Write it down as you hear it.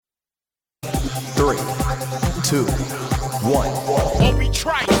3, 2, 1. Obi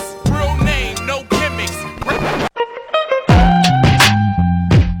Trice, real name, no gimmicks.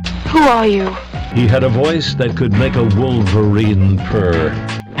 Who are you? He had a voice that could make a wolverine purr.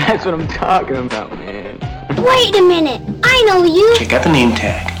 That's what I'm talking about, man. Wait a minute, I know you. Check out the name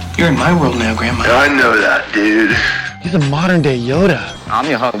tag. You're in my world now, Grandma. I know that, dude. He's a modern day Yoda. I'm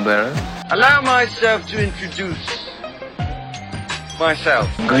your huckleberry. Allow myself to introduce myself.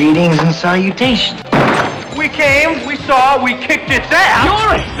 Greetings and salutations. We came, we saw, we kicked its ass.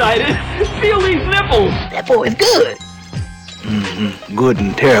 You're excited. Feel these nipples. That boy's good. Good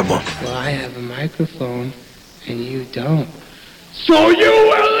and terrible. Well, I have a microphone, and you don't. So you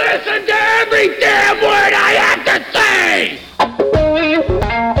will listen to every damn word I have to say!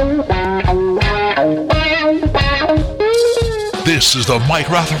 This is the Mike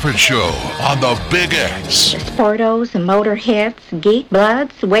Rutherford Show on the Big X. Sportos, motorheads, geek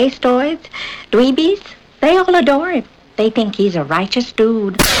bloods, wastoids, dweebies, they all adore him. They think he's a righteous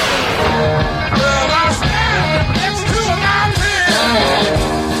dude.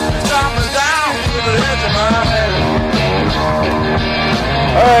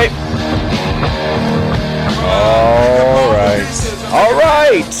 All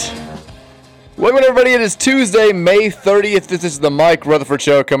right. Welcome, everybody. It is Tuesday, May 30th. This is the Mike Rutherford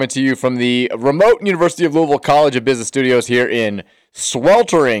Show coming to you from the remote University of Louisville College of Business Studios here in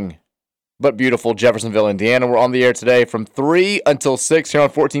sweltering but beautiful Jeffersonville, Indiana. We're on the air today from 3 until 6 here on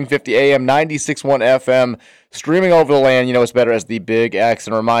 1450 AM, 96.1 FM, streaming over the land. You know it's better as the Big X.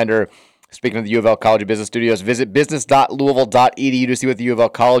 And a reminder, speaking of the U of L College of Business Studios, visit business.louisville.edu to see what the U of L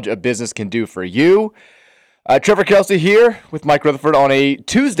College of Business can do for you. Trevor Kelsey here with Mike Rutherford on a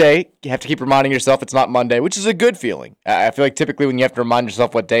Tuesday. You have to keep reminding yourself it's not Monday, which is a good feeling. I feel like typically when you have to remind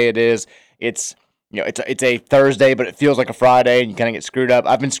yourself what day it is, it's a Thursday, but it feels like a Friday, and you kind of get screwed up.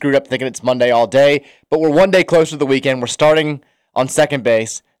 I've been screwed up thinking it's Monday all day, but we're one day closer to the weekend. We're starting on second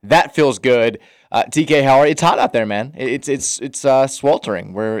base. That feels good. TK, how are you? It's hot out there, man. It's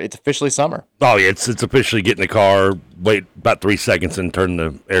sweltering. It's officially summer. Oh yeah, it's officially get in the car, wait about 3 seconds, and turn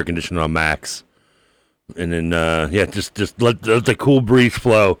the air conditioner on max. And then just let the cool breeze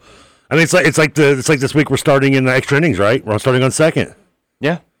flow. I mean, it's like this week we're starting in the extra innings, right? We're starting on second.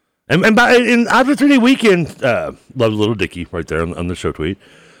 Yeah. And after 3-day weekend, love little Dicky right there on the show tweet.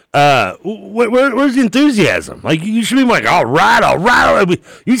 Where's the enthusiasm? Like you should be like, all right.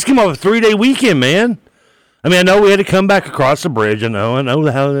 You just came off a 3-day weekend, man. I mean, I know we had to come back across the bridge. I know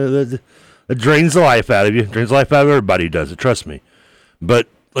how it drains the life out of you. Drains the life out of everybody who does it. Trust me. But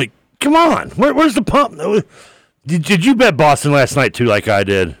come on, where's the pump? Did you bet Boston last night too, like I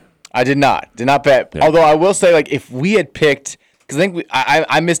did? I did not bet. Yeah. Although I will say, if we had picked, because I think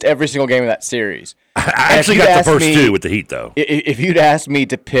I missed every single game of that series. I actually got the first two with the Heat, though. If you'd asked me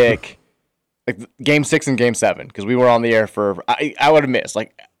to pick Game 6 and Game 7, because we were on the air for, I would have missed.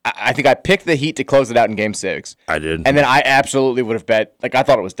 I think I picked the Heat to close it out in Game 6. I did, and then I absolutely would have bet. I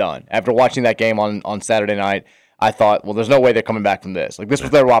thought it was done after watching that game on Saturday night. I thought, well, there's no way they're coming back from this. This was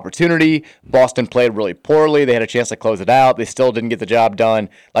their opportunity. Boston played really poorly. They had a chance to close it out. They still didn't get the job done.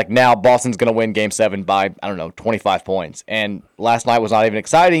 Now Boston's going to win Game 7 by, 25 points. And last night was not even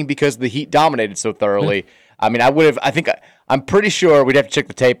exciting because the Heat dominated so thoroughly. I mean, I'm pretty sure we'd have to check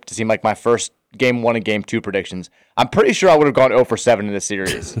the tape to see my first Game 1 and Game 2 predictions. I'm pretty sure I would have gone 0 for 7 in this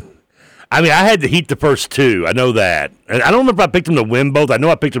series. I mean, I had the Heat the first two. I know that. And I don't know if I picked them to win both. I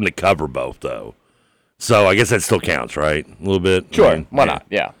know I picked them to cover both, though. So I guess that still counts, right? A little bit. Sure. Why not?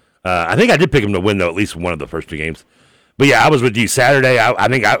 Yeah. I think I did pick him to win though, at least one of the first two games. But yeah, I was with you Saturday. I'm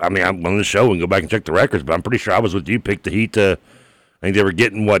on the show and go back and check the records, but I'm pretty sure I was with you. Picked the Heat to. I think they were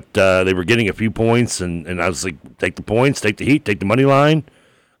getting they were getting a few points, and I was like, take the points, take the Heat, take the money line.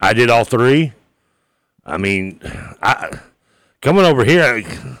 I did all three. I mean, coming over here,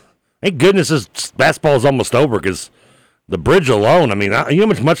 thank goodness this basketball is almost over because. The bridge alone, I mean, you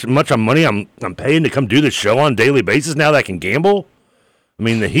know how much money I'm paying to come do this show on a daily basis now that I can gamble? I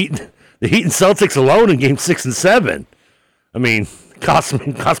mean, the Heat and Celtics alone in Game 6 and 7. I mean, cost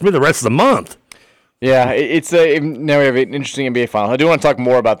me the rest of the month. Yeah, now we have an interesting NBA Finals. I do want to talk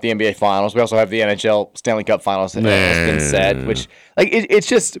more about the NBA Finals. We also have the NHL Stanley Cup Finals that has been set, which, it's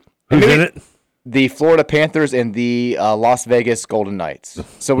just... Who's in it? The Florida Panthers and the Las Vegas Golden Knights.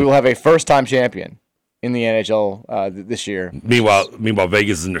 So we will have a first-time champion in the NHL this year. Meanwhile,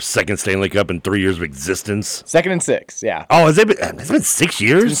 Vegas is in their second Stanley Cup in 3 years of existence. Second and 6, yeah. Oh, it's been 6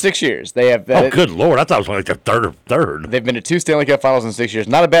 years? It's been 6 years. They have. Good Lord. I thought it was like their third. They've been to 2 Stanley Cup Finals in 6 years.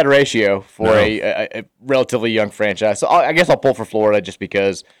 Not a bad ratio for a relatively young franchise. So I guess I'll pull for Florida just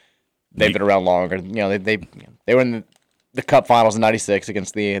because they've been around longer. They were in the Cup Finals in '96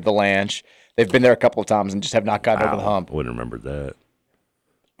 against the Lanch. They've been there a couple of times and just have not gotten over the hump. I wouldn't remember that.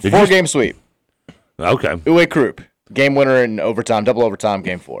 4-game sweep. Okay. Uwe Krupp. Game winner in overtime, double overtime,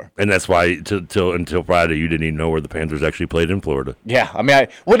 game 4. And that's why until Friday you didn't even know where the Panthers actually played in Florida. Yeah, I mean,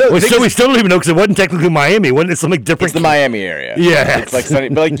 we still don't even know because it wasn't technically Miami. Wasn't it something different? It's the Miami area. Yeah, it's like sunny,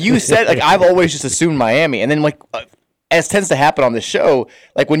 but like you said, like I've always just assumed Miami, and then like as tends to happen on this show,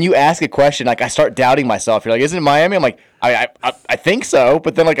 like when you ask a question, like I start doubting myself. You're like, "Isn't it Miami?" I'm like, I think so,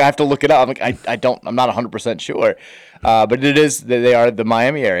 but then like I have to look it up. I'm like, I'm not 100% sure. But it is they are the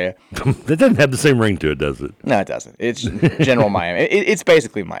Miami area. That doesn't have the same ring to it, does it? No, it doesn't. It's general Miami. It's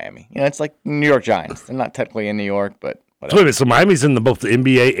basically Miami. You know, it's like New York Giants. They're not technically in New York, but whatever. So wait a minute, so Miami's in both the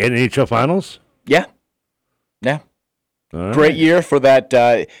NBA and NHL finals? Yeah. Right. Great year for that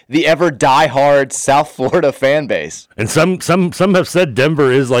the ever diehard South Florida fan base. And some have said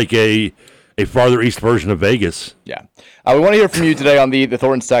Denver is like a farther east version of Vegas. Yeah. We want to hear from you today on the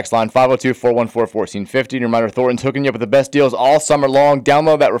Thornton's text line, 502-414-1450. And reminder, Thornton's hooking you up with the best deals all summer long.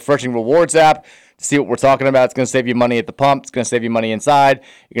 Download that refreshing rewards app to see what we're talking about. It's going to save you money at the pump. It's going to save you money inside.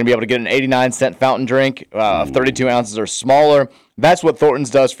 You're going to be able to get an 89-cent fountain drink of 32 ounces or smaller. That's what Thornton's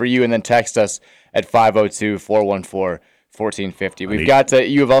does for you. And then text us at 502-414-1450. We've got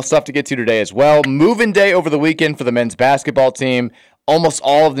U of L stuff to get to today as well. Move-in day over the weekend for the men's basketball team. Almost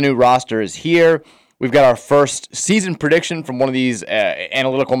all of the new roster is here. We've got our first season prediction from one of these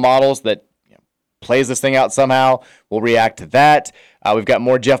analytical models that plays this thing out somehow. We'll react to that. We've got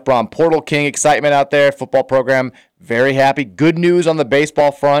more Jeff Braun Portal King excitement out there. Football program, very happy. Good news on the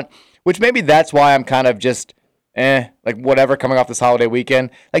baseball front, which maybe that's why I'm kind of just like whatever coming off this holiday weekend.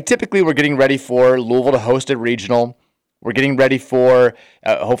 Like typically we're getting ready for Louisville to host a regional. We're getting ready for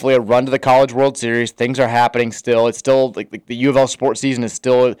hopefully a run to the College World Series. Things are happening still. It's still like the U of L sports season is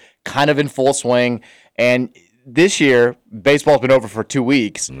still kind of in full swing. And this year, baseball's been over for 2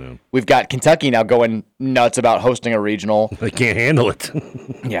 weeks. Yeah. We've got Kentucky now going nuts about hosting a regional. They can't handle it.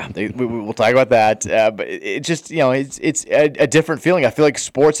 Yeah, we'll talk about that. But it just, it's a different feeling. I feel like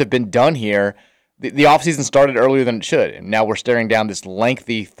sports have been done here. The offseason started earlier than it should. And now we're staring down this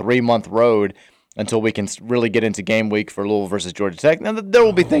lengthy 3-month road until we can really get into game week for Louisville versus Georgia Tech. Now, there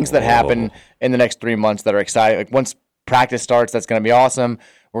will be things that happen in the next 3 months that are exciting. Like once practice starts, that's going to be awesome.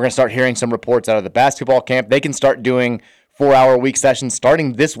 We're going to start hearing some reports out of the basketball camp. They can start doing 4-hour week sessions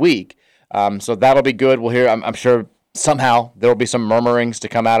starting this week. So that'll be good. We'll hear, I'm sure somehow there will be some murmurings to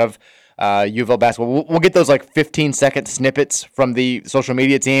come out of U of L basketball. We'll get those like 15-second snippets from the social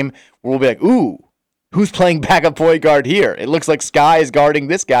media team where we'll be like, ooh, who's playing backup point guard here? It looks like Sky is guarding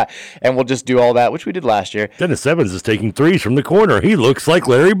this guy. And we'll just do all that, which we did last year. Dennis Evans is taking threes from the corner. He looks like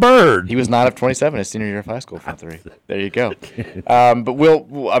Larry Bird. He was 9 of 27 his senior year of high school from 3. There you go. But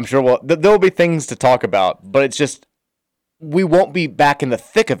I'm sure there'll be things to talk about. But it's just we won't be back in the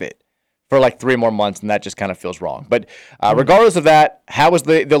thick of it for like 3 more months, and that just kind of feels wrong. But regardless of that, how was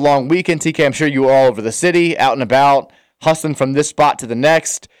the long weekend, TK? I'm sure you were all over the city, out and about, hustling from this spot to the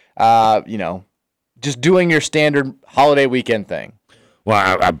next, just doing your standard holiday weekend thing.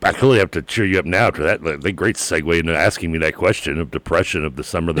 Well, I clearly have to cheer you up now after that. The great segue into asking me that question of depression of the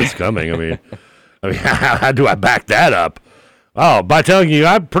summer that's coming. I mean, how do I back that up? Oh, by telling you,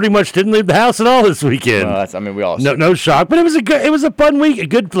 I pretty much didn't leave the house at all this weekend. We all no shock, but it was a fun week, a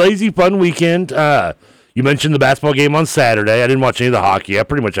good lazy fun weekend. You mentioned the basketball game on Saturday. I didn't watch any of the hockey. I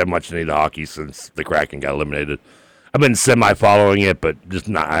pretty much haven't watched any of the hockey since the Kraken got eliminated. I've been semi-following it, but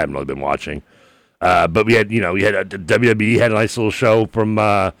I haven't really been watching. But we had WWE had a nice little show from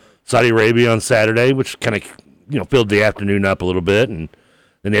Saudi Arabia on Saturday, which kind of filled the afternoon up a little bit, and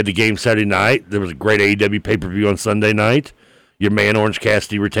then they had the game Saturday night. There was a great AEW pay-per-view on Sunday night. Your man Orange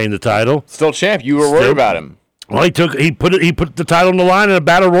Cassidy retained the title. Still champ. You were worried about him. Well, he put the title on the line in a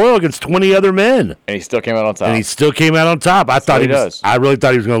battle royal against 20 other men, and he still came out on top. I really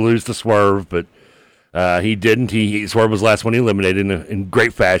thought he was going to lose to Swerve, but he didn't. Swerve was the last one he eliminated in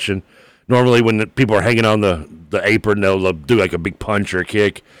great fashion. Normally, when people are hanging on the apron, they'll do like a big punch or a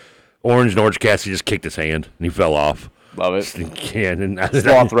kick. Orange Cassidy just kicked his hand, and he fell off. Love it.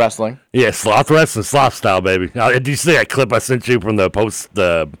 Sloth wrestling. Yeah, sloth wrestling, sloth style, baby. Did you see that clip I sent you from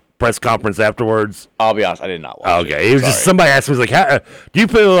the press conference afterwards? I'll be honest, I did not watch it. Okay, it was just somebody asked me, do you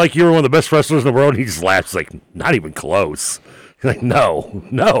feel like you were one of the best wrestlers in the world? And he just laughs, like, not even close. He's like, no.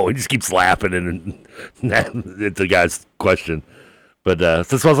 He just keeps laughing, and it's the guy's question. But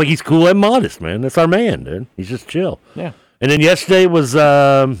that's why I was like, he's cool and modest, man. That's our man, dude. He's just chill. Yeah. And then yesterday was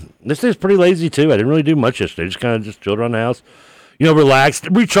pretty lazy too. I didn't really do much yesterday. Just kind of chilled around the house, relaxed,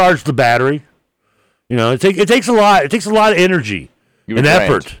 recharged the battery. It takes a lot. It takes a lot of energy and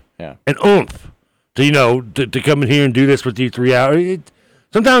effort and oomph to come in here and do this with you 3 hours.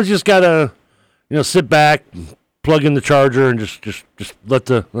 Sometimes you just gotta, sit back, plug in the charger, and just let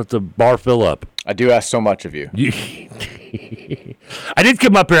the bar fill up. I do ask so much of you. I did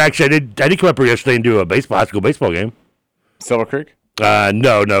come up here. Actually, I did come up here yesterday and do a high school baseball game. Silver Creek?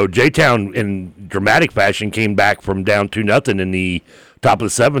 No. J-Town, in dramatic fashion, came back from down 2-0 in the top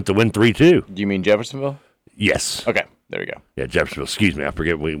of the 7th to win 3-2. Do you mean Jeffersonville? Yes. Okay, there we go. Yeah, Jeffersonville. Excuse me, I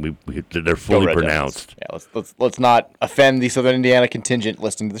forget. They're fully pronounced. Yeah, let's not offend the Southern Indiana contingent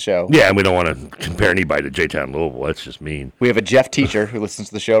listening to the show. Yeah, and we don't want to compare anybody to J-Town Louisville. That's just mean. We have a Jeff teacher who listens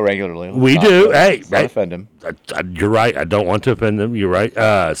to the show regularly. We do. Hey, don't offend him. You're right. I don't want to offend them. You're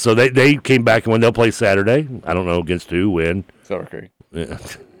right. So they came back and when they'll play Saturday. I don't know against who. When. Silver Creek. Yeah.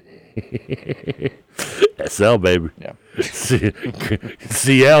 SL, baby. Yeah.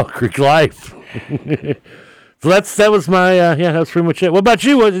 CL, Creek Life. So that was my that was pretty much it. What about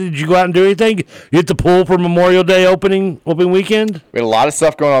you? Did you go out and do anything? You hit the pool for Memorial Day opening weekend? We had a lot of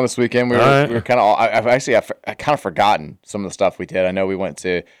stuff going on this weekend. We were kind of I kind of forgotten some of the stuff we did. I know we went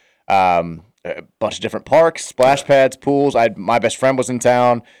to a bunch of different parks, splash pads, pools. My best friend was in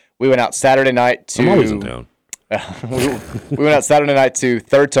town. We went out Saturday night to. I'm always in town. we went out Saturday night to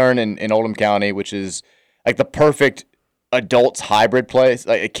Third Turn in Oldham County, which is like the perfect adults hybrid place,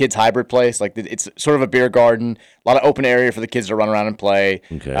 like a kids hybrid place. Like it's sort of a beer garden, a lot of open area for the kids to run around and play.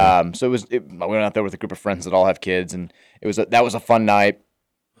 Okay. So we went out there with a group of friends that all have kids, and that was a fun night.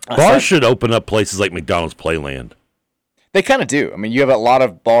 Bars should open up places like McDonald's Playland. They kind of do. I mean, you have a lot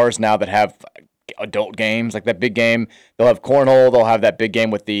of bars now that have adult games, like that big game. They'll have cornhole. They'll have that big game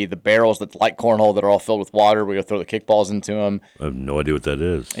with the barrels that's like cornhole that are all filled with water where you'll throw the kickballs into them. I have no idea what that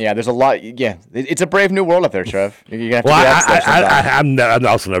is. Yeah, there's a lot. Yeah, it's a brave new world up there, Trev. You're gonna have to I've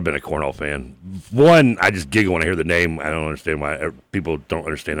also never been a cornhole fan. One, I just giggle when I hear the name. I don't understand why people don't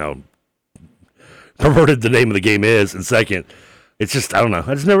understand how perverted the name of the game is. And second, it's just I don't know.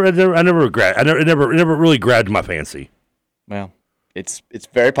 It never really grabbed my fancy. Well. It's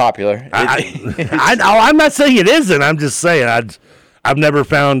very popular. I'm not saying it isn't. I'm just saying I've never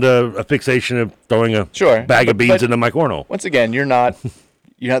found a fixation of throwing a bag of beans into my cornhole. Once again, you're not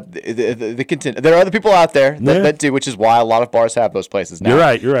the content. There are other people out there that do, which is why a lot of bars have those places now.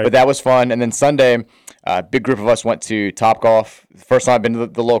 You're right. But that was fun. And then Sunday, a big group of us went to Topgolf. First time I've been to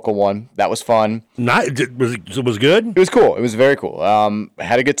the local one. That was fun. Was good? It was cool. It was very cool.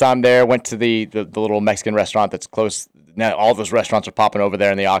 Had a good time there. Went to the little Mexican restaurant that's close. Now all those restaurants are popping over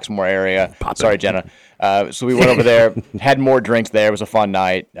there in the Oxmoor area. Sorry, Jenna. So we went over there, had more drinks there. It was a fun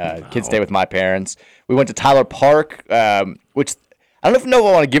night. Kids stayed with my parents. We went to Tyler Park, which I don't know if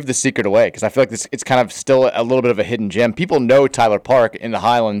I want to give the secret away because I feel like it's kind of still a little bit of a hidden gem. People know Tyler Park in the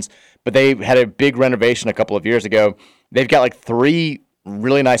Highlands, but they had a big renovation a couple of years ago. They've got like 3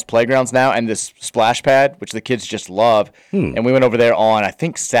 really nice playgrounds now and this splash pad, which the kids just love. And we went over there on, I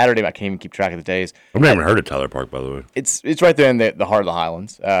think, Saturday. I can't even keep track of the days. I've never heard of Tyler Park, by the way. It's right there in the heart of the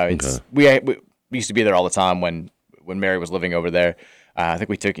Highlands. We used to be there all the time when Mary was living over there. I think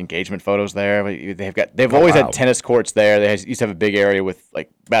we took engagement photos there. They've always had tennis courts there. They used to have a big area with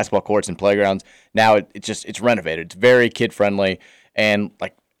like basketball courts and playgrounds. Now it's renovated. It's very kid friendly, and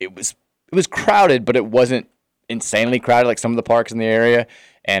like it was crowded, but it wasn't insanely crowded like some of the parks in the area.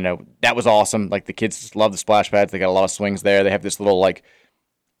 And that was awesome. Like the kids just love the splash pads. They got a lot of swings there. They have this little like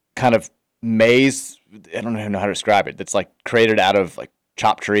kind of maze. I don't even know how to describe it. That's like created out of like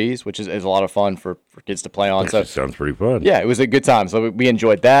chopped trees, which is a lot of fun for kids to play on. So sounds pretty fun. Yeah, it was a good time. So we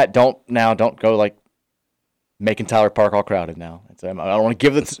enjoyed that. Don't go like making Tyler Park all crowded now. I don't want to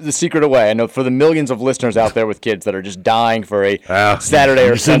give the secret away. I know for the millions of listeners out there with kids that are just dying for a Saturday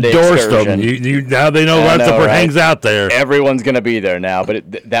or Sunday excursion. Now they know Rutherford hangs out there. Everyone's going to be there now,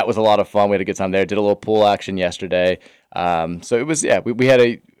 but that was a lot of fun. We had a good time there. Did a little pool action yesterday. So it was, we had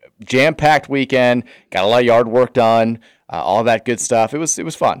a jam-packed weekend, got a lot of yard work done, all that good stuff. It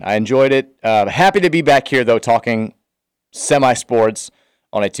was fun. I enjoyed it. Happy to be back here, though, talking semi-sports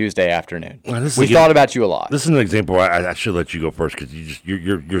on a Tuesday afternoon. We thought about you a lot. This is an example where I should let you go first because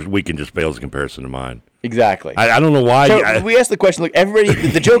your weekend just fails in comparison to mine. Exactly. I don't know why. So we asked the question. Look,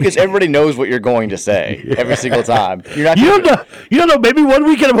 the joke is everybody knows what you're going to say every single time. You don't know. Maybe one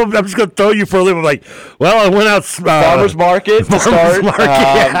weekend I'm just going to throw you for a little. Like, well, I went out farmers market to start.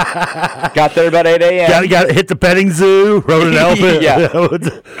 Got there about 8 a.m. Got hit the petting zoo. Rode an elephant.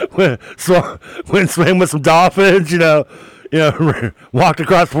 Went swim with some dolphins. Walked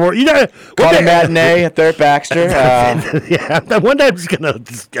across the floor. Caught a matinee at Third Baxter. One day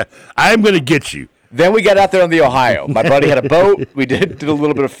I'm gonna get you. Then we got out there on the Ohio. My buddy had a boat. We did a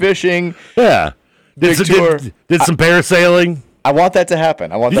little bit of fishing. Yeah. Did some parasailing. I want that to happen.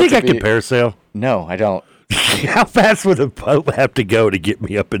 You think I can parasail? No, I don't. How fast would a boat have to go to get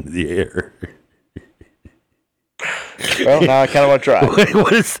me up into the air? Well, now I kind of want to try.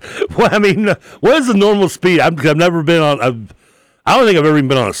 What is the normal speed? I've never been on. I don't think I've ever even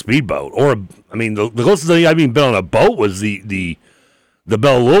been on a speedboat. The closest thing I've even been on a boat was the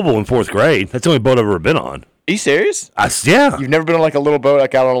Belle Louisville in 4th grade. That's the only boat I've ever been on. Are you serious? Yeah. You've never been on like a little boat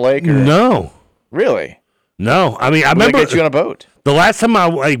like out on a lake? Or? No. Really? No. I mean, I remember. Get you on a boat? The last time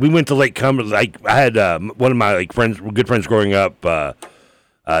we went to Lake Cumberland, I had one of my good friends growing up.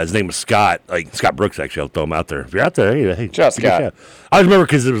 His name was Scott, Scott Brooks. Actually, I'll throw him out there. If you're out there, hey, shout Scott. I remember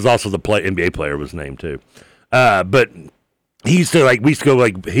because it was also the NBA player was named too. But he used to we used to go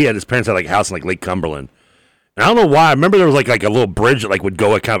he had his parents had a house in Lake Cumberland. And I don't know why. I remember there was a little bridge that would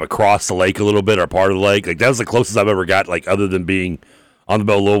go kind of across the lake a little bit or part of the lake. That was the closest I've ever got other than being on the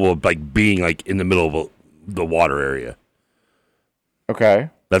Belle Louisville, being in the middle of the water area. Okay.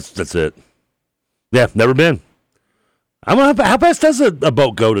 That's it. Yeah, never been. How fast does a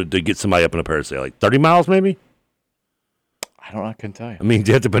boat go to get somebody up in a parasail? 30 miles maybe? I don't know. I couldn't tell you. I mean, do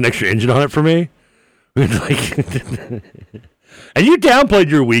you have to put an extra engine on it for me? And you downplayed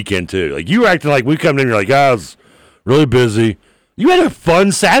your weekend too. You were acting like we come in and you're I was really busy. You had a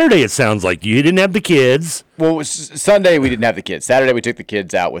fun Saturday, it sounds like. You didn't have the kids. Well, Sunday we didn't have the kids. Saturday we took the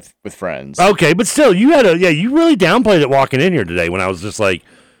kids out with friends. Okay, but still, you really downplayed it walking in here today when I was just hey,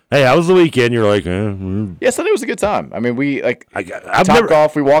 how was the weekend? You're Yeah, Sunday was a good time. I mean, we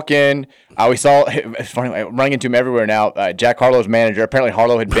Topgolf. We walk in. We saw. It's funny. I'm running into him everywhere now. Jack Harlow's manager. Apparently,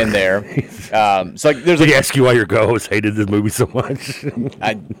 Harlow had been there. There's. Did he ask you why your co-host hated this movie so much?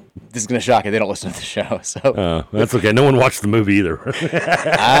 This is gonna shock you. They don't listen to the show, so that's okay. No one watched the movie either.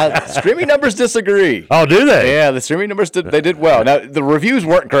 Streaming numbers disagree. Oh, do they? Yeah, the streaming numbers did well. Now the reviews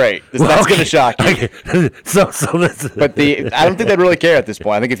weren't great. That's gonna shock you. Okay. So that's. But I don't think they'd really care at this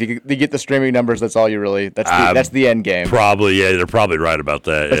point. I think if you get the streaming numbers, that's all you really. That's the end game. Probably, yeah. They're probably right about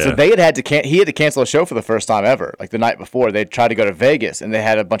that. But so they he had to cancel a show for the first time ever. The night before, they tried to go to Vegas and they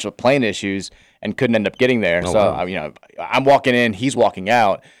had a bunch of plane issues and couldn't end up getting there. Wow. I'm walking in, he's walking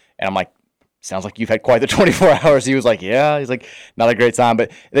out, and I'm like, sounds like you've had quite the 24 hours. He was like, yeah. He's like, not a great time.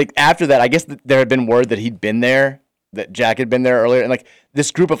 But after that, I guess there had been word that he'd been there, that Jack had been there earlier, and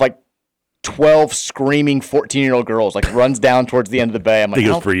this group of 12 screaming 14-year-old girls runs down towards the end of the bay. I'm like, I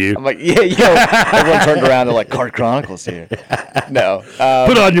think it was for you. I'm like, yeah. Everyone turned around. They're like, Card Chronicles here. No.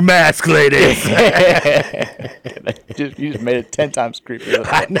 Put on your mask, ladies. You just made it 10 times creepier.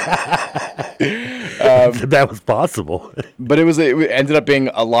 That was possible. But it ended up being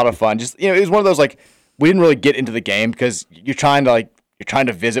a lot of fun. Just it was one of those we didn't really get into the game because you're trying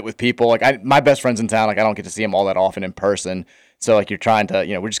to visit with people. My best friend's in town. I don't get to see him all that often in person. So you're trying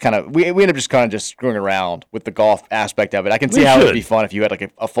to, we're just we end up just screwing around with the golf aspect of it. I can see how it would be fun if you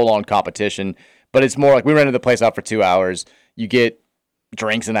had a full-on competition, but it's more we rented the place out for 2 hours. You get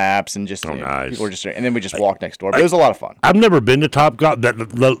drinks and apps and just nice. People are and then we just walk next door. But it was a lot of fun. I've never been to Topgolf,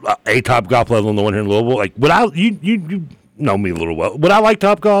 a Topgolf level on the one here in Louisville. Would you know me a little well? Would I like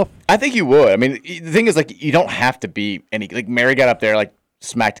Topgolf? I think you would. I mean, the thing is you don't have to be any Mary got up there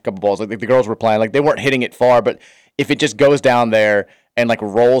smacked a couple balls. The girls were playing they weren't hitting it far, but if it just goes down there and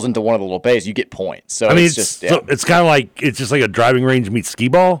rolls into one of the little bays, you get points. So it's just it's kind of it's just like a driving range meets skee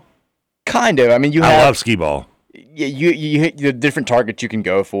ball. Kind of. I mean, I love skee ball. Yeah, you hit the different targets you can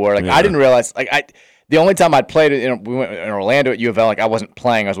go for. I didn't realize the only time I'd played it, we went in Orlando at U of L. I wasn't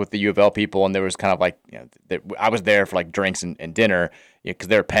playing. I was with the U of L people, and there was kind of I was there for drinks and dinner because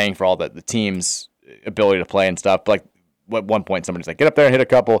they were paying for all the team's ability to play and stuff. But at one point somebody's get up there and hit a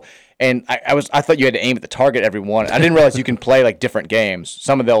couple, and I thought you had to aim at the target every one. I didn't realize you can play different games.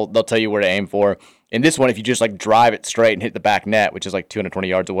 Some of they'll tell you where to aim for. In this one, if you just drive it straight and hit the back net, which is 220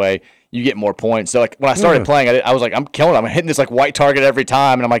 yards away, you get more points. So when I started playing, I was I'm killing it. I'm hitting this white target every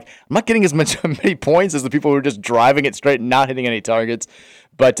time, and I'm not getting as many points as the people who are just driving it straight and not hitting any targets.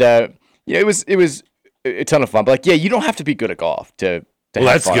 But it was a ton of fun. But you don't have to be good at golf to. Well,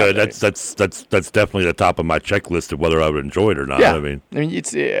 that's good. That's definitely the top of my checklist of whether I would enjoy it or not. Yeah. I mean,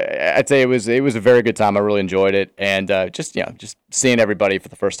 I'd say it was a very good time. I really enjoyed it, and just seeing everybody for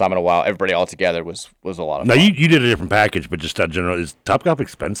the first time in a while, everybody all together was a lot of fun. Now you did a different package, but just general, is Topgolf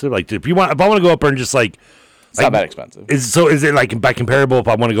expensive? If I want to go up there and just it's not that expensive. Is it by comparable? If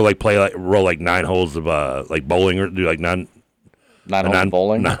I want to go roll 9 holes of bowling or do 9 holes of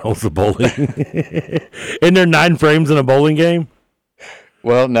bowling? 9 holes of bowling. Isn't there 9 frames in a bowling game?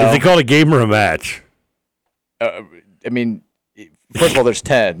 Well, no. Is it called a game or a match? I mean, first of all, there's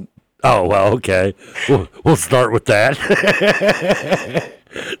 10. Oh, well, okay. We'll start with that.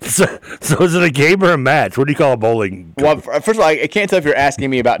 So is it a game or a match? What do you call a bowling? Well, first of all, I can't tell if you're asking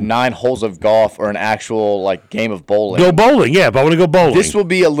me about 9 holes of golf or an actual game of bowling. Go bowling, yeah. If I want to go bowling, this will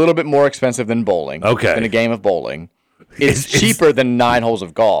be a little bit more expensive than bowling. Okay, than a game of bowling. It's cheaper than 9 holes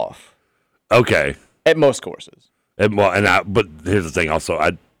of golf. Okay, at most courses. But here's the thing. Also,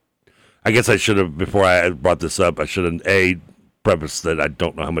 I guess I should have, before I brought this up, I should have prefaced that I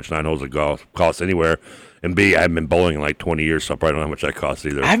don't know how much 9 holes of golf costs anywhere. And B, I haven't been bowling in like 20 years, so I probably don't know how much that costs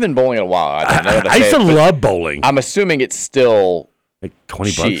either. I haven't been bowling in a while. I used to love bowling. I'm assuming it's still like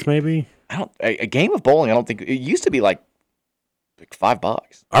 $20 maybe. A game of bowling. I don't think it used to be like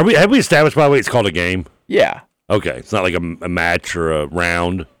 $5. Have we established, by the way, it's called a game? Yeah. Okay, it's not like a match or a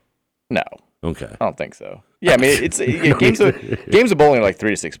round. No. Okay. I don't think so. Yeah, I mean it's games of bowling are like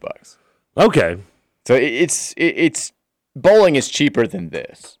 $3 to $6. Okay. So it's bowling is cheaper than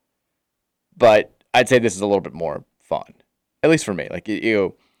this, but I'd say this is a little bit more fun, at least for me. Like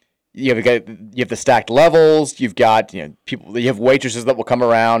you have the stacked levels. You've got people. You have waitresses that will come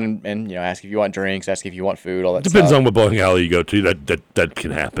around and ask if you want drinks, ask if you want food, all that. Depends stuff. on what bowling alley you go to. That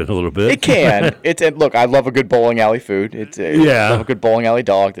can happen a little bit. It can. Look, I love a good bowling alley food. I love a good bowling alley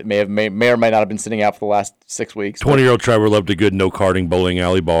dog that may or may not have been sitting out for the last 6 weeks. 20-year-old Trevor loved a good no carding bowling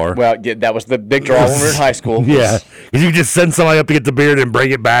alley bar. Well, yeah, that was the big draw when we were in high school. Yeah, you just send somebody up to get the beer and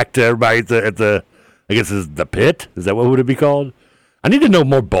bring it back to everybody at the I guess is the pit. Is that what would it be called? I need to know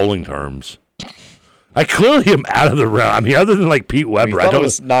more bowling terms. I clearly am out of the realm. I mean, other than like Pete Weber, I don't. It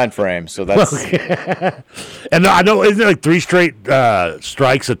was 9 frames, so that's. And I know, isn't it like 3 straight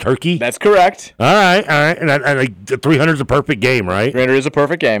strikes a turkey? That's correct. All right, and 300 is a perfect game, right? 300 is a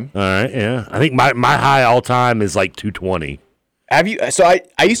perfect game. All right, yeah. I think my high all time is like 220. Have you? So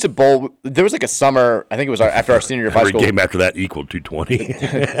I used to bowl. There was like a summer. I think it was after our senior year of high school. Every game after that equaled 220.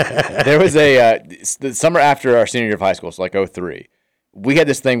 There was the summer after our senior year of high school, so like 2003. We had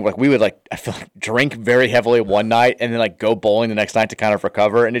this thing like we would I feel like drink very heavily one night and then like go bowling the next night to kind of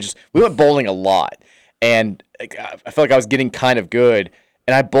recover, and we went bowling a lot, and I felt like I was getting kind of good,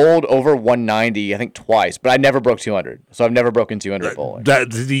 and I bowled over 190 I think twice, but I never broke 200, so I've never broken 200 bowling.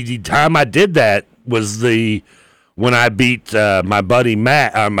 The time I did that was when I beat my buddy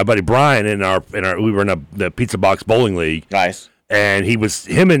Brian in our we were in the Pizza Box Bowling League. Nice. And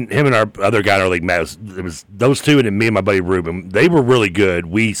him and our other guy in our league, Matt, it was those two and then me and my buddy Ruben. They were really good.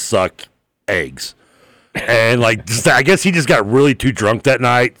 We sucked eggs. And I guess he just got really too drunk that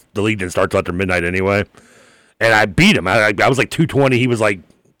night. The league didn't start till after midnight anyway. And I beat him. I was like 220. He was like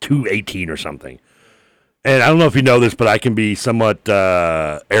 218 or something. And I don't know if you know this, but I can be somewhat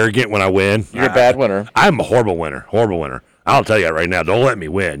arrogant when I win. You're a bad winner. I'm a horrible winner. Horrible winner. I'll tell you that right now. Don't let me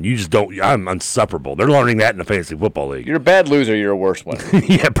win. You just don't. I'm insufferable. They're learning that in the fantasy football league. You're a bad loser. You're a worse winner.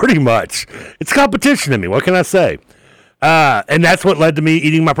 Yeah, pretty much. It's competition in me. What can I say? And that's what led to me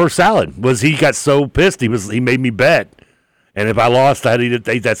eating my first salad. Was he got so pissed he made me bet, and if I lost, I had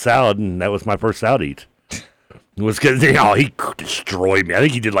to eat that salad, and that was my first salad eat. It was because he destroyed me. I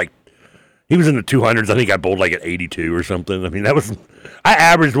think he did he was in the 200s. I think I bowled like at 82 or something. I mean, I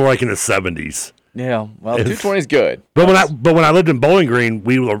averaged more like in the 70s. Yeah, well, 220 is good. But when I lived in Bowling Green,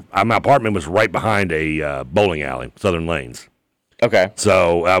 my apartment was right behind a bowling alley, Southern Lanes. Okay.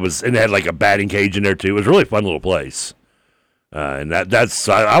 So and it had like a batting cage in there too. It was a really fun little place. And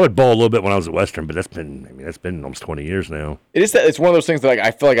I would bowl a little bit when I was at Western, but that's been almost 20 years now. It's one of those things that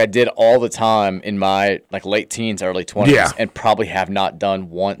I feel like I did all the time in my late teens, early 20s, and probably have not done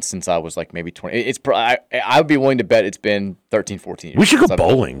once since I was maybe 20. I would be willing to bet it's been 13, 14 years. We should go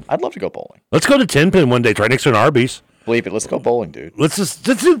bowling. I'd love to go bowling. Let's go to 10 Pin one day. It's right next to an Arby's. Believe it. Let's go bowling, dude. Let's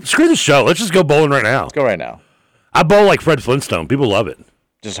screw the show. Let's just go bowling right now. Let's go right now. I bowl like Fred Flintstone. People love it.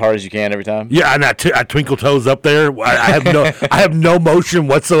 Just as hard as you can every time? Yeah, and I twinkle toes up there. I have no motion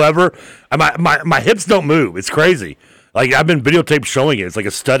whatsoever. My hips don't move. It's crazy. I've been videotaped showing it. It's like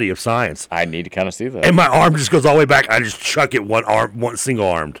a study of science. I need to kind of see that. And my arm just goes all the way back. I just chuck it one single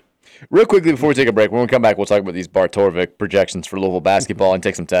armed. Real quickly before we take a break, when we come back, we'll talk about these Bart Torvik projections for Louisville basketball and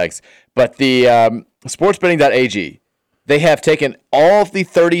take some tags. But the sportsbetting.ag, they have taken all of the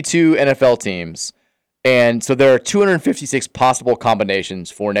 32 NFL teams. And so there are 256 possible combinations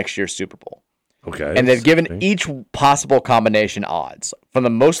for next year's Super Bowl. Okay. And they've given each possible combination odds, from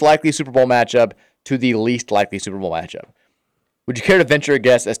the most likely Super Bowl matchup to the least likely Super Bowl matchup. Would you care to venture a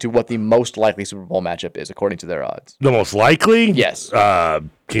guess as to what the most likely Super Bowl matchup is, according to their odds? The most likely? Yes.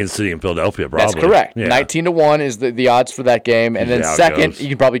 Kansas City and Philadelphia, probably. That's correct. Yeah. 19-1 is the odds for that game. And then second, you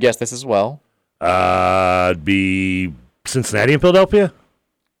can probably guess this as well. It'd be Cincinnati and Philadelphia?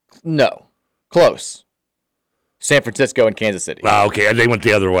 No. Close. San Francisco and Kansas City. Oh, okay. They went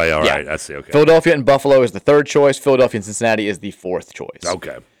the other way. All right. I see. Okay. Philadelphia and Buffalo is the third choice. Philadelphia and Cincinnati is the fourth choice.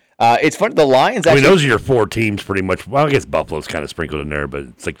 Okay. It's funny. The Lions actually. those are your 4 teams pretty much. Well, I guess Buffalo's kind of sprinkled in there, but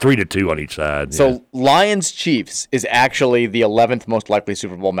it's like 3-2 on each side. So Lions Chiefs is actually the 11th most likely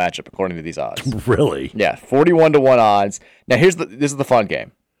Super Bowl matchup according to these odds. Really? Yeah, 41-1 odds. Now this is the fun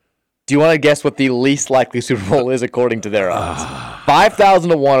game. Do you want to guess what the least likely Super Bowl is according to their odds?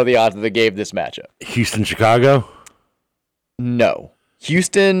 5,000-1 are the odds that they gave this matchup. Houston, Chicago? No.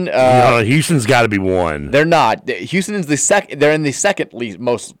 Houston. Houston's got to be 1. They're not. Houston is the second. They're in the second least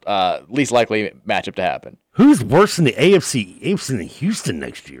likely matchup to happen. Who's worse than the AFC? AFC than Houston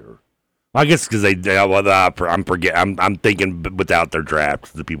next year? I guess because I'm thinking without their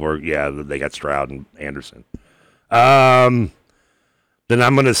draft, the people are they got Stroud and Anderson. Then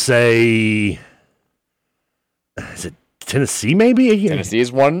I'm gonna say, is it Tennessee? Maybe Tennessee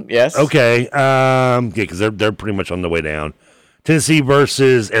is 1. Yes. Okay. Because they're pretty much on the way down. Tennessee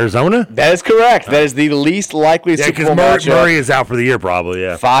versus Arizona? That is correct. That is the least likely Super Bowl matchup. Murray is out for the year probably,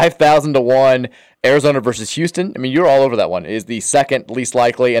 5,000-1. Arizona versus Houston. I mean, you're all over that one. Is the second least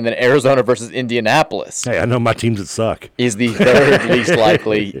likely, and then Arizona versus Indianapolis. Hey, I know my teams that suck. Is the third least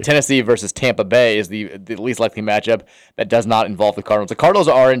likely. Tennessee versus Tampa Bay is the least likely matchup that does not involve the Cardinals. The Cardinals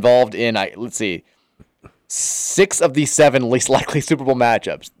are involved in, 6 of the 7 least likely Super Bowl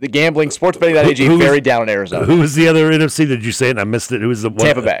matchups. The gambling, sportsbetting.ag, very down in Arizona. Who was the other NFC? Did you say it and I missed it? Who was the one?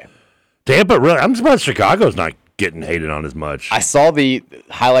 Tampa Bay. Tampa, really? I'm surprised Chicago's not getting hated on as much. I saw the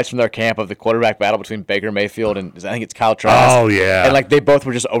highlights from their camp of the quarterback battle between Baker Mayfield and I think it's Kyle Trask. Oh, yeah. And they both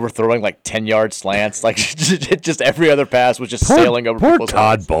were just overthrowing 10-yard slants. Just every other pass was just sailing over poor people's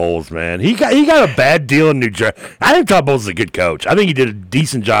Todd heads. Bowles, man. He got a bad deal in New Jersey. I think Todd Bowles is a good coach. I think he did a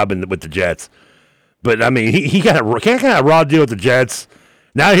decent job with the Jets. But, I mean, he got a raw deal with the Jets.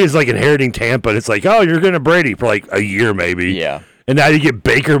 Now he's, inheriting Tampa, and it's oh, you're going to Brady for, a year maybe. Yeah. And now you get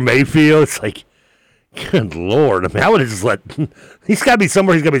Baker Mayfield. It's good Lord. I mean, I would have just he's got to be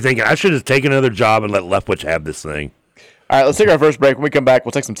somewhere he's going to be thinking, I should have taken another job and let Leftwich have this thing. All right, let's take our first break. When we come back,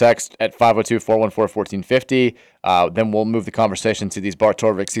 we'll take some text at 502-414-1450. Then we'll move the conversation to these Bart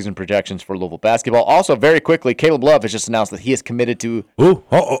Torvik season projections for Louisville basketball. Also, very quickly, Caleb Love has just announced that he is committed to...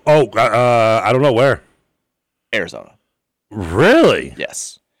 I don't know where. Arizona. Really?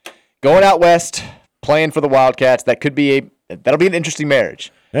 Yes. Going out west, playing for the Wildcats. That'll be an interesting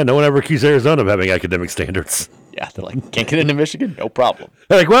marriage. Yeah, no one ever accused Arizona of having academic standards. Yeah, they're can't get into Michigan? No problem.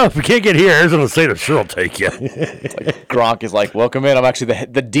 They're well, if we can't get here, Arizona State sure will take you. Gronk is welcome in. I'm actually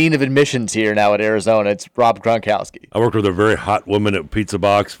the dean of admissions here now at Arizona. It's Rob Gronkowski. I worked with a very hot woman at Pizza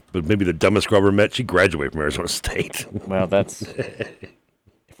Box, but maybe the dumbest girl I ever met. She graduated from Arizona State. Well, that's...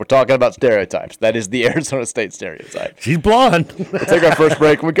 If we're talking about stereotypes, that is the Arizona State stereotype. She's blonde. We'll take our first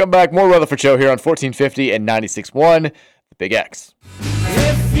break. When we come back, more Rutherford Show here on 1450 and 96.1, the Big X.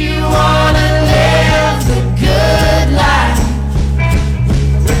 If you want to live the good life,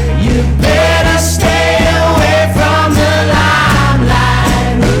 you better stay away from the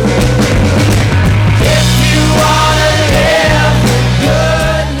limelight. If you want to live the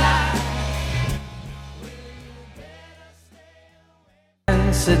good life.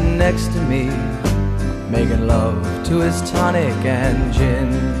 Sitting next to me, making love to his tonic and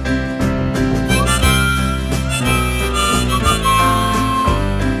gin.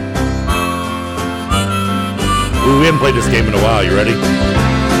 Ooh, we haven't played this game in a while. You ready? He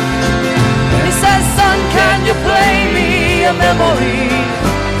says, son, can you play me a memory?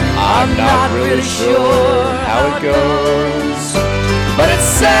 I'm not really sure how it goes, but it's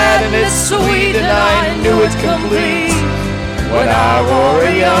sad and it's sweet and I knew it's complete when I wore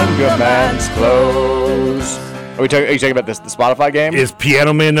a younger man's clothes. Are you talking about the Spotify game? Is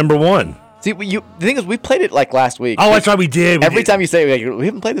Piano Man number 1? See, the thing is, we played it last week. Oh, that's right, we did. Every time you say it, we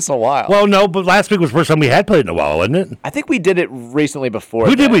haven't played this in a while. Well, no, but last week was the first time we had played in a while, wasn't it? I think we did it recently before.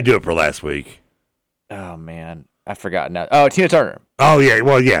 Who did we do it for last week? Oh, man. I forgot now. Oh, Tina Turner. Oh, yeah.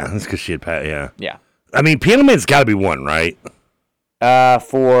 Well, yeah. That's because she had Pat, yeah. Yeah. I mean, Piano Man's got to be 1, right?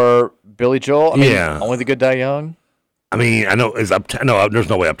 For Billy Joel? I mean, yeah. Only the Good Die Young? I mean, I know it's Uptown. No, there's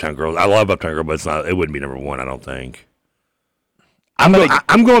no way Uptown Girl. I love Uptown Girl, but it's not. It wouldn't be number 1, I don't think.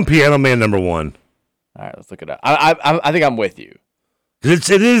 I'm going Piano Man number 1. All right, let's look it up. I think I'm with you. It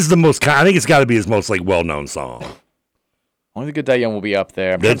is the most. I think it's got to be his most well-known song. Only the Good Die Young will be up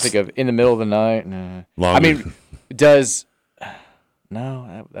there. I'm trying to think of In the Middle of the Night. Nah.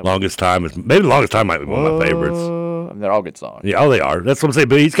 Longest Time is maybe Longest Time might be one of my favorites. They're all good songs. Yeah, they are. That's what I'm saying.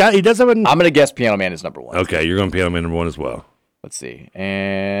 But he does have I'm gonna guess Piano Man is number 1. Okay, you're going Piano Man number 1 as well. Let's see.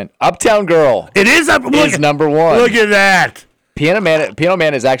 And Uptown Girl. It is number 1. Look at that. Piano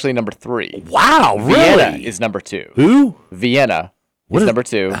Man is actually number 3. Wow, really? Vienna is number 2. Who? Vienna is number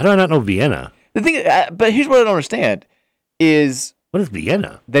 2. How do I not know Vienna? The thing, but here's what I don't understand is what is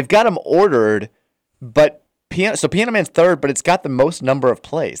Vienna? They've got them ordered, but Piano Man's 3rd, but it's got the most number of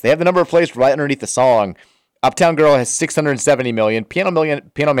plays. They have the number of plays right underneath the song. Uptown Girl has 670 million. Piano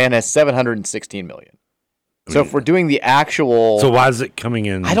Man has 716 million. So if we're doing the actual... So why is it coming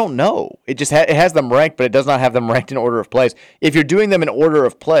in? I don't know. It just it has them ranked, but it does not have them ranked in order of plays. If you're doing them in order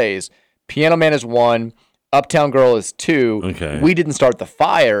of plays, Piano Man is 1, Uptown Girl is 2. Okay. We Didn't Start the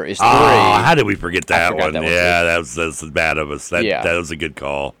Fire is 3. Oh, how did we forget that one? Yeah, that's bad of us. That was a good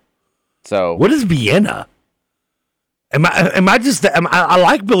call. So what is Vienna? I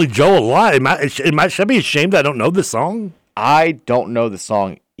like Billy Joel a lot. Should I be ashamed I don't know this song? I don't know the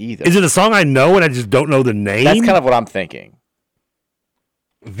song either. Is it a song I know and I just don't know the name? That's kind of what I'm thinking.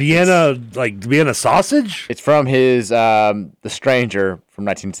 Vienna, like Vienna Sausage? It's from his The Stranger from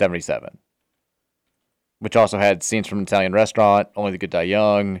 1977, which also had Scenes from an Italian Restaurant, Only the Good Die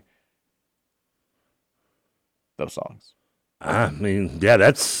Young. Those songs. I mean, yeah,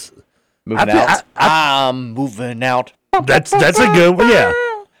 that's... Moving Out. I'm moving out. That's a good one, yeah.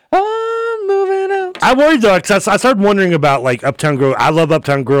 I'm moving out. I worried though, because I started wondering about like Uptown Girl. I love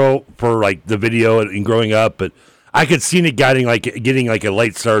Uptown Girl for like the video and growing up, but I could see it getting like a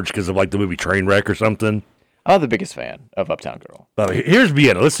late surge because of like the movie Trainwreck or something. I'm the biggest fan of Uptown Girl. Here's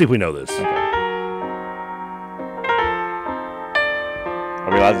Vienna. Let's see if we know this. Okay. Are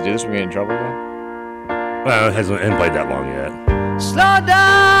we allowed to do this? We're getting in trouble again? Well, it hasn't played that long yet. Slow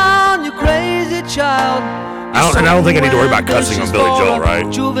down, you crazy child. I don't think I need to worry about cussing on Billy Joel,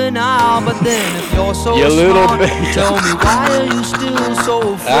 right? Juvenile, but then if you're so you little smart, bitch. tell me why are you still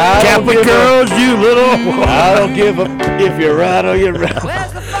so afraid? Catholic girls, you little. I don't give a if you're right or you're right.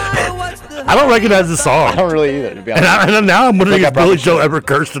 I don't recognize the song. I don't really either, to be honest. And now I'm wondering if Billy Joel ever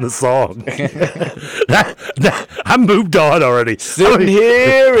cursed in a song. I moved on already. Sitting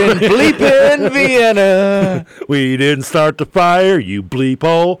here in bleeping Vienna. We didn't start the fire, you bleep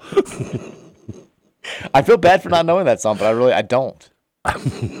hole. I feel bad for not knowing that song, but I don't. I'm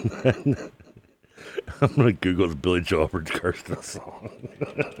going to Google if Billy Joel ever cursed in a song.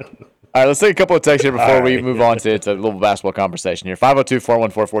 All right, let's take a couple of texts here before we move on to a little basketball conversation here.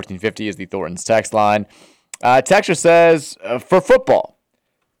 502-414-1450 is the Thornton's text line. Texture says, for football,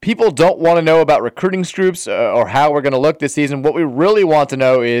 people don't want to know about recruiting scoops or how we're going to look this season. What we really want to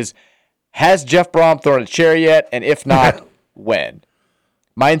know is, has Jeff Brom thrown a chair yet? And if not, when?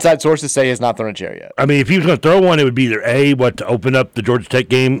 My inside sources say he has not thrown a chair yet. I mean, if he was going to throw one, it would be either A, to open up the Georgia Tech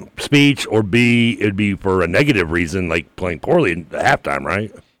game speech, or B, it would be for a negative reason, like playing poorly at halftime,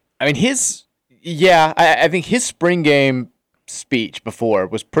 right? I mean, I think his spring game speech before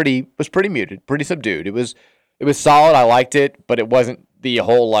was pretty muted, pretty subdued. It was solid. I liked it, but it wasn't the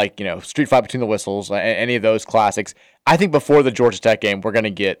whole street fight between the whistles, any of those classics. I think before the Georgia Tech game, we're going to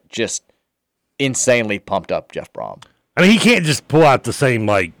get just insanely pumped up Jeff Brom. I mean, he can't just pull out the same,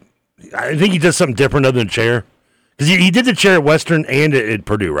 I think he does something different other than chair. Because he did the chair at Western and at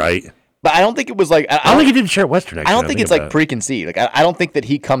Purdue, right? But I don't think it was I don't think he did the chair at Western, actually. I don't think it's preconceived. I don't think that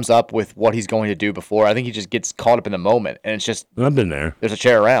he comes up with what he's going to do before. I think he just gets caught up in the moment. And it's just... I've been there. There's a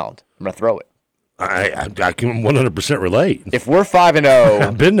chair around. I'm going to throw it. I can 100% relate. If we're 5-0...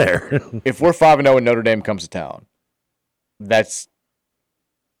 I've been there. If we're 5-0 and Notre Dame comes to town, that's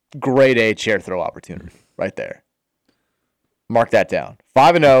grade A chair throw opportunity right there. Mark that down.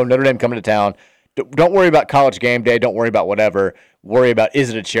 5-0, Notre Dame coming to town. Don't worry about college game day. Don't worry about whatever. Worry about, is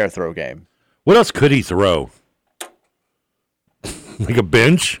it a chair throw game? What else could he throw? Like a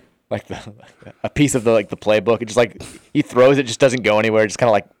bench? Like a piece of the playbook. It just he throws it, just doesn't go anywhere. It just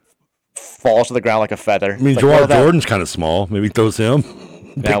kind of falls to the ground like a feather. I mean, Gerard Jordan's kind of small. Maybe he throws him.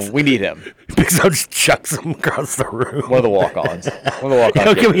 Now, we need him. Picks up, just chucks him across the room. One of the walk-ons.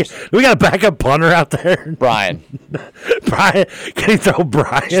 We got a backup punter out there. Brian. Can he throw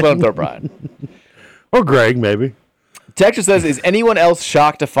Brian? Just let him throw Brian. Or Greg, maybe. Texture says, is anyone else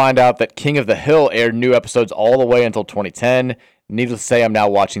shocked to find out that King of the Hill aired new episodes all the way until 2010? Needless to say, I'm now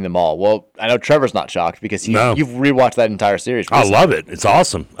watching them all. Well, I know Trevor's not shocked because you've rewatched that entire series. I love it. It's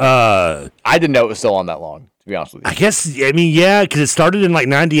awesome. I didn't know it was still on that long, to be honest with you. I guess, because it started in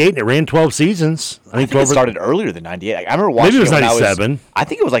 98 and it ran 12 seasons. I think it started earlier than 98. I remember watching it was 97. I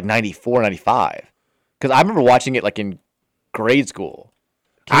think it was 94, 95. Because I remember watching it in grade school.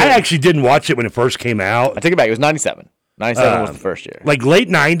 I actually didn't watch it when it first came out. I take it back. It was 97. 97 was the first year. Late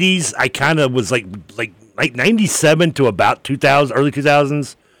 90s, I kind of was like 97 to about 2000, early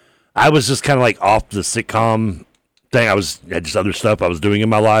 2000s. I was just kind of off the sitcom thing. I had just other stuff I was doing in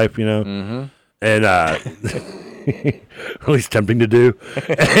my life, Mm-hmm. And at least tempting to do,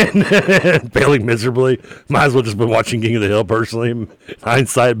 and failing miserably. Might as well just been watching King of the Hill personally.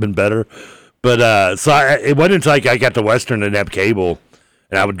 Hindsight had been better. But it wasn't until I got to Western and have cable,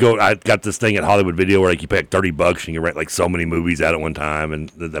 and I got this thing at Hollywood Video where you pay like $30 and you can rent like so many movies out at one time, and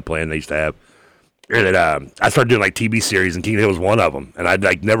the plan they used to have. And I started doing like TV series, and King of the Hill was one of them. And I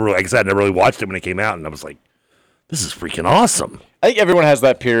never really watched it when it came out, and I was like, this is freaking awesome. I think everyone has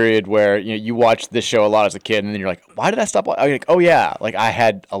that period where you watch this show a lot as a kid, and then you're like, why did I stop? I'm like, oh yeah, like I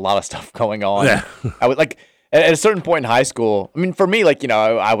had a lot of stuff going on. Yeah. I would like at a certain point in high school. I mean, for me, like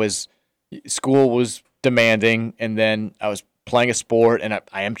school was demanding, and then I was playing a sport, and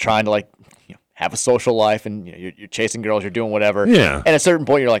I am trying to have a social life, and you're chasing girls, you're doing whatever. Yeah. And at a certain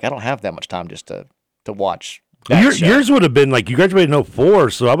point, you're like, I don't have that much time just to watch. Yours would have been like you graduated in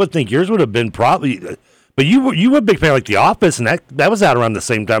 2004, so I would think yours would have been probably. But you were a big fan of like The Office, and that was out around the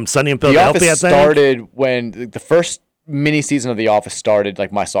same time. Sunny in Philadelphia. The Office started when the first mini season of The Office started,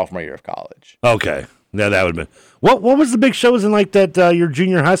 like my sophomore year of college. Okay, yeah, that would have been. What was the big shows in like that your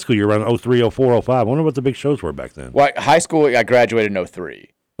junior high school? You were around 03, 04, 05. I wonder what the big shows were back then. Well, high school, I graduated in 03.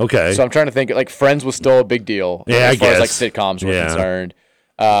 Okay, so I'm trying to think. Like Friends was still a big deal. Yeah, as far as like sitcoms were concerned.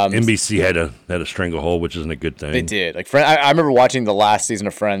 NBC had a stranglehold, which isn't a good thing. They did. Like I remember watching the last season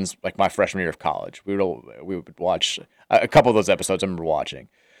of Friends, like my freshman year of college. We would watch a couple of those episodes. I remember watching.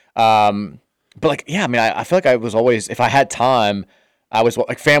 But like, yeah, I mean, I feel like I was always, if I had time, I was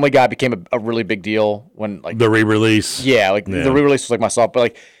like Family Guy became a really big deal when like the re-release. Yeah, the re-release was like my soft, but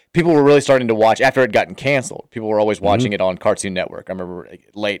like people were really starting to watch after it had gotten canceled. People were always watching it on Cartoon Network. I remember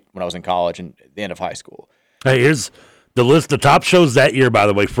late when I was in college and at the end of high school. Hey, here's the list, the top shows that year, by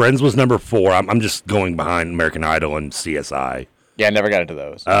the way. Friends was number 4. I'm just going behind American Idol and CSI. Yeah, I never got into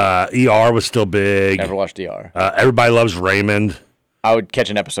those. ER was still big. Never watched ER. Everybody Loves Raymond. I would catch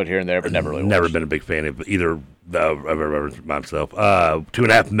an episode here and there, but never really watched. Never been a big fan of either of myself.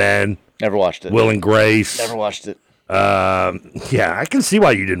 2.5 Men. Never watched it. Will and Grace. Never watched it. Yeah, I can see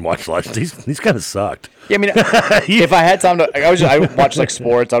why you didn't watch lunch. These kind of sucked. Yeah, I mean, if I had time to, I would watch like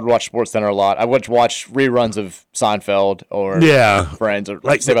sports. I would watch Sports Center a lot. I would watch reruns of Seinfeld or Friends or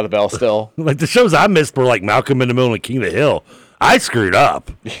like Saved by the Bell. Still, like the shows I missed were like Malcolm in the Middle and King of the Hill. I screwed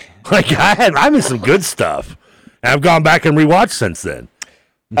up. Like I missed some good stuff, and I've gone back and rewatched since then.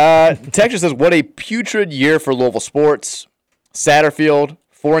 Texas says, "What a putrid year for Louisville sports. Satterfield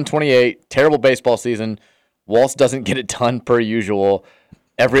 4-28, terrible baseball season. Waltz doesn't get it done per usual.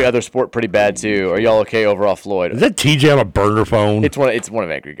 Every other sport pretty bad too. Are y'all okay overall, Floyd?" Is that TJ on a burner phone? It's one of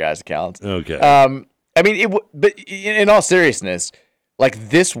Angry Guy's accounts. Okay. I mean, but in all seriousness, like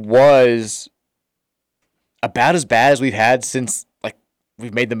this was about as bad as we've had since like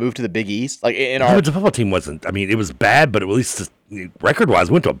we've made the move to the Big East. Like the football team wasn't. I mean, it was bad, but at least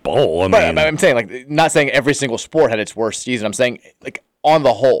record-wise, went to a bowl. I mean, I'm saying like not saying every single sport had its worst season. I'm saying like on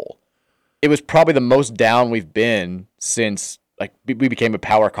the whole, it was probably the most down we've been since like we became a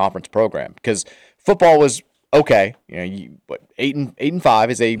power conference program, because football was okay. 8-5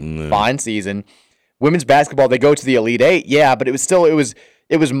 is a fine season. Women's basketball, they go to the Elite Eight, yeah, but it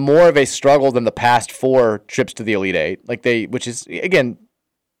was more of a struggle than the past 4 trips to the Elite Eight. Which is again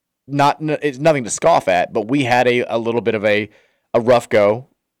it's nothing to scoff at, but we had a little bit of a rough go.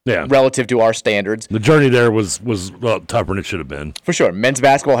 Yeah. Relative to our standards. The journey there was tougher than it should have been. For sure. Men's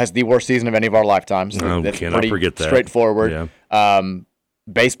basketball has the worst season of any of our lifetimes. That's cannot forget that. Straightforward. Yeah.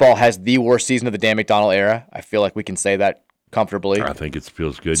 Baseball has the worst season of the Dan McDonnell era. I feel like we can say that comfortably. I think it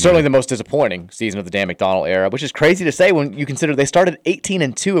feels good. Certainly the most disappointing season of the Dan McDonnell era, which is crazy to say when you consider they started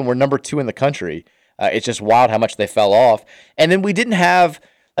 18-2 and were number 2 in the country. It's just wild how much they fell off. And then we didn't have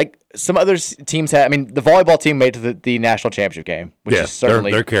like some other teams had. I mean, the volleyball team made to the national championship game, which is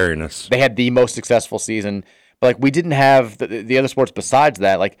certainly they're carrying us. They had the most successful season, but like we didn't have the other sports besides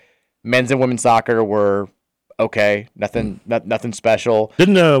that. Like men's and women's soccer were okay, nothing special.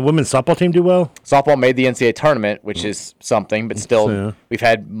 Didn't the women's softball team do well? Softball made the NCAA tournament, which is something, but still, we've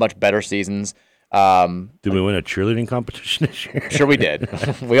had much better seasons. Did we win a cheerleading competition this year? Sure we did.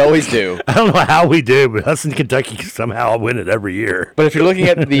 We always do. I don't know how we do, but us in Kentucky somehow win it every year. But if you're looking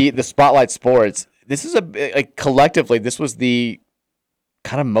at the Spotlight Sports, this is collectively, this was the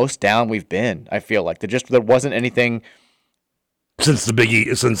kind of most down we've been, I feel like. There wasn't anything. Since the Big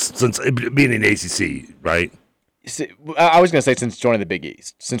East, since being in the ACC, right? I was going to say since joining the Big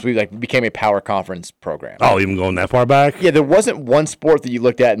East, since we became a power conference program. Oh, even going that far back? Yeah, there wasn't one sport that you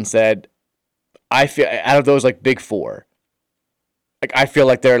looked at and said, I feel out of those Big 4, I feel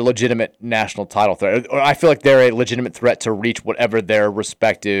like they're a legitimate national title threat, or I feel like they're a legitimate threat to reach whatever their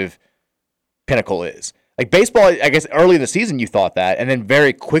respective pinnacle is. like baseball, I guess early in the season you thought that, and then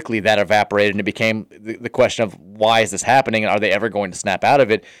very quickly that evaporated and it became the question of why is this happening and are they ever going to snap out of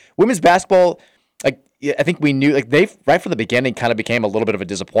it? Women's basketball, like I think we knew, like they right from the beginning kind of became a little bit of a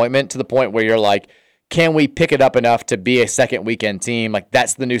disappointment to the point where you're like, can we pick it up enough to be a second weekend team? Like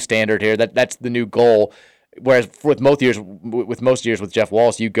that's the new standard here. That's the new goal. Whereas with most years with Jeff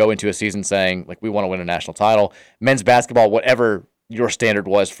Walsh, you go into a season saying like we want to win a national title. Men's basketball, whatever your standard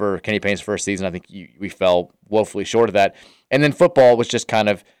was for Kenny Payne's first season, I think we fell woefully short of that. And then football was just kind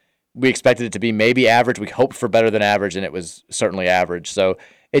of, we expected it to be maybe average. We hoped for better than average, and it was certainly average. So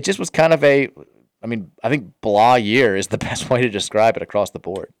it just was kind of I think blah year is the best way to describe it across the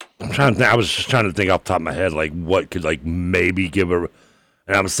board. I was just trying to think off the top of my head, like what could like maybe give a,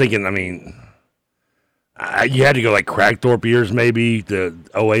 and I was thinking, you had to go like Cragthorpe years maybe, the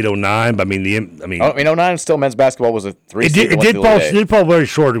 08, 09, but 09 still men's basketball was a 3 seed. It did fall very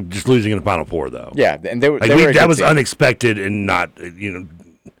short of just losing in the Final Four though. Yeah, and they were that was unexpected and not,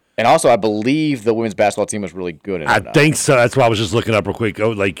 And also, I believe the women's basketball team was really good. I think so. That's why I was just looking up real quick.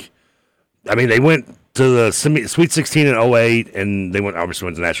 They went to the Sweet 16 in 08, and they obviously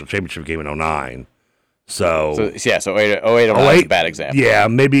went to the national championship game in 09. So 08 is a bad example. Yeah,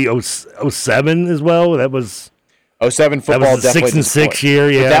 maybe 07 as well. That was 07 football. That was the 6-6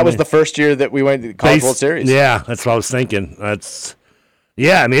 year. Yeah, but that was the first year that we went to the College World Series. Yeah, that's what I was thinking. At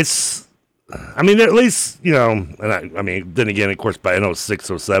least then again, of course, by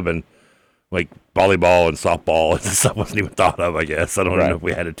 06, 07, like volleyball and softball and stuff wasn't even thought of. I guess I don't know if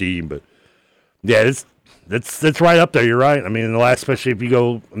we had a team, but yeah, it's right up there. You're right. In the last, especially if you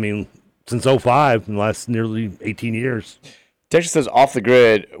go, since 05, in the last nearly 18 years. Texas says off the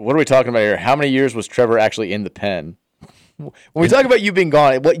grid. What are we talking about here? How many years was Trevor actually in the pen? When we talk about you being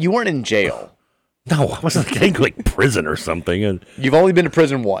gone, you weren't in jail. No, I wasn't getting like prison or something. And you've only been to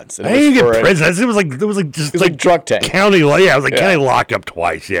prison once. I didn't get prison. It was like drug tank. County. Yeah, it was like county lockup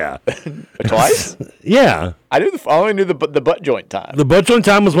twice. Yeah, twice. Yeah, I only knew the butt joint time. The butt joint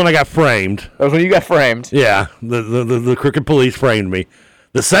time was when I got framed. That was when you got framed. Yeah, the crooked police framed me.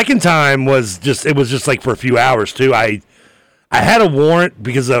 The second time was just like for a few hours too. I had a warrant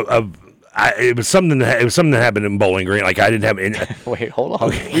because it was something that happened in Bowling Green. Like I didn't have any. Wait, hold on.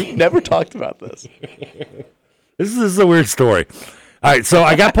 We've never talked about this. This is a weird story. All right, so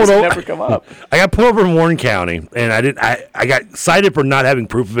I got pulled over. Never come up. I got pulled over in Warren County, and I got cited for not having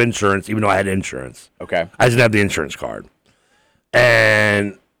proof of insurance, even though I had insurance. Okay. I didn't have the insurance card,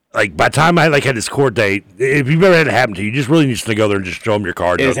 and like by the time I had this court date, if you've ever had it happen to you, you just really need to go there and just show them your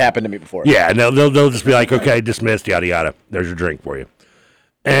card. It has happened to me before. Yeah, and they'll just be like, okay, dismissed, yada yada. There's your drink for you,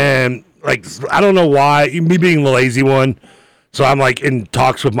 and. Like, I don't know why, me being the lazy one, so I'm, like, in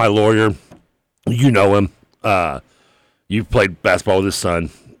talks with my lawyer. You know him. You've played basketball with his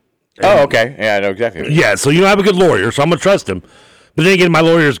son. Oh, okay. Yeah, I know exactly. Yeah, so I have a good lawyer, so I'm going to trust him. But then again, my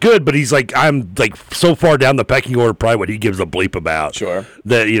lawyer's good, but he's, like, I'm, like, so far down the pecking order, probably what he gives a bleep about. Sure.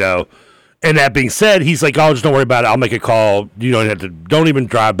 That, and that being said, he's like, oh, just don't worry about it. I'll make a call. You don't even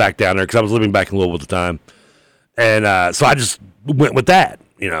drive back down there, because I was living back in Louisville at the time. And so I just went with that,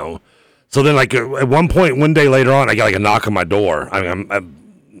 So then, like, at one point, one day later on, I got, like, a knock on my door.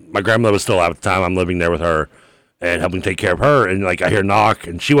 My grandmother was still out at the time. I'm living there with her and helping take care of her. And, like, I hear a knock,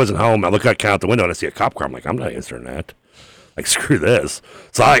 and she wasn't home. I look out the window, and I see a cop car. I'm like, I'm not answering that. Like, screw this.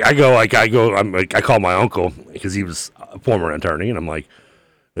 So I call my uncle, because he was a former attorney, and I'm like,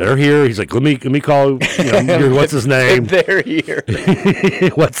 they're here. He's like, let me call, what's his name? They're here.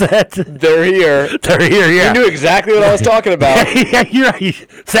 What's that? They're here. They're here, yeah. You knew exactly what I was talking about. Yeah, you're right.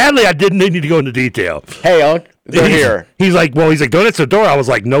 Sadly, I didn't need to go into detail. Hey, Unc, they're here. He's like, don't answer the door. I was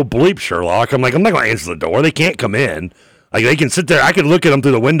like, no bleep, Sherlock. I'm like, I'm not going to answer the door. They can't come in. Like, they can sit there. I could look at them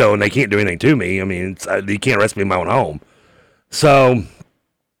through the window, and they can't do anything to me. You can't arrest me in my own home. So,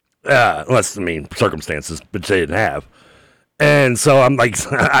 unless, circumstances, which they didn't have. And so I'm like,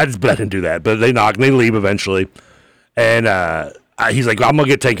 I didn't do that. But they knock and they leave eventually. And he's like, I'm going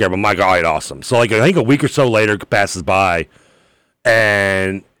to get taken care of. I'm like, all right, awesome. So, like, I think a week or so later passes by.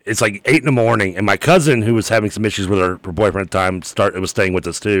 And it's like 8 in the morning. And my cousin, who was having some issues with her boyfriend at the time, was staying with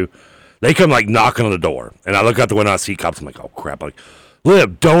us too. They come, like, knocking on the door. And I look out the window, I see cops. I'm like, oh, crap. I'm like,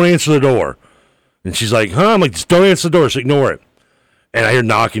 Liv, don't answer the door. And she's like, huh? I'm like, just don't answer the door. Just ignore it. And I hear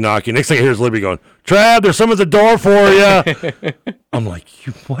knocking. Next thing I hear is Libby going, Trav, there's someone at the door for you. I'm like,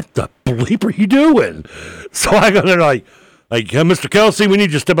 what the bleep are you doing? So I go there like, Mr. Kelsey, we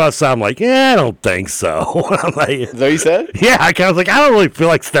need you to step outside. I'm like, yeah, I don't think so. I'm like, is that what you said? Yeah, I kind of was like, I don't really feel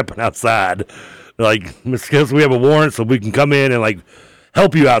like stepping outside. They're like, Mr. Kelsey, we have a warrant so we can come in and, like,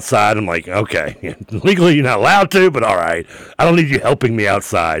 help you outside. I'm like, okay. Legally, you're not allowed to, but all right. I don't need you helping me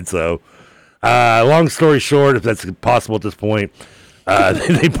outside, so Long story short, if that's possible at this point,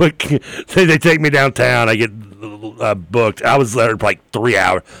 they take me downtown. I get booked. I was there for like 3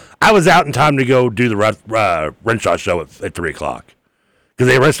 hours. I was out in time to go do the Renshaw show at 3 o'clock because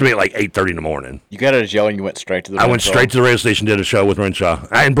they arrested me at like 8:30 in the morning. You got out of jail and you went straight to the. I went straight to the radio station, did a show with Renshaw,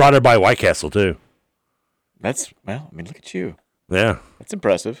 and brought her by White Castle too. That's well. I mean, look at you. Yeah, that's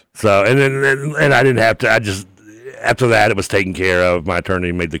impressive. So and I didn't have to. I just. After that, it was taken care of. My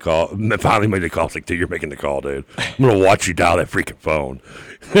attorney made the call. Finally made the call. It's like, dude, you're making the call, dude. I'm going to watch you dial that freaking phone.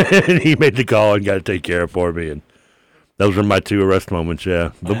 And he made the call and got to take care of for me. And those were my 2 arrest moments, yeah.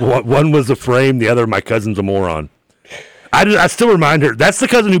 One was a frame. The other, my cousin's a moron. I still remind her. That's the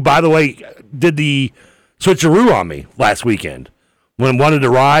cousin who, by the way, did the switcheroo on me last weekend. When I wanted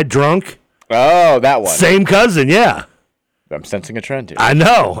to ride drunk. Oh, that one. Same cousin, yeah. I'm sensing a trend here. I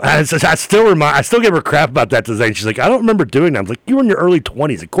know. I still give her crap about that today. She's like, I don't remember doing that. I'm like, you were in your early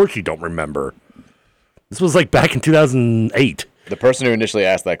 20s. Of course you don't remember. This was like back in 2008. The person who initially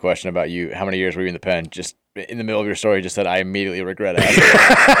asked that question about you, how many years were you in the pen, just in the middle of your story, just said, I immediately regret asking.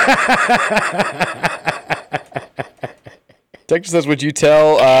 Texas says, would you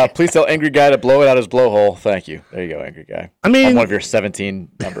please tell Angry Guy to blow it out his blowhole. Thank you. There you go, Angry Guy. I mean, on one of your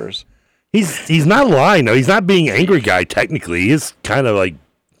 17 numbers. He's not lying though. He's not being Angry Guy technically. He is kind of like.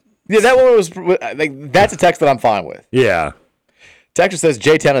 Yeah, that one was like that's a text that I'm fine with. Yeah. Texas says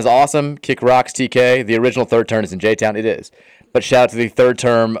J-Town is awesome. Kick rocks, TK. The original third term is in J-Town. It is. But shout out to the third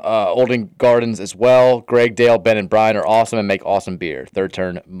term Olding Gardens as well. Greg, Dale, Ben, and Brian are awesome and make awesome beer. Third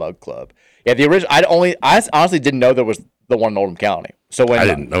term Mug Club. Yeah, the original. I honestly didn't know there was the one in Oldham County. So when I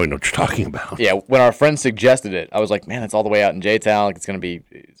didn't know what you're talking about. Yeah, when our friend suggested it, I was like, man, it's all the way out in J-Town. Like, it's going to be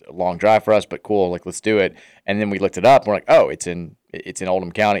a long drive for us, but cool. Like, let's do it. And then we looked it up. And we're like, oh, it's in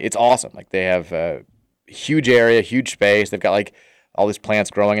Oldham County. It's awesome. Like, they have a huge area, huge space. They've got like all these plants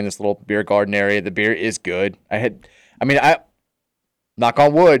growing in this little beer garden area. The beer is good. I knock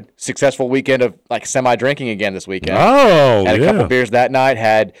on wood, successful weekend of like semi-drinking again this weekend. Oh, had a couple beers that night.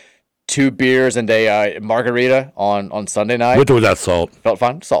 Had 2 beers and a margarita on Sunday night. With or without salt? Felt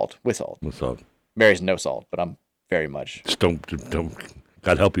fine. Salt. With salt. With salt. Mary's no salt, but I'm very much. Just don't.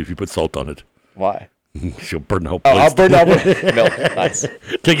 God help you if you put salt on it. Why? She'll burn the whole place. Oh, I'll burn the milk. Nice.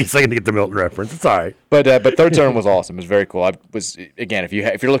 Take a second to get the Milton reference. It's all right. But third term was awesome. It was very cool. I was again if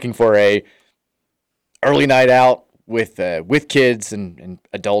you're looking for a early night out with kids and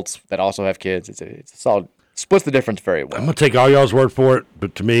adults that also have kids, it's a solid. Splits the difference very well. I'm gonna take all y'all's word for it,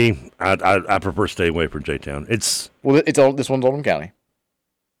 but to me, I prefer stay away from J-Town. This one's Oldham County.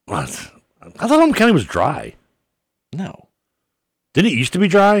 What? I thought Oldham County was dry. No. Didn't it used to be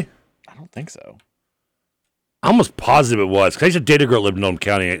dry? I don't think so. I'm almost positive it was. Because I used to date a girl that lived in Oldham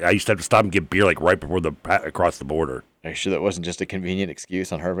County. I used to have to stop and get beer like right before across the border. Are you sure that wasn't just a convenient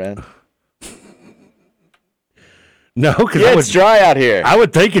excuse on her end? No, because it's dry out here. I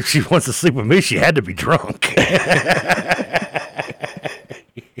would think if she wants to sleep with me, she had to be drunk.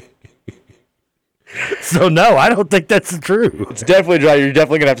 So no, I don't think that's true. It's definitely dry. You're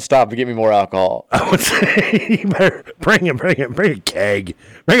definitely gonna have to stop and get me more alcohol. I would say you better bring a keg,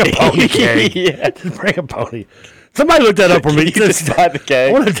 bring a pony keg. Yeah. Just bring a pony. Somebody looked that up for me. You just buy the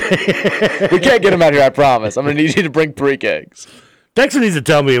keg. We can't get them out here. I promise. I'm gonna need you to bring 3 kegs. Dexter needs to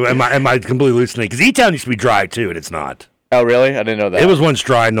tell me, am I completely hallucinating? Because E-Town used to be dry, too, and it's not. Oh, really? I didn't know that. It was once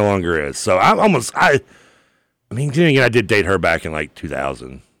dry, no longer is. So I mean, I did date her back in, like,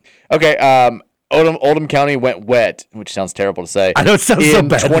 2000. Okay, Oldham County went wet, which sounds terrible to say. I know, it sounds so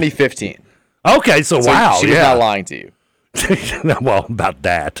bad. In 2015. Okay, so wow, she was not lying to you. Well, about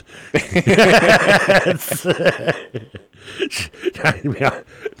that. I'd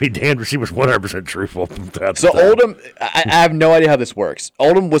be damned if she was 100% truthful. So Oldham, I have no idea how this works.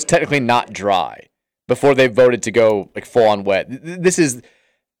 Oldham was technically not dry before they voted to go like full on wet.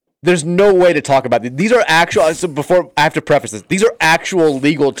 There's no way to talk about this. These are actual. So I have to preface this. These are actual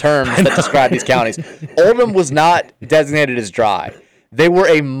legal terms that describe these counties. Oldham was not designated as dry. They were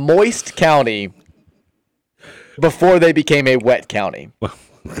a moist county before they became a wet county. Well,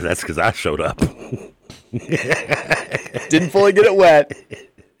 that's because I showed up. Didn't fully get it wet,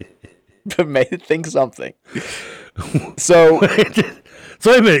 but made it think something. So wait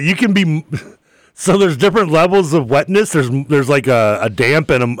a minute. You can be. So there's different levels of wetness. There's like a damp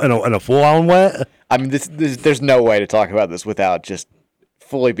and a full on wet. I mean, there's no way to talk about this without just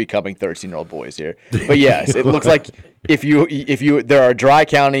fully becoming 13-year-old boys here. But yes, it looks like if you there are dry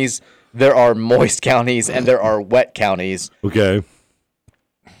counties, there are moist counties, and there are wet counties. Okay.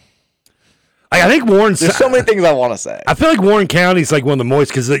 I think Warren. There's so many things I want to say. I feel like Warren County is like one of the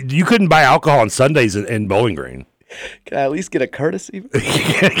moist because you couldn't buy alcohol on Sundays in Bowling Green. Can I at least get a courtesy?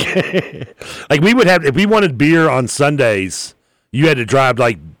 Like we would have, if we wanted beer on Sundays, you had to drive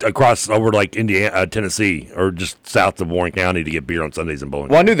like across over like Indiana, Tennessee, or just south of Warren County to get beer on Sundays in Bowling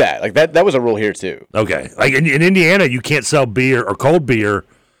Green. Well, I knew that. Like that was a rule here too. Okay, like in Indiana, you can't sell beer or cold beer,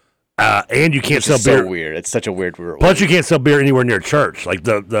 and you can't sell beer. So weird. It's such a weird rule. Plus, you can't sell beer anywhere near church. Like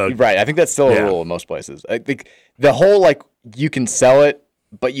the right. I think that's still a rule in most places. I think the whole like you can sell it,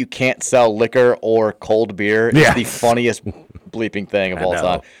 but you can't sell liquor or cold beer is the funniest bleeping thing of all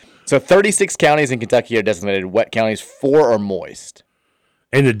time. So 36 counties in Kentucky are designated wet counties. 4 are moist.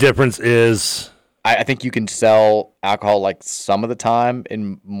 And the difference is? I think you can sell alcohol like some of the time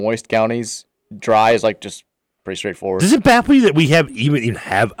in moist counties. Dry is like just pretty straightforward. Does it baffle you that we even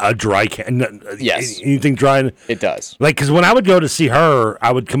have a dry yes. Anything dry? It does. Like, because when I would go to see her,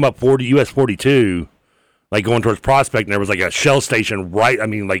 I would come up US 42, like going towards Prospect, and there was like a Shell station right, I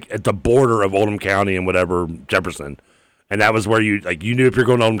mean, like at the border of Oldham County and whatever, Jefferson. And that was where you knew if you're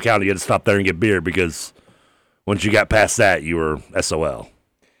going to Oldham County, you had to stop there and get beer because once you got past that, you were SOL.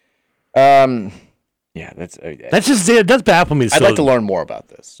 Yeah, that's just it. Does baffle me. I'd like to learn more about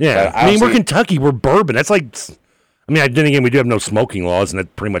this. Yeah, I mean, we're Kentucky, we're bourbon. That's like, I mean, then again, we do have no smoking laws, and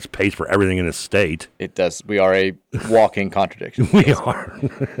that pretty much pays for everything in this state. It does. We are a walking contradiction. We are.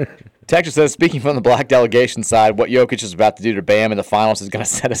 Texas says, speaking from the black delegation side, what Jokic is about to do to Bam in the finals is going to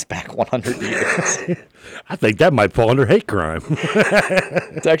set us back 100 years. I think that might fall under hate crime.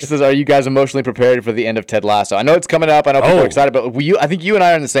 Texas says, are you guys emotionally prepared for the end of Ted Lasso? I know it's coming up. I know people are excited, but I think you and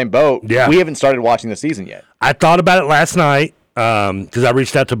I are in the same boat. Yeah. We haven't started watching the season yet. I thought about it last night because I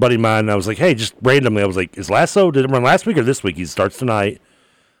reached out to a buddy of mine, and I was like, hey, just randomly, I was like, is Lasso, did it run last week or this week? He starts tonight.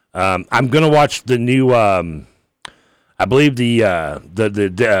 I'm going to watch the new... I believe the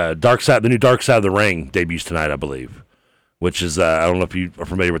Dark Side, the new Dark Side of the Ring debuts tonight. I believe, which is I don't know if you are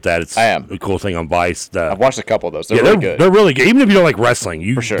familiar with that. It's I am. A cool thing on Vice. I've watched a couple of those. They're really good. They're really good. Even if you don't like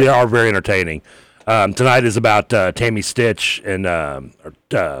wrestling, For sure. They are very entertaining. Tonight is about Tammy Stitch and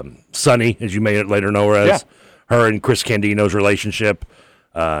Sunny, as you may later know her as. Her and Chris Candino's relationship,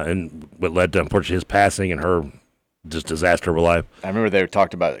 and what led to unfortunately his passing and her just disaster of a life. I remember they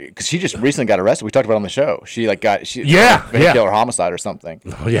talked about it because she just recently got arrested. We talked about it on the show. She killer homicide or something.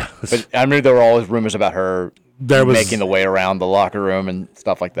 Oh yeah. But I remember there were always rumors about her making the way around the locker room and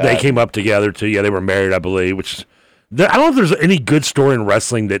stuff like that. They came up together too. Yeah, they were married, I believe. Which I don't know if there's any good story in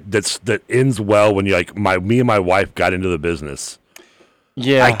wrestling that ends well when you me and my wife got into the business.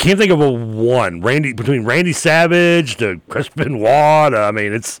 Yeah, I can't think of one. Between Randy Savage to Chris Benoit. I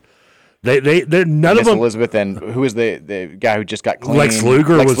mean, it's. They're none of them. Elizabeth and who is the guy who just got clean? Lex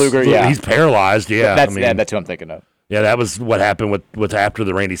Luger. Yeah, he's paralyzed. Yeah, that's who I'm thinking of. Yeah, that was what happened with after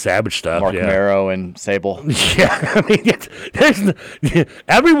the Randy Savage stuff. Mark Marrow and Sable. Yeah, I mean,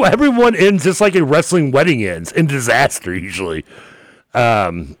 everyone ends just like a wrestling wedding ends in disaster usually.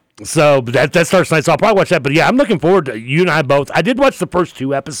 So that starts tonight. So I'll probably watch that. But yeah, I'm looking forward to you and I both. I did watch the first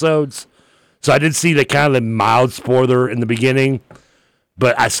 2 episodes, so I did see the kind of the mild spoiler in the beginning.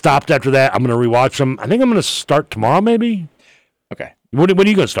 But I stopped after that. I'm going to rewatch them. I think I'm going to start tomorrow, maybe. Okay. When are you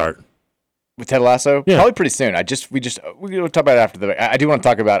going to start? With Ted Lasso? Yeah. Probably pretty soon. We'll talk about it after the. I do want to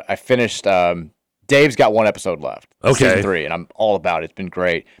talk about. I finished. Dave's got 1 episode left. Okay. Season 3, and I'm all about it. It's been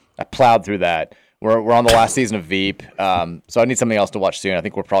great. I plowed through that. We're on the last season of Veep, so I need something else to watch soon. I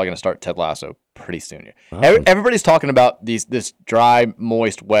think we're probably going to start Ted Lasso pretty soon. Awesome. Everybody's talking about this dry,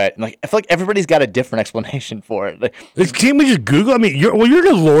 moist, wet. And I feel like everybody's got a different explanation for it. Can't we just Google? I mean, you're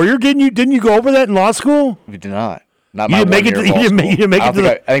the lawyer. Didn't you go over that in law school? We did not. Not you my didn't make it. You didn't make it to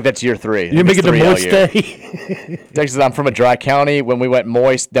the. I think that's year 3. You didn't make it to moist day. Texas, I'm from a dry county. When we went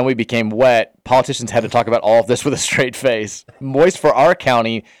moist, then we became wet. Politicians had to talk about all of this with a straight face. Moist for our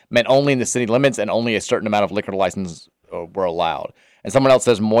county meant only in the city limits and only a certain amount of liquor licenses were allowed. And someone else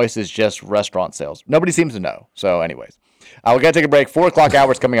says moist is just restaurant sales. Nobody seems to know. So anyways, we got to take a break. 4 o'clock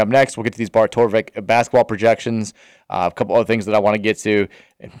hours coming up next. We'll get to these Bar Torvik basketball projections. A couple other things that I want to get to.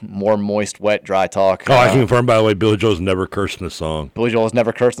 More moist, wet, dry talk. I can confirm, by the way, Billy Joel's never cursed in a song. Billy Joel has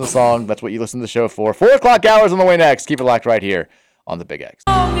never cursed in a song. That's what you listen to the show for. 4 o'clock hours on the way next. Keep it locked right here on the Big X.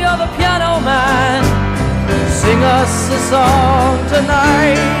 You're the piano man. Sing us a song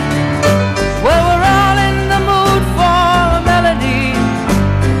tonight. Well, we're all in the mood for a melody,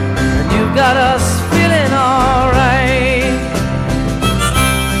 and you got us feeling all right.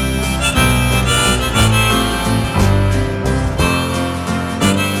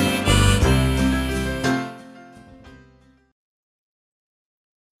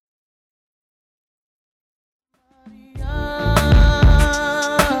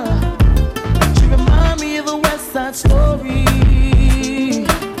 She remind me of a West Side Story.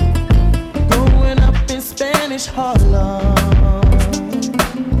 Spanish Harlem.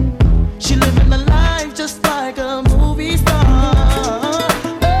 She living the life just like a movie star.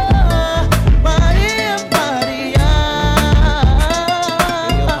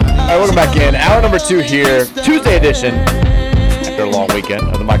 All right, welcome back in. Hour number 2 here, Tuesday edition. After a long weekend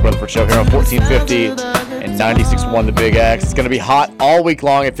of the Mike Rutherford Show here on 1450 and 96.1 The Big X. It's going to be hot all week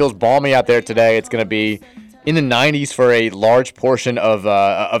long. It feels balmy out there today. It's going to be in the 90s for a large portion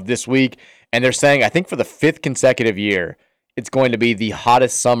of this week. And they're saying, I think for the 5th consecutive year, it's going to be the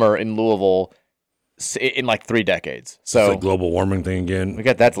hottest summer in Louisville in like 3 decades. So it's a global warming thing again. We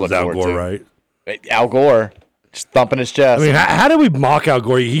got that to look forward to. Al Gore, right? Al Gore, just thumping his chest. I mean, how do we mock Al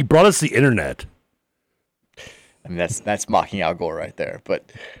Gore? He brought us the internet. I mean, that's mocking Al Gore right there.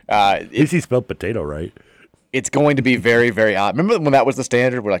 But at least he spelled potato right. It's going to be very, very hot. Remember when that was the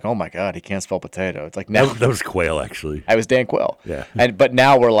standard? We're like, oh my God, he can't spell potato. It's like now that was Quayle, actually. I was Dan Quayle. Yeah. But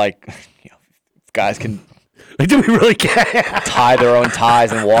now we're like, guys can do we really care? tie their own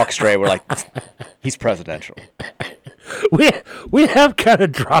ties and walk straight. We're like, he's presidential. We have kind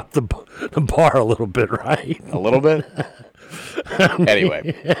of dropped the bar a little bit, right? A little bit. Anyway,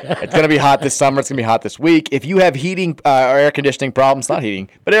 it's going to be hot this summer. It's going to be hot this week. If you have heating or air conditioning problems, not heating,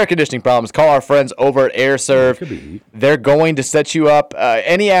 but air conditioning problems, call our friends over at AirServe. They're going to set you up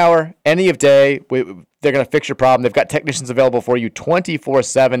any hour, any of day. They're going to fix your problem. They've got technicians available for you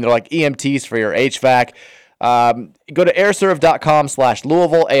 24/7. They're like EMTs for your HVAC. Go to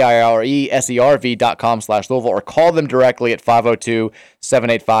airserve.com/Louisville, AIRESERV.com/Louisville, or call them directly at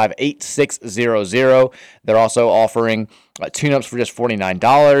 502-785-8600. They're also offering tune-ups for just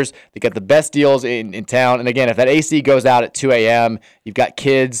 $49. They got the best deals in town. And again, if that AC goes out at 2 a.m., you've got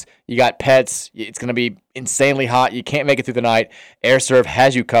kids, you got pets, it's going to be insanely hot. You can't make it through the night. AirServe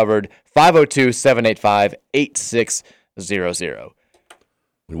has you covered. 502-785-8600.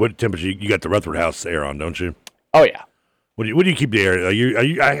 What temperature? You got the Rutherford House air on, don't you? Oh yeah. What do you keep the air?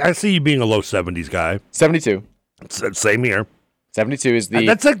 I see you being a low 70s guy. 72. Same here. 72 is the.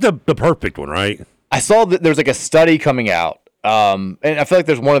 That's like the perfect one, right? I saw that there's like a study coming out, and I feel like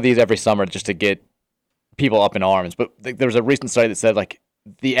there's one of these every summer just to get people up in arms. But there was a recent study that said like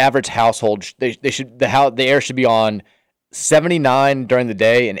the average household the air should be on 79 during the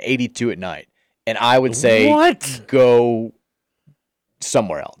day and 82 at night. And I would say go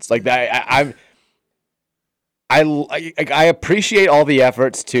somewhere else. Like I appreciate all the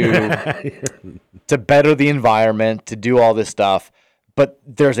efforts to better the environment, to do all this stuff, but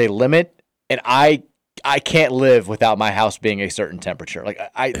there's a limit, and I can't live without my house being a certain temperature. Like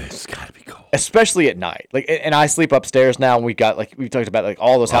it's gotta be cold, especially at night. Like, and I sleep upstairs now, and we talked about like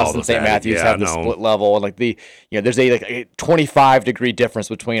all those houses in St. Matthews have the split level, and like there's a 25-degree difference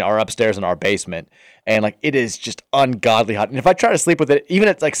between our upstairs and our basement, and like it is just ungodly hot. And if I try to sleep with it, even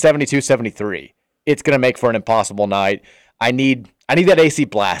at like 72, 73, it's gonna make for an impossible night. I need that AC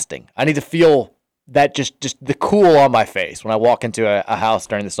blasting. I need to feel that just the cool on my face when I walk into a house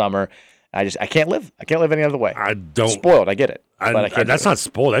during the summer. I can't live. I can't live any other way. I don't. Spoiled, I get it. But I can't that's not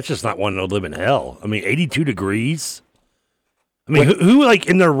spoiled. That's just not wanting to live in hell. I mean, 82 degrees. I mean, who like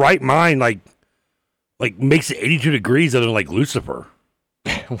in their right mind like makes it 82 degrees other than like Lucifer?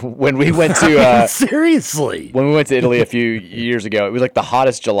 When we went to seriously, when we went to Italy a few years ago, it was like the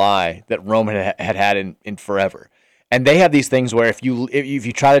hottest July that Rome had in forever. And they have these things where if you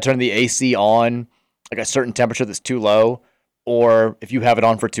try to turn the AC on like a certain temperature that's too low, or if you have it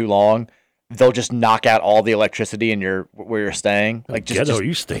on for too long, they'll just knock out all the electricity in where you're staying. Like just are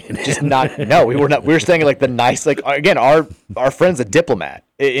you staying? Just not. No, we were not. We were staying at like the nice. Like again, our friend's a diplomat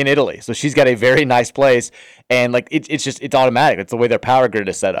in Italy, so she's got a very nice place, and like it's automatic. It's the way their power grid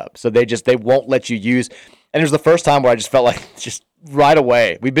is set up. So they won't let you use. And it was the first time where I just felt like just right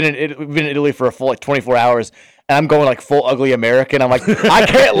away. We've been in Italy for a full like 24 hours. And I'm going like full ugly American. I'm like, I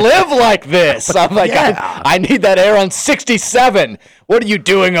can't live like this. I'm like, I need that air on 67. What are you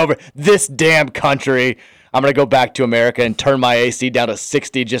doing over this damn country? I'm going to go back to America and turn my AC down to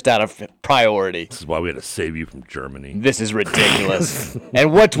 60 just out of priority. This is why we had to save you from Germany. This is ridiculous.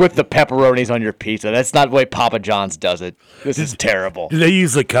 And what's with the pepperonis on your pizza? That's not the way Papa John's does it. This is terrible. Do they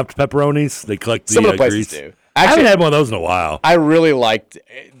use the cupped pepperonis? They collect the Some of the places grease? do. Actually, I haven't had one of those in a while. I really liked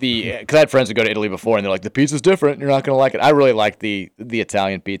because I had friends who go to Italy before, and they're like, the pizza's different. You're not going to like it. I really liked the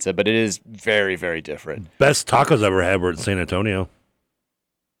Italian pizza, but it is very, very different. Best tacos I ever had were in San Antonio.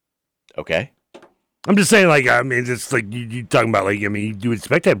 Okay. I'm just saying, like, I mean, it's like you talking about, like, I mean, you would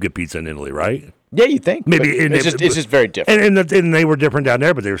expect to have good pizza in Italy, right? Yeah, you think. Maybe it's just very different. And they were different down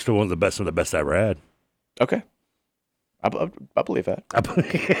there, but they were still one of the best I ever had. Okay. I believe that.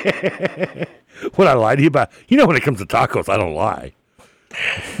 What I lie to you about? You know, when it comes to tacos, I don't lie.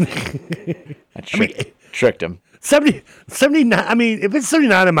 Tricked him. 79. I mean, if it's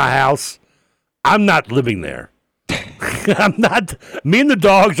 79 in my house, I'm not living there. I'm not. Me and the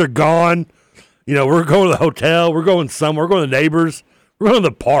dogs are gone. You know, we're going to the hotel. We're going somewhere. We're going to the neighbors. We're going to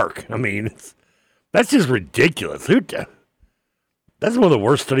the park. I mean, that's just ridiculous. That's one of the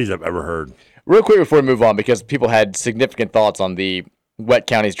worst studies I've ever heard. Real quick before we move on, because people had significant thoughts on the wet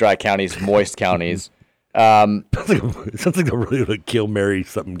counties, dry counties, moist counties. Sounds like they're really going to kill Mary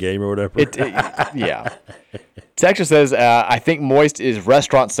something game or whatever. Yeah. Texas says, I think moist is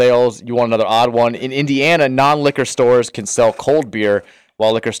restaurant sales. You want another odd one? In Indiana, non-liquor stores can sell cold beer,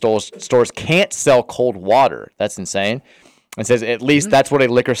 while liquor stores can't sell cold water. That's insane. It says, at least that's what a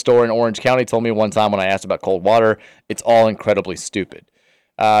liquor store in Orange County told me one time when I asked about cold water. It's all incredibly stupid.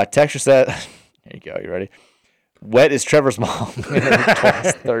 Texas said, there you go. You ready? Wet is Trevor's mom in her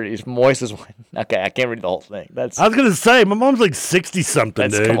 20s, 30s. Moist is when. Okay, I can't read the whole thing. I was going to say, my mom's like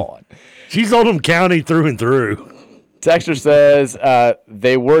 60-something, dude. Come on. She's Oldham County through and through. Texter says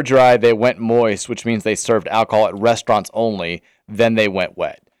they were dry, they went moist, which means they served alcohol at restaurants only, then they went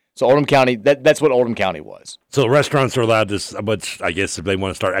wet. So Oldham County, that's what Oldham County was. So restaurants are allowed to, but I guess if they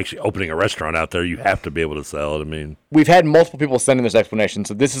want to start actually opening a restaurant out there, you have to be able to sell it. I mean, we've had multiple people send in this explanation,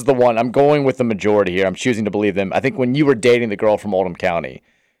 so this is the one. I'm going with the majority here. I'm choosing to believe them. I think when you were dating the girl from Oldham County,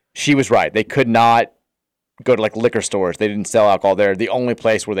 she was right. They could not go to like liquor stores. They didn't sell alcohol there. The only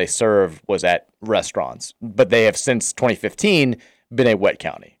place where they served was at restaurants. But they have since 2015 been a wet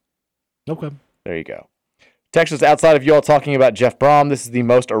county. Okay. There you go. Texas, outside of you all talking about Jeff Brom, this is the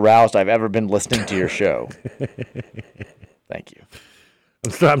most aroused I've ever been listening to your show. Thank you.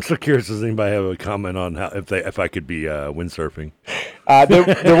 I'm so curious. Does anybody have a comment on how if I could be windsurfing?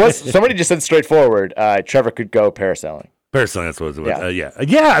 There was somebody just said straightforward. Trevor could go parasailing. Parasailing, that's what it was.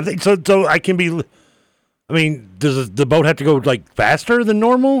 Yeah. I think so. So I can be. I mean, does the boat have to go like faster than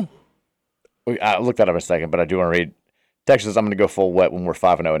normal? I'll look that up in a second, but I do want to read. Texas, I'm going to go full wet when we're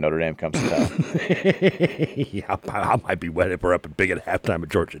 5-0 and Notre Dame comes to town. Yeah, I might be wet if we're up big at halftime at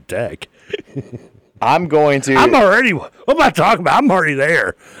Georgia Tech. I'm going to. I'm already. What am I talking about? I'm already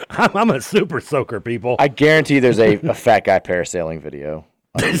there. I'm a super soaker, people. I guarantee there's a fat guy parasailing video.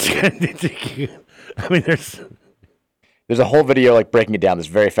 I mean, there's a whole video like breaking it down. This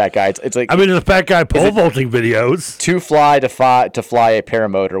very fat guy. It's like there's a fat guy pole vaulting videos. To fly a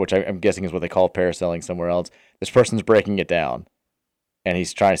paramotor, which I'm guessing is what they call parasailing somewhere else. This person's breaking it down, and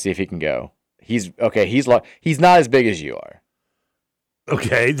he's trying to see if he can go. He's not as big as you are.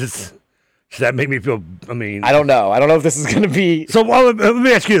 Okay, does that make me feel? I mean, I don't know. I don't know if this is going to be. So let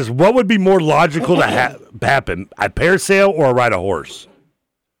me ask you this: what would be more logical to happen? A parasail or ride a horse?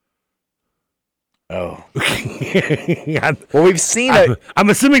 Oh. Well, we've seen it.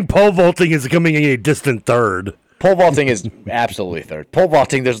 I'm assuming pole vaulting is coming in a distant third. Pole vaulting is absolutely third. Pole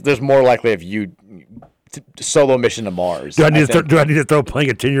vaulting, there's more likely of you solo mission to Mars. Do I need to throw playing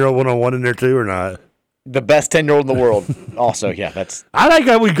a 10-year-old one-on-one in there too or not? The best 10-year-old in the world. Also, yeah, that's. I like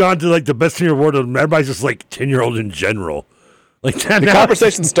how we've gone to like the best 10-year-old world, and everybody's just like 10-year-old in general. Like that. The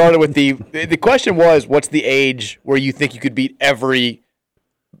conversation started with the question was, what's the age where you think you could beat every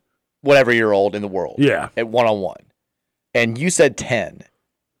whatever year old in the world? Yeah. At one-on-one. And you said 10.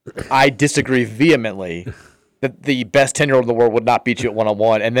 I disagree vehemently that the best 10-year-old in the world would not beat you at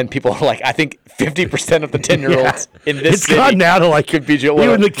one-on-one. And then people are like, I think 50% of the 10-year-olds in this city gone now to like could beat you at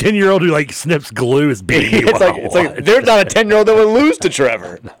one-on-one. Even the 10-year-old who like snips glue is beating you it's like there's not a 10-year-old that would lose to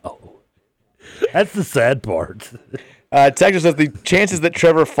Trevor. No. That's the sad part. Texas says the chances that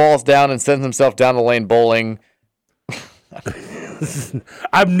Trevor falls down and sends himself down the lane bowling.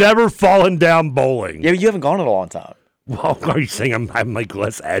 I've never fallen down bowling. Yeah, but you haven't gone in a long time. Well, are you saying I'm like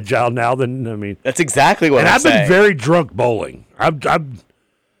less agile now than I mean? That's exactly what I'm saying. And I've been very drunk bowling. I'm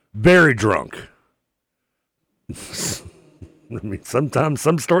very drunk. I mean, sometimes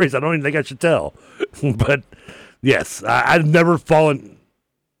some stories I don't even think I should tell. But yes, I've never fallen.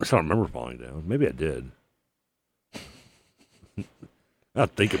 I don't remember falling down. Maybe I did. I'll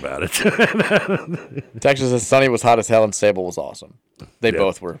think about it. Texas says Sonny was hot as hell and Sable was awesome. They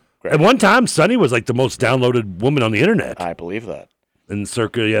both were great. At one time, Sonny was like the most downloaded woman on the internet. I believe that. And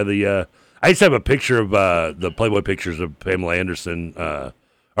circa, I used to have a picture of the Playboy pictures of Pamela Anderson,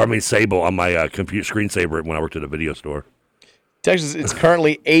 Sable on my computer screensaver when I worked at a video store. Texas, it's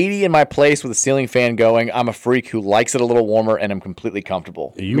currently 80 in my place with a ceiling fan going. I'm a freak who likes it a little warmer, and I'm completely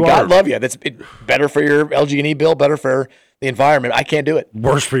comfortable. God love you. That's better for your LG&E bill, better for the environment. I can't do it.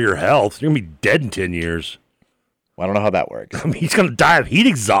 Worse for your health. You're going to be dead in 10 years. Well, I don't know how that works. I mean, he's going to die of heat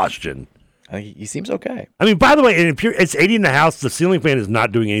exhaustion. I think he seems okay. I mean, by the way, it's 80 in the house. The ceiling fan is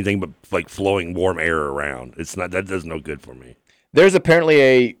not doing anything but like flowing warm air around. It's not. That does no good for me. There's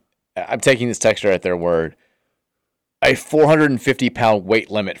apparently I'm taking this texture at their word, a 450-pound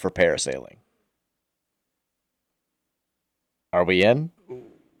weight limit for parasailing. Are we in?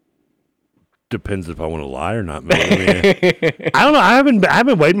 Depends if I want to lie or not. Maybe. I don't know. I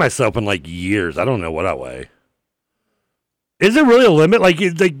haven't weighed myself in like years. I don't know what I weigh. Is there really a limit? Like,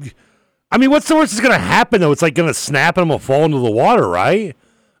 I mean, what's the worst that's going to happen though? It's like going to snap and I'm going to fall into the water, right?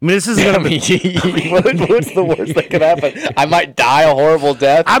 I mean, this is going to be. What's the worst that could happen? I might die a horrible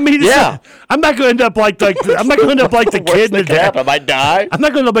death. I mean, I'm not going to end up like I'm not going to end up like the kid in the I might die. I'm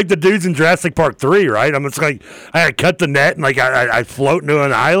not going to end up like the dudes in Jurassic Park 3, right? I'm just like I cut the net and like I float into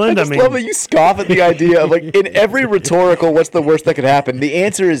an island. I love that you scoff at the idea of like in every rhetorical, what's the worst that could happen? The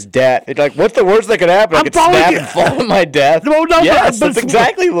answer is death. It's like, what's the worst that could happen? I could snap and fall to my death. No, yes, that's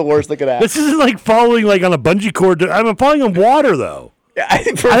exactly the worst that could happen. This isn't like falling like on a bungee cord. I'm falling in water though. I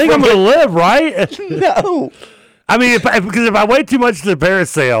think I'm going to live, right? No. I mean, because if I weigh too much to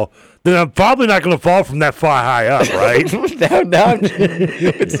parasail, then I'm probably not going to fall from that far high up, right? now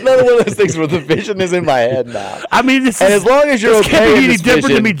it's another one of those things where the vision is in my head now. I mean, as long as you're okay, can't be any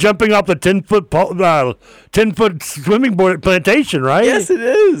different than me jumping off the 10-foot swimming board plantation, right? Yes, it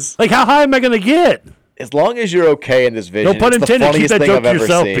is. Like, how high am I going to get? As long as you're okay in this vision, no pun intended. Keep that joke to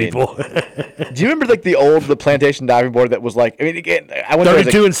yourself, seen. People. Do you remember like the plantation diving board that was like? I mean, again, I went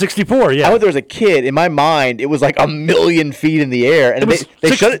 32 and 64. Yeah, I went there as a kid. In my mind, it was like 1,000,000 feet in the air, and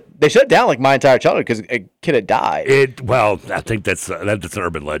they shut it down like my entire childhood because a kid had died. Well, I think that's an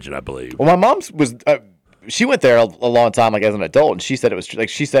urban legend, I believe. Well, my mom was she went there a long time, like as an adult, and she said it was like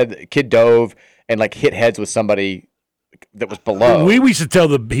she said a kid dove and like hit heads with somebody that was below. We used to tell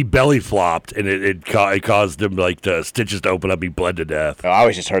he belly flopped, and it caused him like the stitches to open up. He bled to death. Oh, I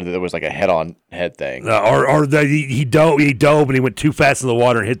always just heard that there was like a head-on-head thing, or that he dove and he went too fast in the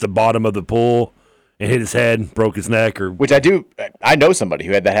water and hit the bottom of the pool and hit his head, broke his neck. Which I know somebody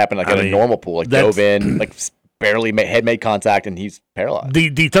who had that happen like at a normal pool, like dove in, like barely made contact, and he's paralyzed.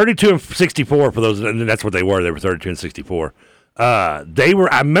 The 32 and 64 for those, and that's what they were. They were 32 and 64. They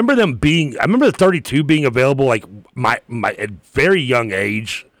were. I remember the 32 being available like my at very young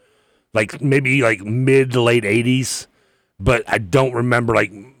age, like maybe like mid to late 80s. But I don't remember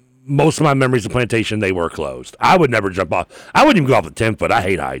like most of my memories of plantation. They were closed. I would never jump off. I wouldn't even go off the 10-foot. I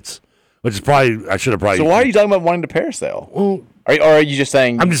hate heights, which is probably I should have probably. So why are you talking about wanting to parasail? Well, or are you just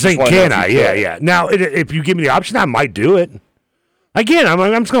saying? I'm just saying, can I? Yeah. Now, if you give me the option, I might do it. Again,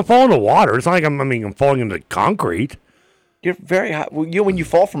 I'm just gonna fall in the water. It's not like I'm falling into concrete. You're very high. Well, when you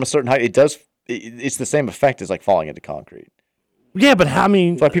fall from a certain height, it's the same effect as like falling into concrete. Yeah, but I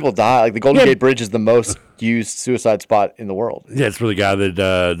mean, that's why people die. Like the Golden Gate Bridge is the most used suicide spot in the world. Yeah, it's for the guy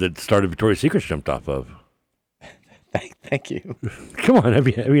that started Victoria's Secret jumped off of. Thank you. Come on, have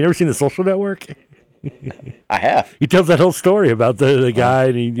you ever seen The Social Network? I have. He tells that whole story about the guy.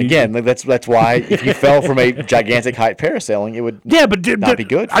 And again, that's why if you fell from a gigantic height parasailing, it would not be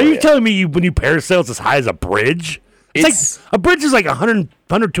good. Are you telling me when you parasail, it's as high as a bridge? It's like a bridge is like 100,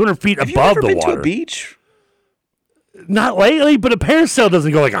 200 feet above the water. Have you ever been to a beach? Not lately, but a parasail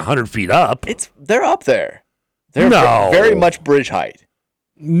doesn't go like 100 feet up. They're up there. They're very much bridge height.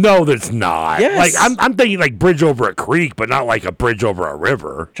 No, that's not. Yes. Like I'm thinking like bridge over a creek, but not like a bridge over a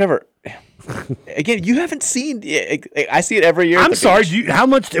river. Trevor, again, you haven't seen. I see it every year. I'm sorry.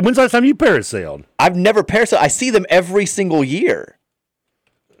 When's the last time you parasailed? I've never parasailed. I see them every single year.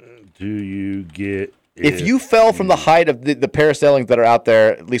 Do you get? If you fell from the height of the parasailings that are out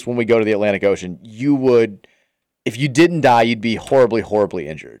there, at least when we go to the Atlantic Ocean, you would, if you didn't die, you'd be horribly, horribly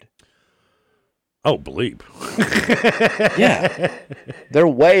injured. Oh, bleep. Yeah. They're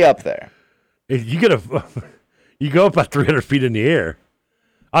way up there. If you go about 300 feet in the air.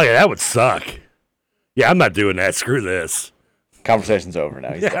 Oh, yeah, that would suck. Yeah, I'm not doing that. Screw this. Conversation's over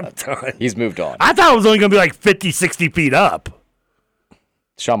now. I'm done. He's moved on. I thought it was only going to be like 50, 60 feet up.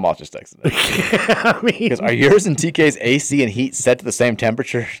 Sean Moss just texted me. Because are yours and TK's AC and heat set to the same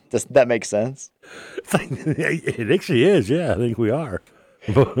temperature? Doesn't that make sense? It actually is, yeah. I think we are.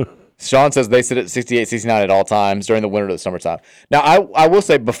 Sean says they sit at 68, 69 at all times during the winter to the summertime. Now, I will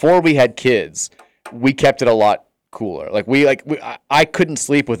say, before we had kids, we kept it a lot cooler. I couldn't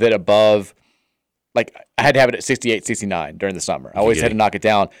sleep with it above, like, I had to have it at 68, 69 during the summer. I always had to knock it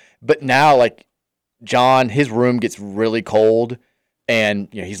down. But now, like, John, his room gets really cold. And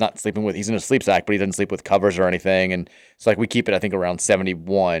he's not sleeping he's in a sleep sack, but he doesn't sleep with covers or anything. And it's like we keep it, I think, around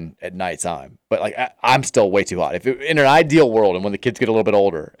 71 at nighttime. But like I'm still way too hot. In an ideal world, and when the kids get a little bit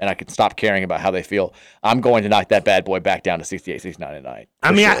older, and I can stop caring about how they feel, I'm going to knock that bad boy back down to 68, 69 at night.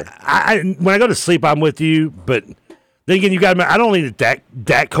 I mean, sure. I when I go to sleep, I'm with you. But then again, you got to. I don't need it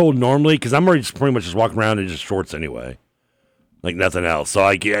that cold normally because I'm already just pretty much just walking around in just shorts anyway. like nothing else. So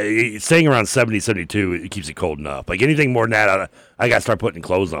like staying around 70, 72, it keeps it cold enough. Like anything more than that, I got to start putting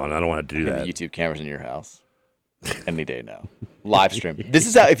clothes on. I don't want to do that. YouTube cameras in your house any day now. Live stream. This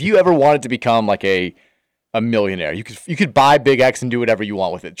is how, if you ever wanted to become like a millionaire, you could buy Big X and do whatever you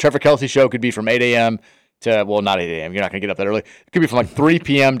want with it. Trevor Kelsey show could be from 8 a.m. to, well, not 8 a.m. You're not going to get up that early. It could be from like 3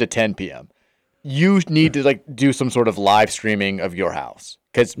 p.m. to 10 p.m. You need to like do some sort of live streaming of your house.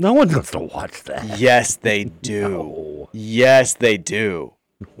 Because no one wants to watch that. Yes, they do. No. Yes, they do.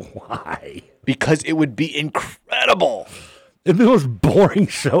 Why? Because it would be incredible. It'd be the most boring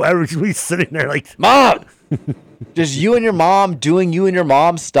show ever. We'd be sitting there like, Mom! Just you and your mom doing you and your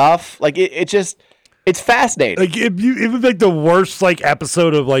mom stuff. Like, it's fascinating. Like, it would be like the worst like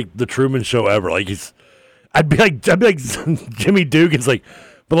episode of like the Truman Show ever. Like, I'd be like Jimmy Dugan's like,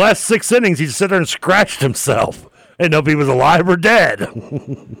 for the last 6 innings, he just sat there and scratched himself. And know if he was alive or dead.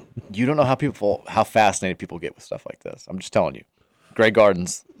 You don't know how fascinated people get with stuff like this. I'm just telling you. Grey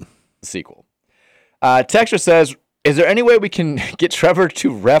Gardens, the sequel. Texture says, is there any way we can get Trevor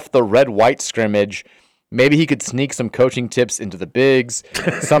to ref the red-white scrimmage? Maybe he could sneak some coaching tips into the bigs.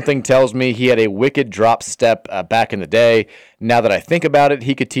 Something tells me he had a wicked drop step back in the day. Now that I think about it,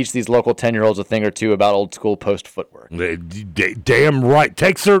 he could teach these local 10-year-olds a thing or two about old school post footwork. Damn right.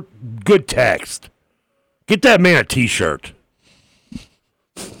 Texter, good text. Get that man a T-shirt.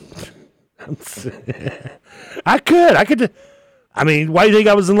 I could. I mean, why do you think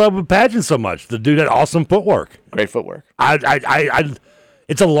I was in love with Pageant so much? The dude had awesome footwork. Great footwork.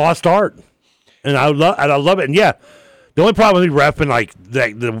 It's a lost art, and I love it. And yeah, the only problem with me repping like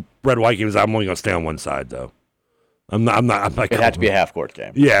the red white game is I'm only gonna stay on one side though. I'm not. It'd have to be a half court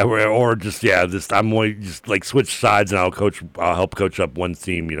game. Yeah, or I'm only just like switch sides and I'll help coach up one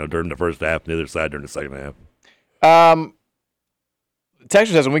team, during the first half, and the other side during the second half.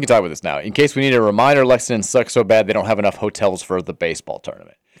 Texture says, and we can talk about this now. In case we need a reminder, Lexington sucks so bad they don't have enough hotels for the baseball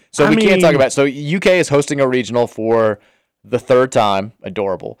tournament. So we can't talk about it. So UK is hosting a regional for the third time.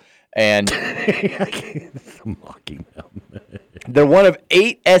 Adorable. And I'm mocking them. They're one of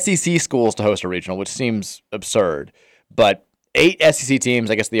 8 SEC schools to host a regional, which seems absurd. But 8 SEC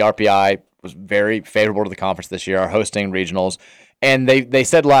teams, I guess the RPI was very favorable to the conference this year, are hosting regionals. And they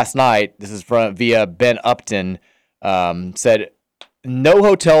said last night, this is via Ben Upton, said no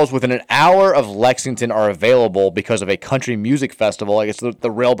hotels within an hour of Lexington are available because of a country music festival. I guess the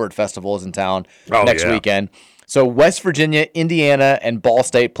Railbird Festival is in town next weekend. So West Virginia, Indiana, and Ball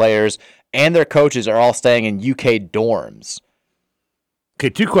State players and their coaches are all staying in UK dorms. Okay,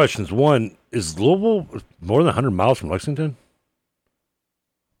 2 questions. One, is Louisville more than 100 miles from Lexington?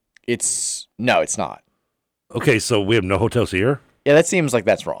 No, it's not. Okay, so we have no hotels here? Yeah, that seems like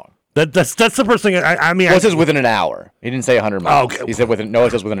that's wrong. That's the first thing. I mean, it says within an hour. He didn't say 100 miles. Okay. He said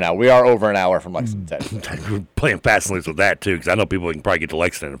it says within an hour. We are over an hour from Lexington. We're playing fast and loose with that too, because I know people can probably get to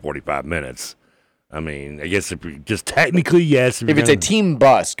Lexington in 45 minutes. I mean, I guess if just technically, yes. If it's a team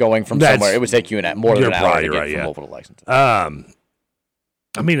bus going from somewhere, it would take you more than an hour to get from Louisville to Lexington. I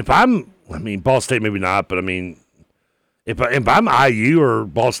mean, Ball State maybe not, but I mean, if I'm IU or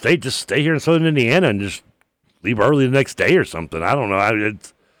Ball State, just stay here in Southern Indiana and just leave early the next day or something. I don't know. I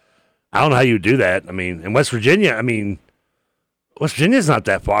don't know how you do that. I mean, in West Virginia, West Virginia's not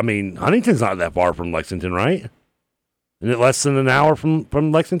that far. I mean, Huntington's not that far from Lexington, right? Isn't it less than an hour from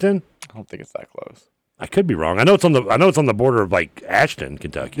Lexington? I don't think it's that close. I could be wrong. I know it's on the border of like Ashton,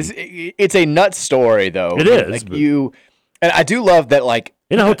 Kentucky. It's a nuts story though. It is. Like and I do love that, like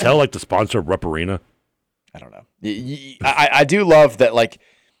in a hotel like the sponsor of Rupp Arena. I don't know. I do love that, like,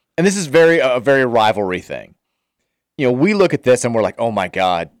 and this is a very rivalry thing. We look at this and we're like, oh my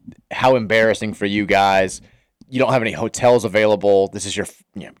God, how embarrassing for you guys. You don't have any hotels available. This is you're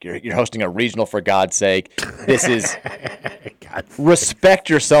hosting a regional, for God's sake. This is respect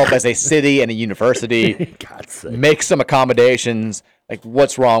yourself as a city and a university. God's sake. Make some accommodations. Like,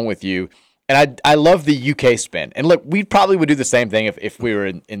 what's wrong with you? And I love the UK spin. And look, we probably would do the same thing if we were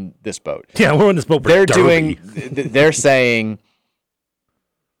in this boat. Yeah, we're in this boat. They're saying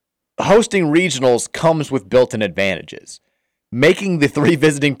hosting regionals comes with built-in advantages. Making the 3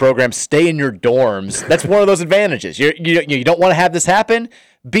 visiting programs stay in your dorms, that's one of those advantages. You don't want to have this happen?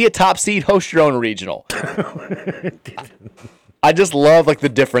 Be a top seed, host your own regional. I just love like the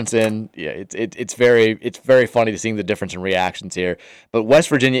difference in it's very funny to seeing the difference in reactions here. But West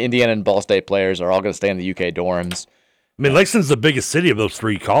Virginia, Indiana, and Ball State players are all going to stay in the UK dorms. I mean, Lexington's the biggest city of those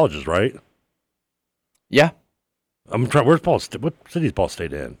 3 colleges, right? Yeah. I'm trying. Where's Ball State? What city is Ball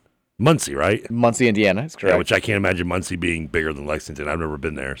State in? Muncie, right? Muncie, Indiana. That's correct. Yeah, which I can't imagine Muncie being bigger than Lexington. I've never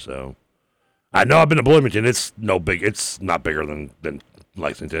been there, so I know I've been to Bloomington. It's not bigger than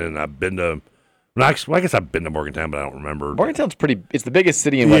Lexington, and I've been to Well, I guess I've been to Morgantown, but I don't remember. Morgantown's it's the biggest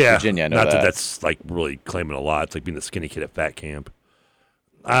city in West Virginia. I know not that's like really claiming a lot. It's like being the skinny kid at fat camp.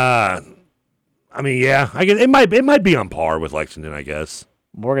 I mean, yeah, I guess it might be on par with Lexington, I guess.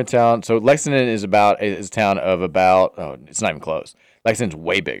 Morgantown. So Lexington is a town of about. Oh, it's not even close. Lexington's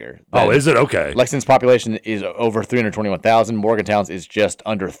way bigger. Oh, is it? Okay. Lexington's population is over 321,000. Morgantown's is just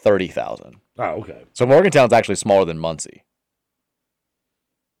under 30,000. Oh, okay. So Morgantown's actually smaller than Muncie.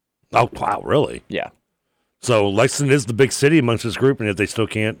 Oh, wow, really? Yeah. So Lexington is the big city amongst this group, and yet they still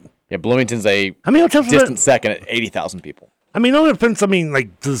can't. Yeah, Bloomington's a distant second at 80,000 people. I mean, no offense. I mean,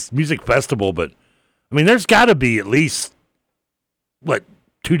 like this music festival, but I mean, there's got to be at least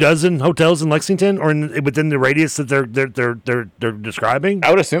 24 hotels in Lexington, or within the radius that they're describing. I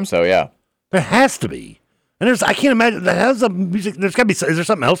would assume so. Yeah, there has to be. And I can't imagine that has the music. There's got to be. Is there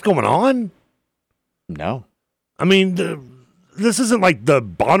something else going on? No. I mean, this isn't like the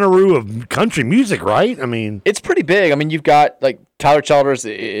Bonnaroo of country music, right? I mean, it's pretty big. I mean, you've got like Tyler Childers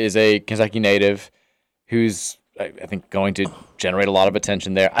is a Kentucky native who's, I think, going to generate a lot of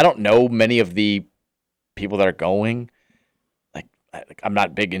attention there. I don't know many of the people that are going. I'm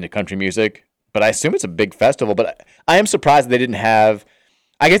not big into country music, but I assume it's a big festival. But I am surprised they didn't have.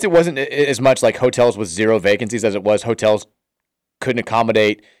 I guess it wasn't as much like hotels with 0 vacancies as it was hotels couldn't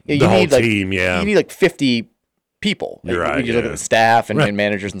accommodate the whole team. Yeah, you need like 50 people. You're right. You look at the staff and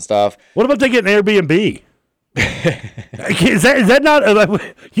managers and stuff. What about they get an Airbnb? Is that not?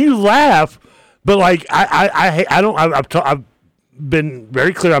 You laugh, but like I've been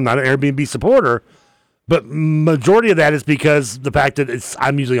very clear. I'm not an Airbnb supporter, but majority of that is because the fact that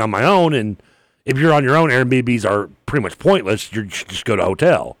I'm usually on my own, and if you're on your own, Airbnbs are pretty much pointless. You just go to a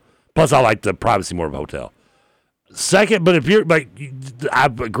hotel. Plus, I like the privacy more of a hotel. Second, but if you're like,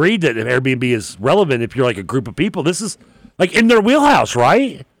 I've agreed that Airbnb is relevant if you're like a group of people. This is like in their wheelhouse,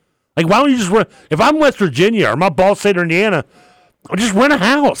 right? Like, why don't you just rent? If I'm West Virginia or my Ball State or Indiana, I'll just rent a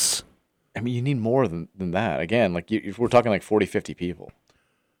house. I mean, you need more than that. Again, like if we're talking like 40, 50 people.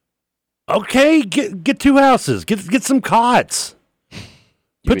 Okay, get 2 houses. Get some cots.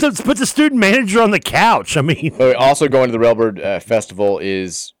 Put the student manager on the couch. I mean, also going to the Railbird Festival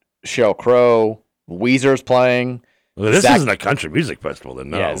is Sheryl Crow. Weezer's playing. Well, this isn't a country music festival, then.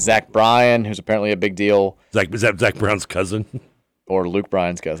 No. Yeah, Zach Bryan, who's apparently a big deal. Is that Zach Brown's cousin? Or Luke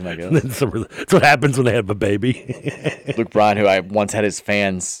Bryan's cousin, I guess. That's what happens when they have a baby. Luke Bryan, who I once had his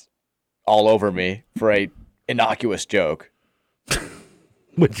fans all over me for a innocuous joke.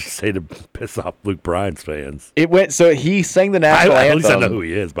 What'd you say to piss off Luke Bryan's fans? So he sang the national anthem. At least I know who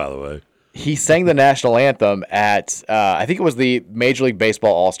he is, by the way. He sang the national anthem at I think it was the Major League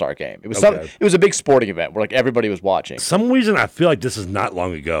Baseball All-Star game. It was it was a big sporting event where like everybody was watching. Some reason I feel like this is not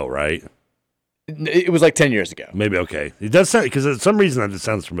long ago, right? It was like 10 years ago. Maybe, okay. It does sound, because for some reason that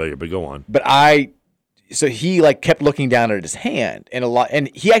sounds familiar, but go on. But so he like kept looking down at his hand and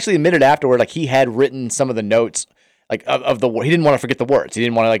he actually admitted afterward like he had written some of the notes like of the he didn't want to forget the words. He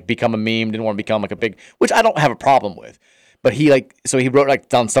didn't want to like become a meme, didn't want to become like a big, which I don't have a problem with. But he wrote like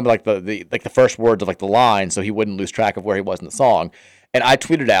down some of like the first words of like the line so he wouldn't lose track of where he was in the song. And I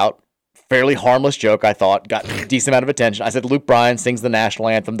tweeted out, fairly harmless joke, I thought, got a decent amount of attention. I said Luke Bryan sings the national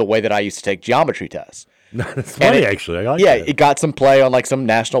anthem the way that I used to take geometry tests. That's funny, actually. I like that. It got some play on like some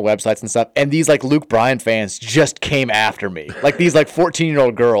national websites and stuff. And these like Luke Bryan fans just came after me. Like these like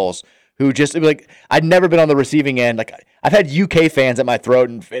 14-year-old girls who just like, I'd never been on the receiving end. Like I've had UK fans at my throat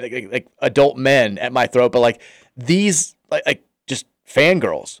and like adult men at my throat, but like these like just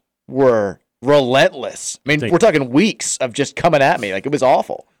fangirls were relentless. I mean, we're talking weeks of just coming at me. Like it was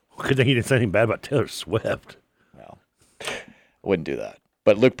awful. Good thing he didn't say anything bad about Taylor Swift. Well, I wouldn't do that.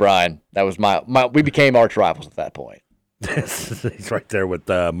 But Luke Bryan, that was we became arch rivals at that point. He's right there with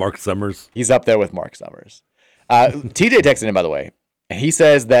Mark Summers. He's up there with Mark Summers. TJ texted him, by the way, and he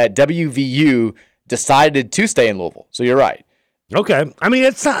says that WVU decided to stay in Louisville. So you're right. Okay. I mean,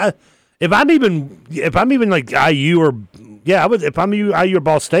 it's not. If I'm even like IU or if I'm IU or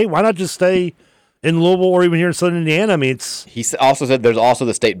Ball State, why not just stay in Louisville or even here in Southern Indiana? I mean, he also said there's also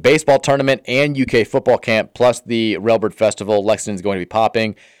the state baseball tournament and UK football camp, plus the Railbird Festival. Lexington's going to be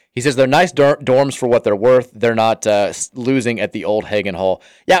popping. He says they're nice dorms for what they're worth. They're not losing at the old Hagen Hall.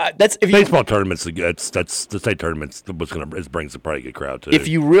 Yeah, that's if baseball tournaments. That's the state tournaments. It brings a pretty good crowd too. If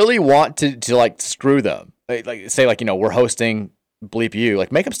you really want to like screw them, like say like we're hosting Bleep U,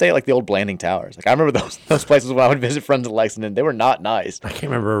 like make them stay at like the old Blanding Towers. Like I remember those places when I would visit friends in Lexington. They were not nice. I can't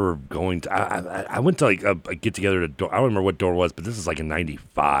remember ever going to. I went to like a get together. I don't remember what dorm it was, but this is like in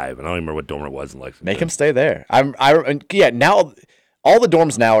 '95, and I don't remember what dorm it was in Lexington. Make them stay there. Now all the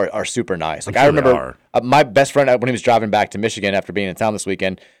dorms now are super nice. Like I remember my best friend when he was driving back to Michigan after being in town this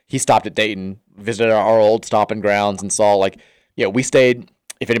weekend, he stopped at Dayton, visited our old stomping grounds, and saw we stayed.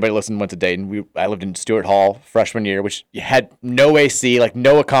 If anybody listened, went to Dayton. I lived in Stewart Hall freshman year, which had no AC,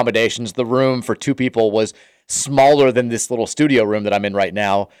 no accommodations. The room for 2 people was smaller than this little studio room that I'm in right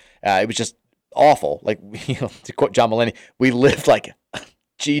now. It was just awful. To quote John Mulaney, we lived like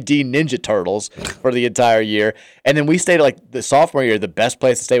GD Ninja Turtles for the entire year. And then we stayed the sophomore year, the best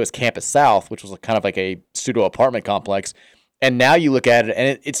place to stay was Campus South, which was kind of like a pseudo apartment complex. And now you look at it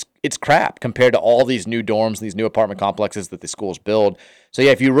and it's crap compared to all these new dorms, these new apartment complexes that the schools build. So yeah,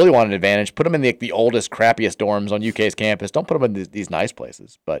 if you really want an advantage, put them in the oldest, crappiest dorms on UK's campus. Don't put them in these nice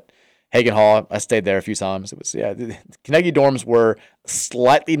places. But Hagen Hall, I stayed there a few times. It was the Carnegie dorms were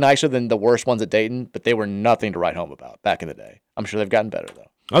slightly nicer than the worst ones at Dayton, but they were nothing to write home about back in the day. I'm sure they've gotten better though.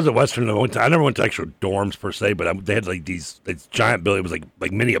 I was at Western. I never went to actual dorms per se, but they had these giant buildings. It was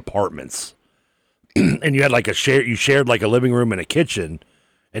like mini apartments, and you had you shared a living room and a kitchen,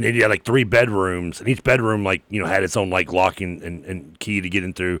 and then you had 3 bedrooms, and each bedroom had its own lock and key to get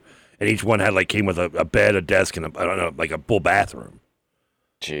in through, and each one had came with a bed, a desk, and a full bathroom.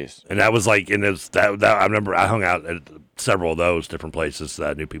 Jeez. And that was I remember I hung out at several of those different places that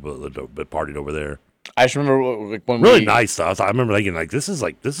I knew people that partied over there. I just remember when really nice stuff. I remember thinking this is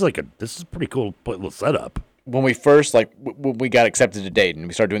a pretty cool little setup. When we first when we got accepted to Dayton,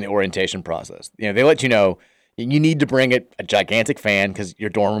 we started doing the orientation process. They let you know you need to bring a gigantic fan because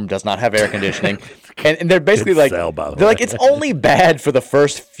your dorm room does not have air conditioning, and they're basically it's only bad for the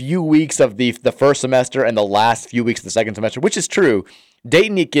first few weeks of the first semester and the last few weeks of the second semester, which is true.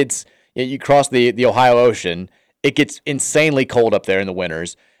 Dayton, it gets you cross the Ohio Ocean, it gets insanely cold up there in the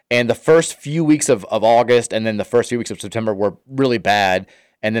winters. And the first few weeks of August and then the first few weeks of September were really bad.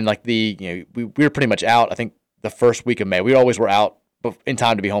 And then we were pretty much out. I think the first week of May, we always were out in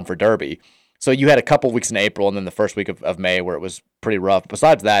time to be home for Derby. So you had a couple of weeks in April and then the first week of May where it was pretty rough.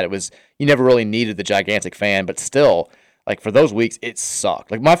 Besides that, you never really needed the gigantic fan, but still, for those weeks, it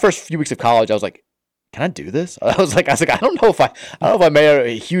sucked. My first few weeks of college, I was like, can I do this? I was like, I don't know if I made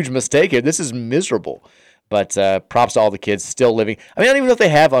a huge mistake here. This is miserable. But props to all the kids still living. I don't even know if they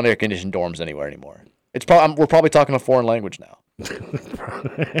have unair-conditioned dorms anywhere anymore. We're probably talking a foreign language now.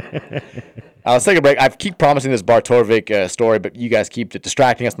 Let's take a break. I keep promising this Bartorvik story, but you guys keep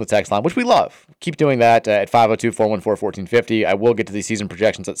distracting us on the text line, which we love. Keep doing that at 502-414-1450. I will get to these season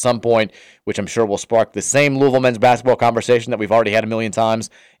projections at some point, which I'm sure will spark the same Louisville men's basketball conversation that we've already had a million times,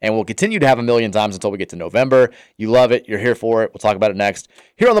 and we'll continue to have a million times until we get to November. You love it. You're here for it. We'll talk about it next.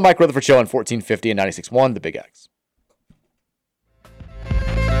 Here on the Mike Rutherford Show on 1450 and 96.1, The Big X.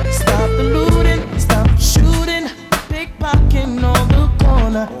 Stop the looting, stop shooting, pickpocketing on the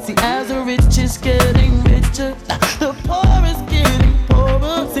corner. See, as the rich is getting richer, the poor is getting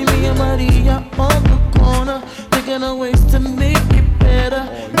poorer. See me and Maria on the corner, thinking of ways to make it better.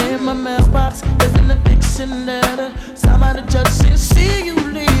 In my mailbox, there's an eviction letter. Somebody just said, see you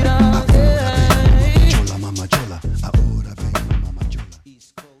later.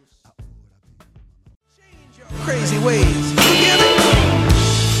 Crazy ways.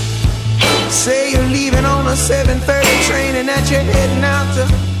 Say you're leaving on a 7:30 train and that you're heading out to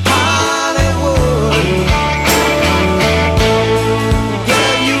Hollywood.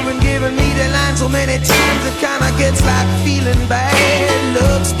 Girl, you've been giving me the line so many times it kinda gets like feeling bad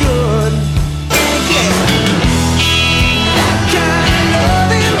looks good. Yeah. That kind of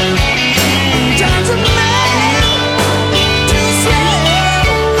loving turns a man to slave.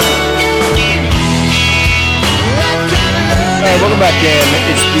 That kind of loving. All right, welcome back in.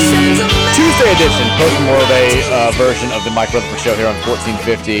 It's the Tuesday edition, post-Memorial Day version of the Mike Rutherford Show here on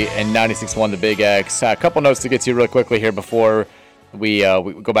 1450 and 96.1 The Big X. A couple notes to get to real quickly here before we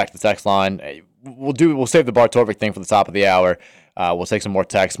go back to the text line. We'll save the Bartorvik thing for the top of the hour. We'll take some more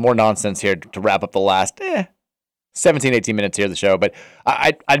texts, more nonsense here to wrap up the last 17, 18 minutes here of the show. But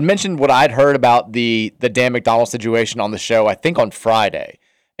I'd mentioned what I'd heard about the Dan McDonald situation on the show, I think on Friday.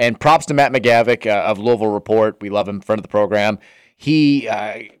 And props to Matt McGavick of Louisville Report. We love him, friend of the program. He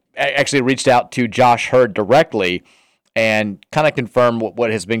actually reached out to Josh Hurd directly and kind of confirmed what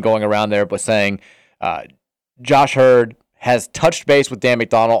has been going around there, but saying Josh Hurd has touched base with Dan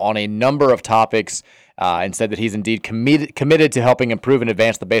McDonald on a number of topics and said that he's indeed committed to helping improve and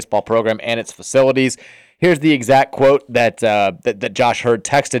advance the baseball program and its facilities. Here's the exact quote that Josh Hurd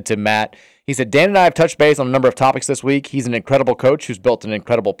texted to Matt. He said, Dan and I have touched base on a number of topics this week. He's an incredible coach who's built an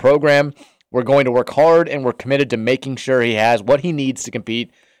incredible program. We're going to work hard, and we're committed to making sure he has what he needs to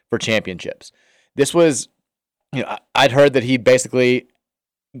compete for championships. This was, I'd heard that he basically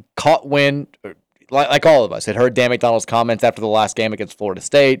caught wind, like all of us, had heard Dan McDonald's comments after the last game against Florida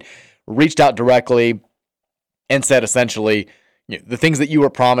State, reached out directly and said essentially, the things that you were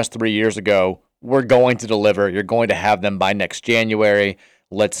promised 3 years ago, we're going to deliver. You're going to have them by next January.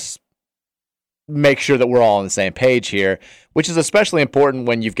 Let's make sure that we're all on the same page here, which is especially important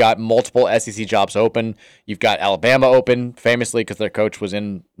when you've got multiple SEC jobs open. You've got Alabama open, famously because their coach was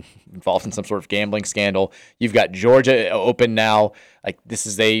involved in some sort of gambling scandal. You've got Georgia open now. Like, this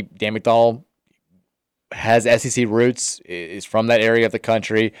is Dan McDonald has SEC roots, is from that area of the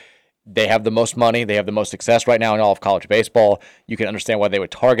country. They have the most money. They have the most success right now in all of college baseball. You can understand why they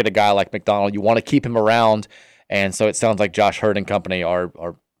would target a guy like McDonald. You want to keep him around. And so it sounds like Josh Hurd and company are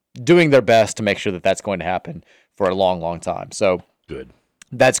doing their best to make sure that that's going to happen for a long, long time. So good.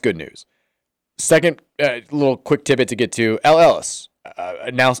 That's good news. Second little quick tidbit to get to. L. Ellis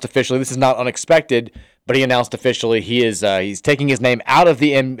announced officially, this is not unexpected, but he announced officially he's taking his name out of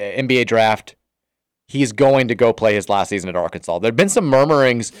the NBA draft. He's going to go play his last season at Arkansas. There have been some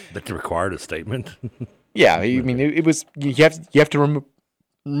murmurings. That required a statement? Yeah, I mean, it was you have to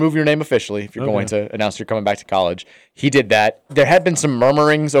remove your name officially if you're going to announce you're coming back to college. He did that. There had been some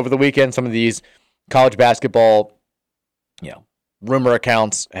murmurings over the weekend. Some of these college basketball, rumor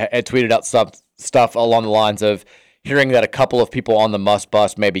accounts had tweeted out stuff along the lines of hearing that a couple of people on the Must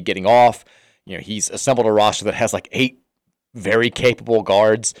bus may be getting off. He's assembled a roster that has like 8 very capable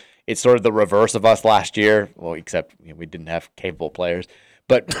guards. It's sort of the reverse of us last year. Well, except we didn't have capable players.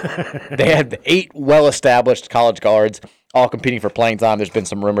 But they had 8 well-established college guards all competing for playing time. There's been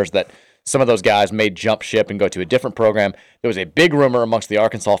some rumors that some of those guys may jump ship and go to a different program. There was a big rumor amongst the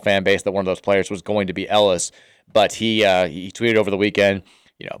Arkansas fan base that one of those players was going to be Ellis. But he tweeted over the weekend,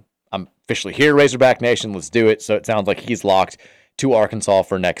 I'm officially here, Razorback Nation. Let's do it. So it sounds like he's locked to Arkansas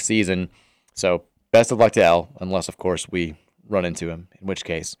for next season. So best of luck to El, unless, of course, we run into him, in which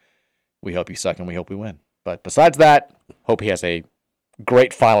case we hope you suck and we hope we win. But besides that, hope he has a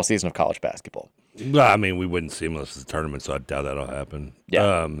great final season of college basketball. I mean, we wouldn't see him unless it's a tournament, so I doubt that'll happen.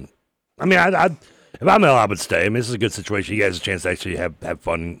 Yeah. I mean, if I'm El, I would stay. I mean, this is a good situation. He has a chance to actually have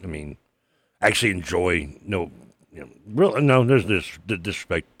fun. I mean, actually enjoy. There's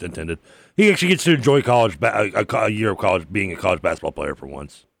disrespect intended. He actually gets to enjoy college, a year of college, being a college basketball player for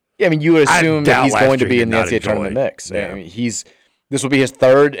once. Yeah, I mean, you would assume that he's going to be in the NCAA tournament mix. Yeah. I mean, this will be his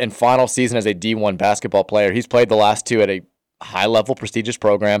third and final season as a D1 basketball player. He's played the last 2 at a high-level, prestigious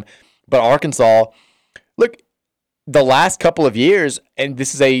program. But Arkansas, look, the last couple of years, and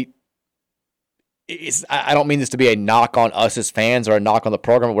this is I don't mean this to be a knock on us as fans or a knock on the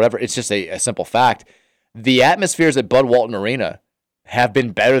program or whatever. It's just a simple fact. The atmospheres at Bud Walton Arena have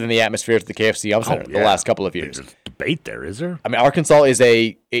been better than the atmospheres at the KFC Yum Center the last couple of years. There's debate there, is there? I mean, Arkansas is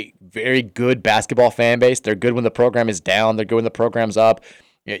a very good basketball fan base. They're good when the program is down. They're good when the program's up.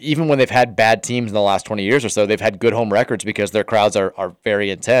 Even when they've had bad teams in the last 20 years or so, they've had good home records because their crowds are very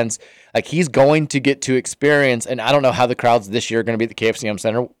intense. Like, he's going to get to experience, and I don't know how the crowds this year are going to be at the KFC Yum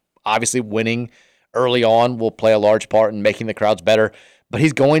Center. Obviously, winning early on will play a large part in making the crowds better, but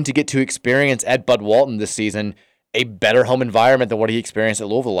he's going to get to experience at Bud Walton this season a better home environment than what he experienced at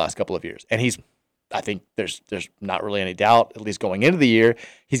Louisville the last couple of years. And I think there's not really any doubt, at least going into the year,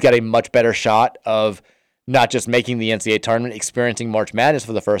 he's got a much better shot of not just making the NCAA tournament, experiencing March Madness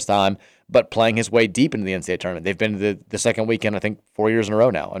for the first time, but playing his way deep into the NCAA tournament. They've been to the second weekend, I think, 4 years in a row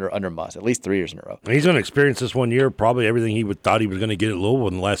now under Muss, at least 3 years in a row. And he's going to experience this 1 year, probably everything he thought he was going to get at Louisville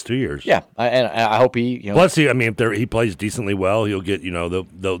in the last 2 years. Yeah, and I hope he. Plus, if he plays decently well, he'll get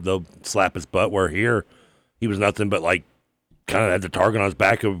they'll slap his butt. Where here, he was nothing but like kind of had the target on his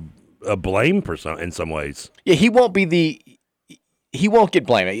back of a blame in some ways. Yeah, he won't get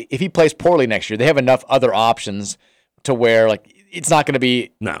blamed. If he plays poorly next year, they have enough other options to where it's not going to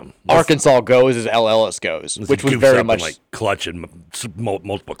be Arkansas goes as L. Ellis goes, which was very much like clutch and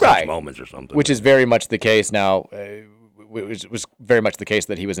multiple clutch moments or something. Which is very much the case now. It was very much the case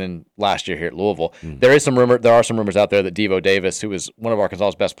that he was in last year here at Louisville. There are some rumors out there that Devo Davis, who was one of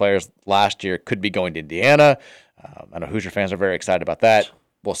Arkansas's best players last year, could be going to Indiana. I know Hoosier fans are very excited about that.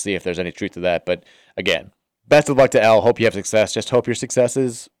 We'll see if there's any truth to that. But again, best of luck to L. Hope you have success. Just hope your success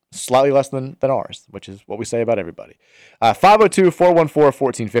is slightly less than ours, which is what we say about everybody.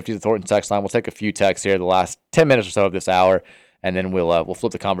 502-414-1450 is the Thornton text line. We'll take a few texts here the last 10 minutes or so of this hour, and then we'll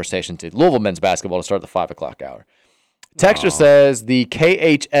flip the conversation to Louisville men's basketball to start the 5 o'clock hour. Texter says the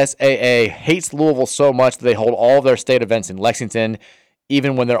KHSAA hates Louisville so much that they hold all of their state events in Lexington,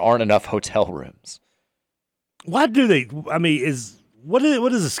 even when there aren't enough hotel rooms. Why do they? I mean, what is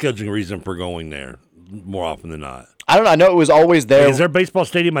the scheduling reason for going there more often than not? I don't know. I know it was always there. Is there a baseball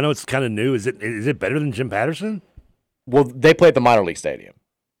stadium? I know it's kind of new. Is it better than Jim Patterson? Well, they play at the minor league stadium.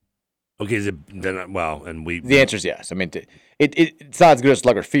 Okay, and the answer is yes. I mean, it's not as good as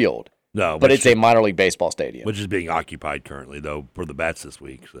Slugger Field. No, but it's a minor league baseball stadium, which is being occupied currently though for the bats this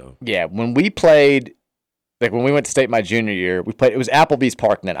week. So yeah, when we played, like when we went to state my junior year, we played. It was Applebee's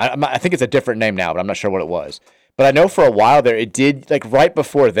Park then. I think it's a different name now, but I'm not sure what it was. But I know for a while there, it did like right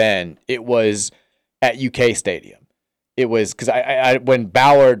before then. It was at UK Stadium. It was because I when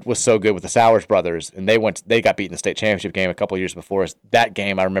Ballard was so good with the Sowers brothers, and they got beat in the state championship game a couple of years before us. That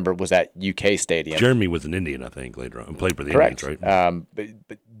game I remember was at UK Stadium. Jeremy was an Indian, I think, later on, and played for the Correct. Indians, right?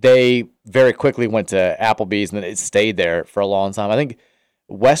 But they very quickly went to Applebee's, and then it stayed there for a long time. I think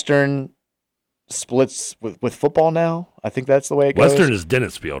Western splits with football now. I think that's the way it goes. Western is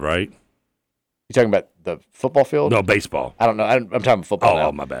Dennis Field, right? You talking about the football field? No, baseball. I don't know. I'm talking about football now.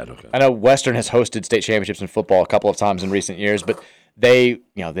 Oh, my bad. Okay. I know Western has hosted state championships in football a couple of times in recent years, but they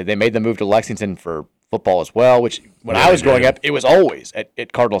made the move to Lexington for football as well, which when I was growing up, it was always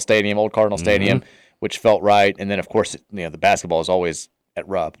at Cardinal Stadium, old Cardinal Stadium, which felt right. And then, of course, the basketball is always at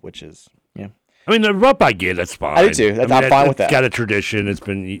Rupp, which is, yeah. I mean, the Rupp I get, that's fine. I do too. I'm fine with that. It's got a tradition. It's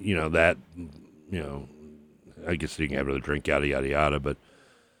been, I guess you can have another drink, yada, yada, yada. But,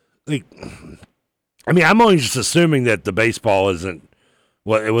 like, I mean, I'm only just assuming that the baseball it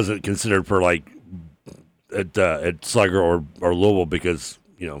wasn't considered for, like, at Slugger or Louisville because,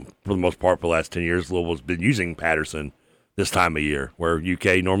 for the most part, for the last 10 years, Louisville's been using Patterson this time of year, where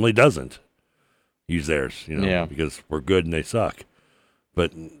UK normally doesn't use theirs, because we're good and they suck.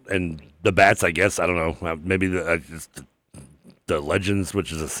 And the bats, I guess, I don't know, maybe the Legends,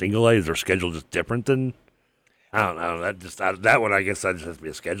 which is a single A, is their schedule just different than, I don't know, that one, I guess that just has to be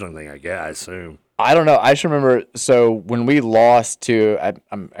a scheduling thing, I assume. I don't know. I just remember, so when we lost to,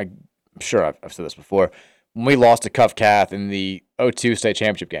 I'm sure I've said this before, when we lost to Cuff Cath in the 02 state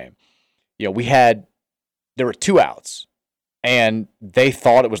championship game, there were 2 outs, and they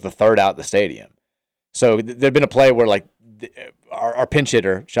thought it was the third out at the stadium. So there'd been a play where, like, our pinch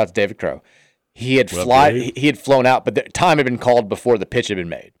hitter, shout out to David Crow, he had flown out, but the time had been called before the pitch had been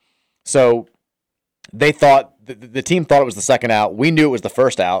made. So they thought, the team thought it was the second out. We knew it was the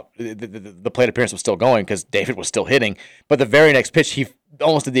first out. The plate appearance was still going because David was still hitting. But the very next pitch, he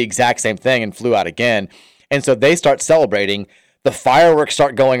almost did the exact same thing and flew out again. And so they start celebrating. The fireworks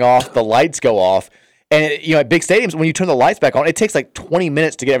start going off. The lights go off. And, at big stadiums, when you turn the lights back on, it takes like 20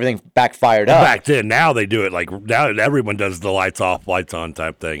 minutes to get everything back fired up. Back then, now they do it now everyone does the lights off, lights on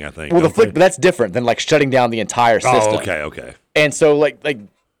type thing, I think. Well, but that's different than like shutting down the entire system. Oh, okay. And so like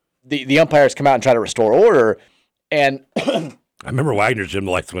the umpires come out and try to restore order, and I remember Wagner's gym,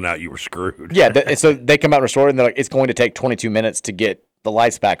 the lights went out, you were screwed. Yeah, and so they come out and restore it, and they're like, it's going to take 22 minutes to get the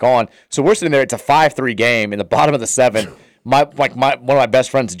lights back on. So we're sitting there, it's a 5-3 game in the bottom of the 7th. One of my best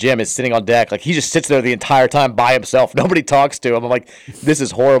friends, Jim, is sitting on deck. Like, he just sits there the entire time by himself. Nobody talks to him. I'm like, this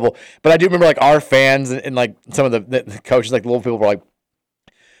is horrible. But I do remember, like, our fans and like some of the coaches, like the little people, were like,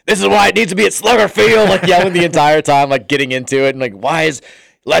 this is why it needs to be at Slugger Field, like yelling the entire time, like getting into it, and like, why is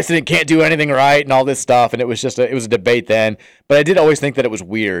Lexington can't do anything right and all this stuff. And it was just it was a debate then. But I did always think that it was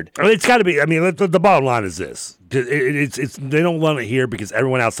weird. I mean, it's got to be. I mean, the bottom line is this: it's they don't want it here because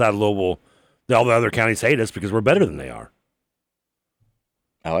everyone outside of Louisville, all the other counties hate us because we're better than they are.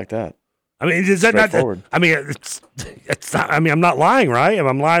 I like that. I mean, is that not? I mean, it's not. I mean, I'm not lying, right? If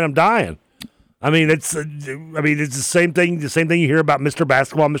I'm lying, I'm dying. I mean, it's the same thing. The same thing you hear about Mr.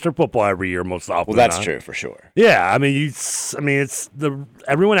 Basketball, Mr. Football every year, most often. Well, that's true for sure. Yeah, I mean,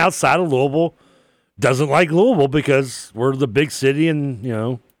 everyone outside of Louisville doesn't like Louisville because we're the big city, and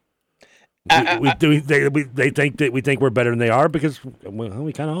they think that we think we're better than they are because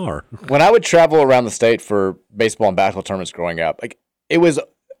we kind of are. When I would travel around the state for baseball and basketball tournaments growing up, like it was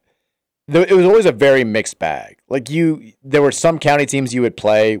always a very mixed bag. Like there were some county teams you would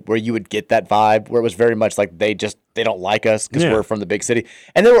play where you would get that vibe where it was very much like they don't like us because we're from the big city.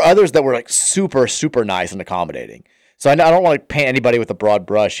 And there were others that were like super, super nice and accommodating. So I don't want to paint anybody with a broad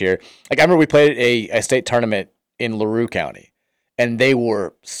brush here. Like I remember we played a state tournament in LaRue County, and they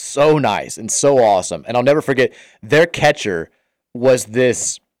were so nice and so awesome. And I'll never forget, their catcher was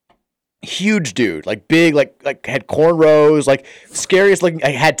this huge dude, like big, like had cornrows, like scariest looking,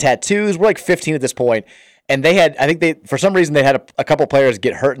 had tattoos. We're like 15 at this point, and for some reason they had a couple players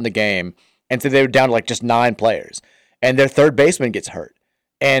get hurt in the game, and so they were down to like just 9 players, and their third baseman gets hurt,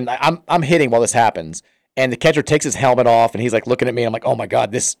 and I'm hitting while this happens, and the catcher takes his helmet off, and he's like looking at me, and I'm like, oh my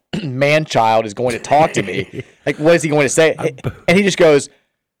god, this man child is going to talk to me. Like, what is he going to say? And he just goes,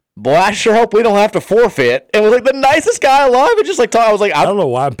 boy, I sure hope we don't have to forfeit. And was like the nicest guy alive. And just like, I was like, I don't know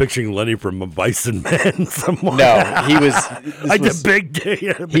why I'm picturing Lenny from a Bison Man somewhere. No, he was like the big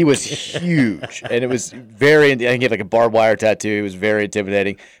day. He was huge, and it was very. I think he had like a barbed wire tattoo. He was very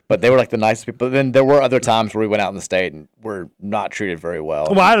intimidating. But they were like the nicest people. But then there were other times where we went out in the state and were not treated very well.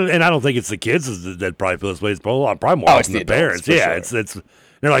 Well, I don't think it's the kids that probably feel this way. It's probably more often the parents. Yeah, sure. It's.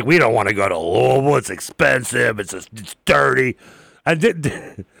 They're like, we don't want to go to Louisville. It's expensive. It's dirty. I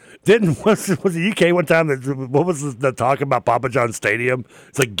didn't was it UK one time? What was the talk about Papa John's Stadium?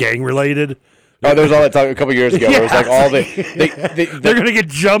 It's like gang related. Oh, there was all that talk a couple years ago. Where it was like all they're going to get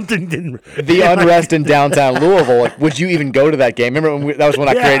jumped and the unrest in downtown Louisville. Like, would you even go to that game? Remember that was when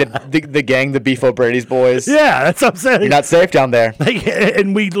I created the gang, the Beef O'Brady's boys. Yeah, that's what I'm saying. You're not safe down there.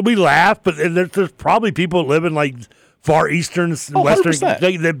 And we laugh, but there's probably people living like far eastern, western.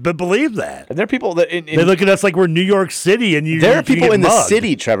 They believe that. And there are people that they look at us like we're New York City, and there are people in the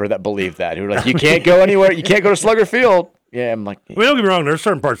city, Trevor, that believe that. Who are like, you can't go anywhere. You can't go to Slugger Field. Yeah, I'm like. I mean, don't get me wrong. There's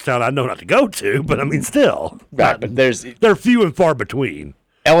certain parts of town I know not to go to, but I mean, still. Right, but they're few and far between.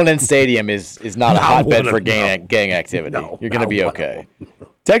 L&N Stadium is not a hotbed for gang activity. You're going to be okay.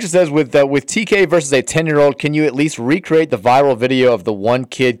 Texas says, with TK versus a 10-year-old, can you at least recreate the viral video of the one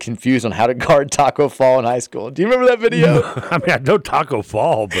kid confused on how to guard Taco Fall in high school? Do you remember that video? I mean, I know Taco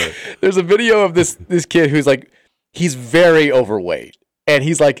Fall, but there's a video of this kid who's like, he's very overweight, and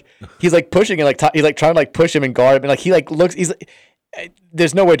he's like pushing and he's like trying to like push him and guard him, and like he like looks,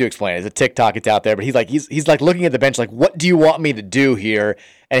 there's no way to explain it. It's a TikTok, it's out there, but he's like looking at the bench like, what do you want me to do here?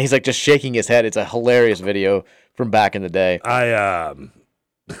 And he's like just shaking his head. It's a hilarious video from back in the day.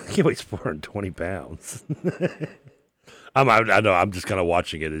 He weighs 420 pounds. I know. I'm just kind of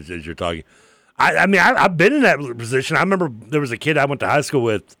watching it as you're talking. I mean, I've been in that position. I remember there was a kid I went to high school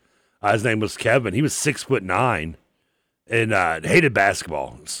with. His name was Kevin. He was 6'9", and hated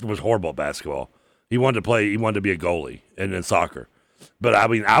basketball. Was horrible at basketball. He wanted to play. He wanted to be a goalie and in soccer. But I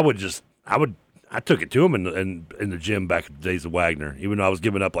mean, I took it to him in the gym back in the days of Wagner, even though I was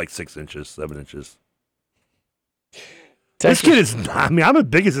giving up like 6 inches, 7 inches. Texas, this kid is, I mean, I'm as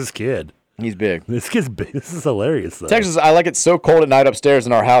big as this kid. He's big. This kid's big. This is hilarious, though. Texas, I like it so cold at night upstairs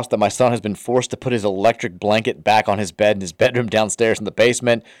in our house that my son has been forced to put his electric blanket back on his bed in his bedroom downstairs in the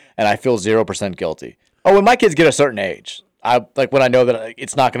basement, and I feel 0% guilty. Oh, when my kids get a certain age, when I know that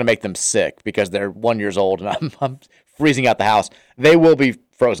it's not going to make them sick because they're 1 year old and I'm freezing out the house, they will be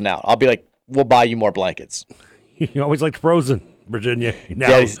frozen out. I'll be like, we'll buy you more blankets. You always liked Frozen, Virginia. Now,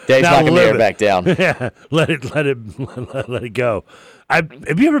 Daddy's not going to air back down. Yeah, let it go.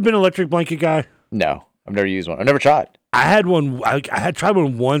 Have you ever been an electric blanket guy? No, I've never used one. I've never tried. I had one. I had tried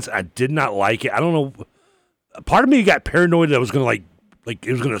one once. I did not like it. I don't know. Part of me got paranoid that it was going to like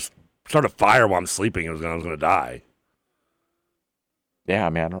it was going to start a fire while I'm sleeping. I was going to die. Yeah, I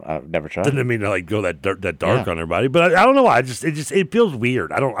mean, I've never tried. Didn't mean to like go that dark on everybody, but I don't know why. It feels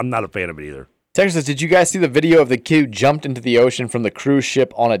weird. I'm not a fan of it either. Texas, did you guys see the video of the kid who jumped into the ocean from the cruise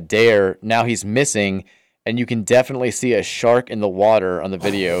ship on a dare? Now he's missing, and you can definitely see a shark in the water on the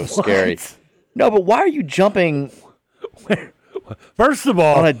video. Scary. No, but why are you jumping? First of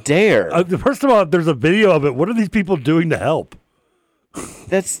all, on a dare. First of all, if there's a video of it, what are these people doing to help?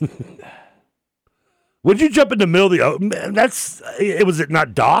 That's. Would you jump in the middle of the ocean? Was it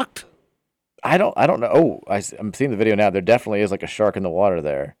not docked? I don't know. Oh, I'm seeing the video now. There definitely is like a shark in the water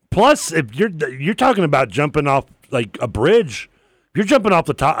there. Plus, if you're talking about jumping off like a bridge, if you're jumping off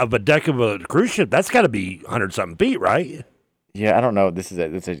the top of a deck of a cruise ship, that's got to be 100-something feet, right? Yeah, I don't know.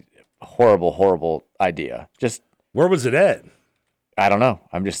 It's a horrible, horrible idea. Just where was it at? I don't know.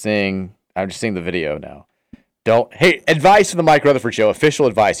 I'm just seeing the video now. Hey, advice for the Mike Rutherford Show. Official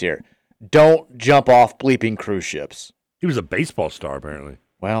advice here. Don't jump off bleeping cruise ships. He was a baseball star, apparently.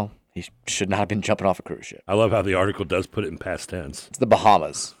 Well, he should not have been jumping off a cruise ship. I love how the article does put it in past tense. It's the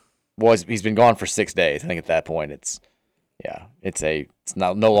Bahamas. He's been gone for 6 days. I think at that point it's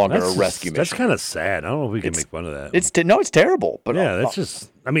no longer a rescue mission. That's kind of sad. I don't know if we can make fun of that. It's terrible. But yeah, that's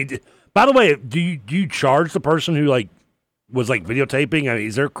just. I mean, by the way, do you charge the person who was videotaping? I mean,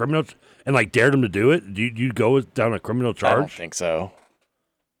 is there a criminal and dared him to do it? Do you go down a criminal charge? I don't think so.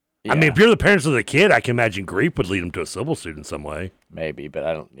 Yeah. I mean, if you're the parents of the kid, I can imagine grief would lead him to a civil suit in some way. Maybe, but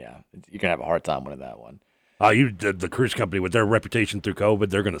I don't. Yeah, you're gonna have a hard time winning that one. The cruise company with their reputation through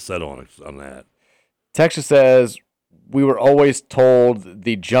COVID, they're gonna settle on that. Texas says we were always told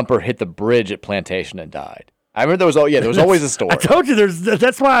the jumper hit the bridge at Plantation and died. I remember there was always a story. I told you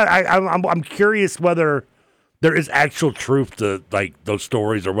that's why I'm curious whether there is actual truth to those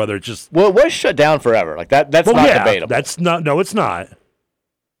stories or whether it's just it was shut down forever. That's not debatable. That's not. No, it's not.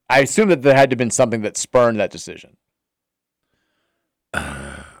 I assume that there had to have been something that spurned that decision.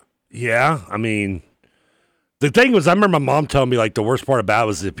 Yeah, I mean, the thing was, I remember my mom telling me like the worst part about it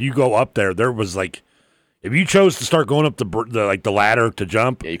was if you go up there was like, if you chose to start going up the ladder to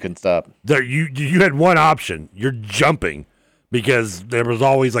jump, you couldn't stop. There, you had one option. You're jumping because there was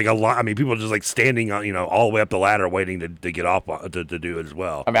always like a lot. I mean, people just like standing on, all the way up the ladder waiting to get off to do it as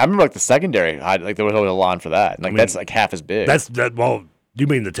well. I mean, I remember like the secondary, like there was always a line for that. Like that's like half as big. Well, you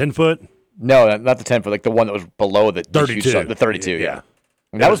mean the 10-foot? No, not the 10-foot. Like the one that was below the 32. The 32, yeah.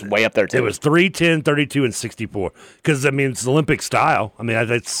 I mean, that was way up there too. It was 3, 10, 32, and 64. Because I mean, it's Olympic style. I mean, I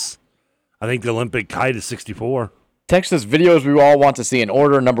think the Olympic height is 64. Text says videos we all want to see in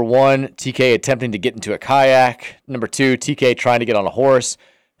order. Number 1, TK attempting to get into a kayak. Number 2, TK trying to get on a horse.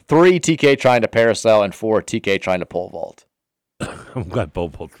 3, TK trying to parasail. And 4, TK trying to pole vault. I'm glad pole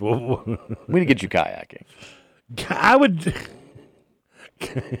vault. We need to get you kayaking. I would.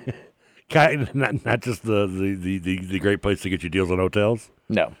 Not just the great place to get you deals on hotels.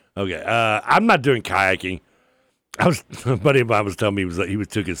 No. Okay. I'm not doing kayaking. A buddy of mine was telling me he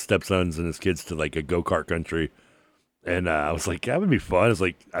took his stepsons and his kids to like a go-kart country, and I was like, that would be fun. It's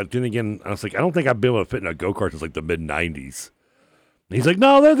like I was like, I don't think I'd be able to fit in a go-kart since like the mid-90s. He's like,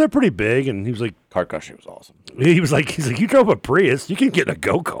 no, they're pretty big, and he was like, kart country was awesome. He's like, you drove a Prius, you can get in a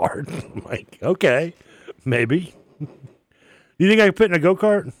go-kart. I'm like, okay, maybe. You think I could fit in a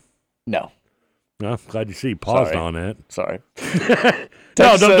go-kart? No. Well, glad you see. Paused on it. Sorry.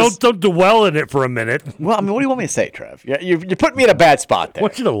 No, don't dwell in it for a minute. Well, I mean, what do you want me to say, Trev? You're putting me in a bad spot there. I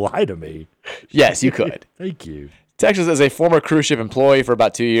want you to lie to me. Yes, you could. Thank you. Texas, as a former cruise ship employee for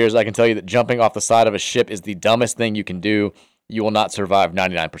about 2 years, I can tell you that jumping off the side of a ship is the dumbest thing you can do. You will not survive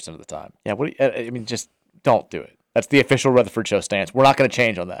 99% of the time. Yeah, just don't do it. That's the official Rutherford Show stance. We're not going to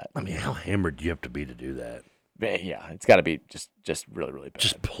change on that. I mean, how hammered do you have to be to do that? Yeah, it's got to be just really, really bad.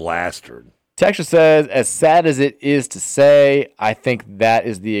 Just plastered. Texas says, as sad as it is to say, I think that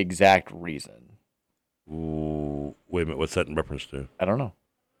is the exact reason. Ooh, wait a minute. What's that in reference to? I don't know.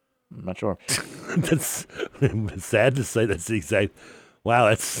 I'm not sure. That's sad to say. That's the exact. Wow,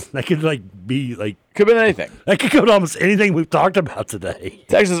 that could be could have been anything. That could go to almost anything we've talked about today.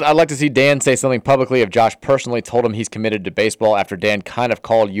 Texas, I'd like to see Dan say something publicly if Josh personally told him he's committed to baseball after Dan kind of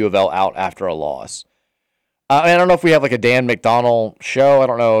called U of L out after a loss. I don't know if we have like a Dan McDonnell show. I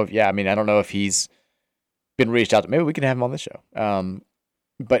don't know I don't know if he's been reached out to. Maybe we can have him on this show.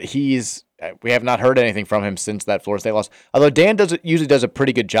 But we have not heard anything from him since that Florida State loss. Although Dan usually does a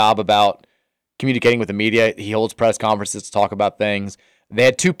pretty good job about communicating with the media. He holds press conferences to talk about things. They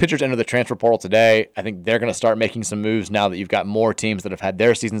had 2 pitchers enter the transfer portal today. I think they're going to start making some moves now that you've got more teams that have had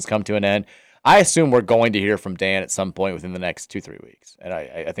their seasons come to an end. I assume we're going to hear from Dan at some point within the next 2-3 weeks. And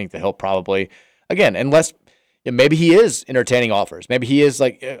I think that he'll probably, again, unless maybe he is entertaining offers. Maybe he is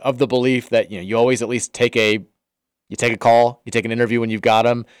of the belief that you always at least take a call, you take an interview when you've got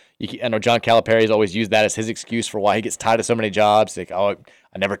him. I know John Calipari's always used that as his excuse for why he gets tied to so many jobs. Like, I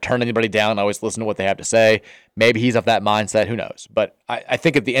never turn anybody down. I always listen to what they have to say. Maybe he's of that mindset. Who knows? But I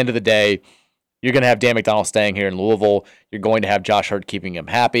think at the end of the day, you're going to have Dan McDonnell staying here in Louisville. You're going to have Josh Hurd keeping him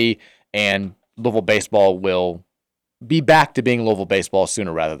happy, and Louisville baseball will be back to being Louisville baseball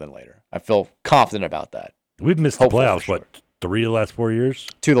sooner rather than later. I feel confident about that. We've missed the playoffs, sure. 3 of the last 4 years?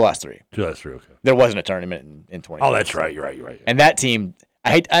 2 of the last 3. 2 of the last 3, okay. There wasn't a tournament in 20. Oh, that's right. You're right. And that team,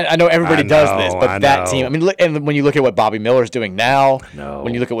 I know everybody does this, but that team, and when you look at what Bobby Miller's doing now,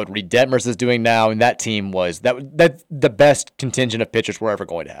 when you look at what Reed Detmers is doing now, and that team that's the best contingent of pitchers we're ever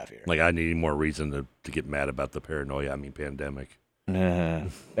going to have here. Like, I need more reason to get mad about the pandemic. Yeah.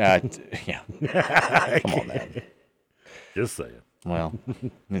 Come on, man. Just saying. Well,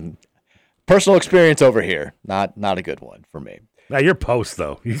 personal experience over here, not a good one for me. Now your post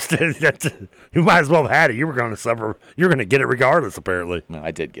though, you might as well have had it. You were going to suffer. You're going to get it regardless. Apparently, no,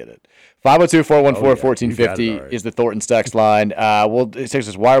 I did get it. 502-414-1450 is the Thornton's text line. It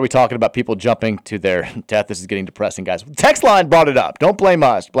says, why are we talking about people jumping to their death? This is getting depressing, guys. Text line brought it up. Don't blame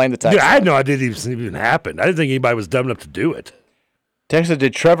us. Blame the text. Dude, I had no idea it even happened. I didn't think anybody was dumb enough to do it. Text said,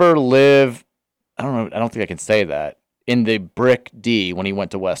 did Trevor live? I don't know. I don't think I can say that in the Brick D when he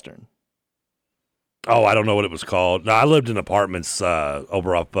went to Western. Oh, I don't know what it was called. No, I lived in apartments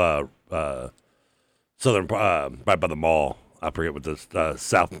over off Southern, right by the mall. I forget what the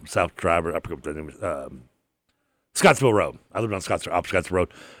South Driver. I forget what the name was. Scottsville Road. I lived on Scottsville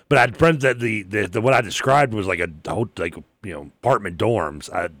Road. But I had friends that the what I described was like apartment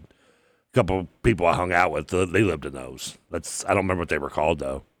dorms. I had a couple people I hung out with. They lived in those. I don't remember what they were called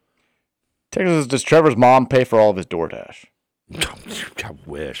though. Texas, does Trevor's mom pay for all of his DoorDash? I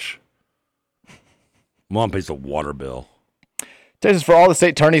wish. Mom pays a water bill. Texas, for all the state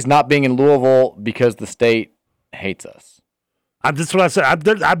attorneys not being in Louisville because the state hates us. That's what I said.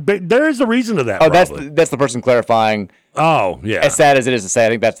 There is a reason to that. Oh, probably. that's the person clarifying. Oh, yeah. As sad as it is to say, I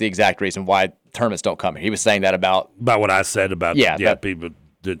think that's the exact reason why tournaments don't come here. He was saying that about what I said about people.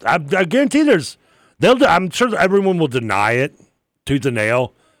 I guarantee I'm sure everyone will deny it tooth and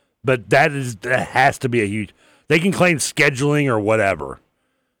nail, but that has to be a huge. They can claim scheduling or whatever,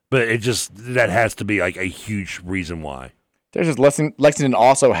 but that has to be like a huge reason why. There's just Lexington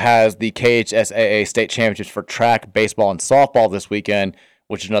also has the KHSAA state championships for track, baseball, and softball this weekend,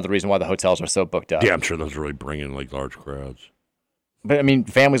 which is another reason why the hotels are so booked up. Yeah, I'm sure those really bring in like large crowds. But I mean,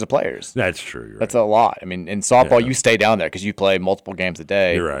 families of players. That's true. That's a lot. I mean, in softball, you stay down there because you play multiple games a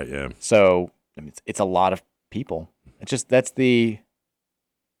day. You're right. Yeah. So I mean, it's a lot of people. That's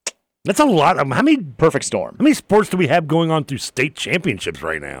a lot. How many perfect storm? How many sports do we have going on through state championships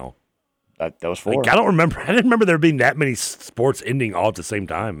right now? That was 4. Like, I don't remember. I didn't remember there being that many sports ending all at the same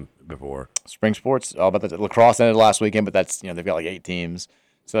time before. Spring sports, all about that. Lacrosse ended last weekend, but that's they've got like 8 teams,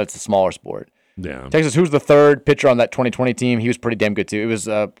 so that's a smaller sport. Yeah. Texas, who's the third pitcher on that 2020 team? He was pretty damn good too. It was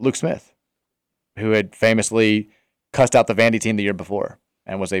Luke Smith, who had famously cussed out the Vandy team the year before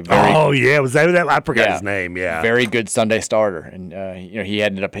and was a very was that I forgot his name. Yeah, very good Sunday starter, and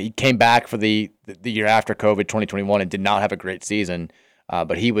he came back for the year after COVID 2021 and did not have a great season.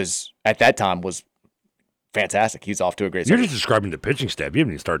 But he was, at that time, was fantastic. He's off to a great start. You're just describing the pitching staff. You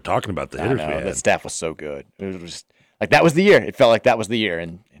haven't even started talking about the hitters we had. The staff was so good. It was just, like, that was the year. It felt like that was the year,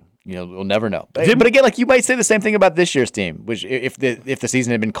 and we'll never know. But again, like, you might say the same thing about this year's team, which if the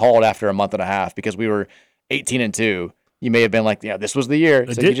season had been called after a month and a half because we were 18-2, you may have been like, this was the year.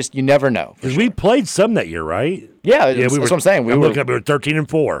 So you never know. Because we played some that year, right? Yeah, that's what I'm saying. We were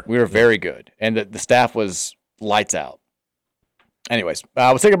 13-4. We were very good, and the staff was lights out. Anyways,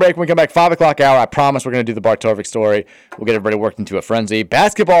 we'll take a break. When we come back, 5 o'clock hour, I promise we're going to do the Bartovic story. We'll get everybody worked into a frenzy.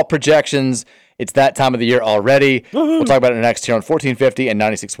 Basketball projections. It's that time of the year already. Woo-hoo. We'll talk about it next here on 1450 and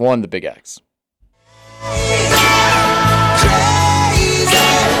 96.1 The Big X.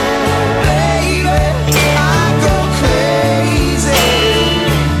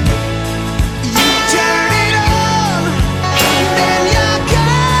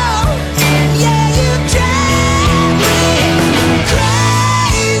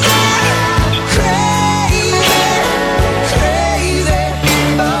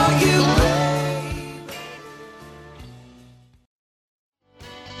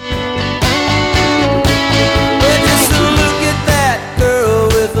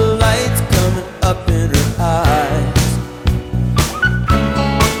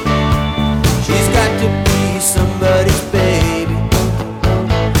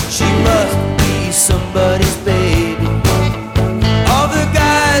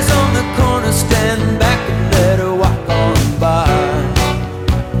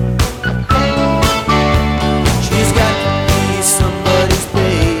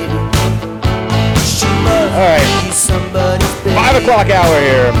 O'clock hour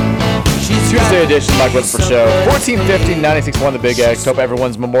here. Tuesday edition, Mike Rutherford Show. 1450, 96.1 The Big X. Hope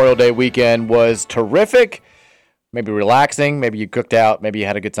everyone's Memorial Day weekend was terrific. Maybe relaxing. Maybe you cooked out. Maybe you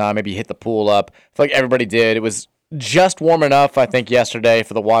had a good time. Maybe you hit the pool up. I feel like everybody did. It was just warm enough, I think, yesterday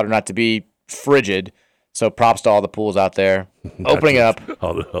for the water not to be frigid. So props to all the pools out there. Opening up.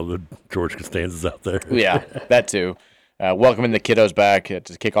 All the George Costanzas out there. Yeah, that too. Welcoming the kiddos back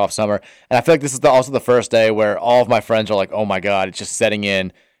to kick off summer. And I feel like this is also the first day where all of my friends are like, oh my God, it's just setting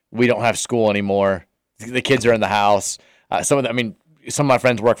in. We don't have school anymore. The kids are in the house. Some of my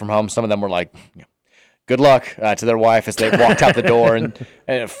friends work from home. Some of them were like, good luck to their wife as they walked out the door, and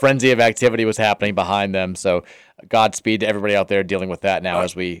a frenzy of activity was happening behind them. So Godspeed to everybody out there dealing with that now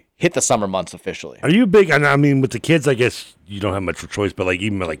as we hit the summer months officially. Are you big? I mean, with the kids, I guess you don't have much of a choice, but like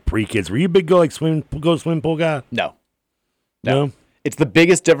even like pre-kids, were you a big swim pool guy? No. It's the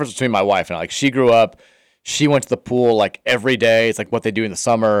biggest difference between my wife and I. Like, she grew up, she went to the pool like every day. It's like what they do in the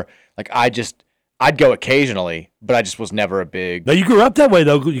summer. Like, I'd go occasionally, but I just was never a big. No, you grew up that way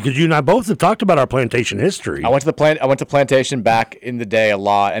though, because you and I both have talked about our plantation history. I went to plantation back in the day a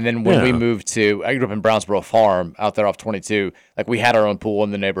lot, and then when we moved I grew up in Brownsboro Farm out there off 22. Like, we had our own pool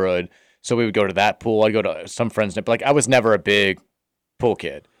in the neighborhood, so we would go to that pool. I'd go to some friends, but like I was never a big pool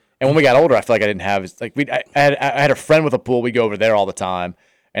kid. And when we got older, I feel like I didn't have I had a friend with a pool. We'd go over there all the time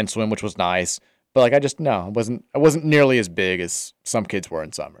and swim, which was nice. But like I wasn't nearly as big as some kids were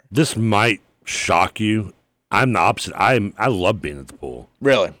in summer. This might shock you. I'm the opposite. I love being at the pool.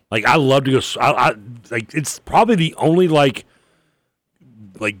 Really? Like, I love to go. I like, it's probably the only like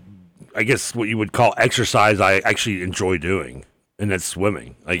I guess what you would call exercise I actually enjoy doing, and that's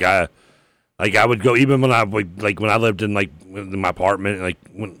swimming. Like I would go even when I lived in in my apartment. Like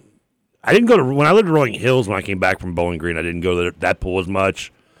when I didn't go to when I lived in Rolling Hills. When I came back from Bowling Green, I didn't go to that pool as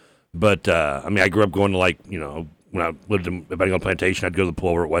much. But I mean, I grew up going to when I lived in Betting on Plantation, I'd go to the pool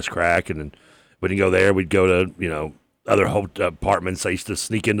over at West Crack, and then we didn't go there. We'd go to other apartments. I used to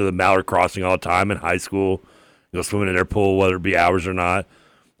sneak into the Mallard Crossing all the time in high school, go swimming in their pool, whether it be hours or not.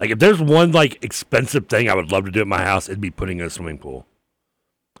 Like if there's one expensive thing I would love to do at my house, it'd be putting in a swimming pool.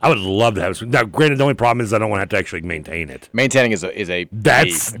 I would love to have. Now, granted, the only problem is I don't want to have to actually maintain it. Maintaining is a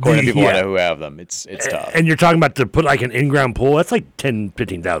that's according to people I know who have them. It's tough. And you're talking about to put an in-ground pool. That's like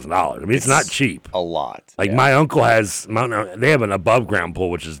 $10,000-$15,000. I mean, it's not cheap. A lot. My uncle has. They have an above-ground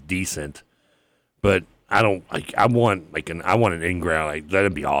pool, which is decent, but I don't I want an in-ground.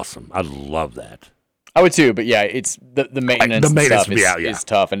 That'd be awesome. I'd love that. I would too, but yeah, it's the maintenance. The maintenance stuff is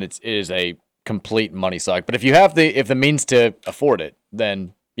tough, and it is a complete money suck. But if you have the means to afford it,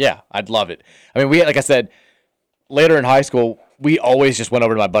 then yeah, I'd love it. I mean, like I said, later in high school, we always just went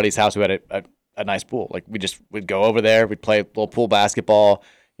over to my buddy's house who had a nice pool. Like we'd go over there, we'd play a little pool basketball,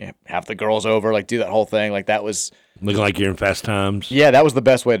 have the girls over, do that whole thing. Like that was looking like you're in Fast Times. Yeah, that was the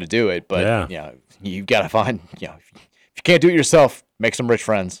best way to do it. But you got to find if you can't do it yourself, make some rich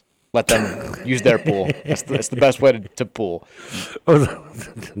friends. Let them use their pool. That's the best way to pool.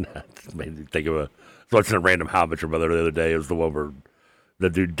 Made me think of watching a random Hobbit brother the other day. It was the one where the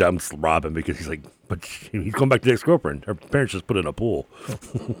dude dumps Robin because he's like, but he's going back to the ex-girlfriend. Her parents just put in a pool.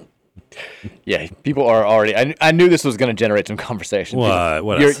 Yeah, people are already. I knew this was going to generate some conversation.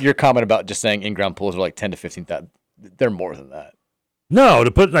 What your comment about just saying in-ground pools are like 10 to 15,000. They're more than that. No,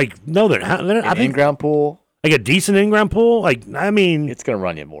 to put they're an in-ground pool. Like a decent in-ground pool, I mean, it's going to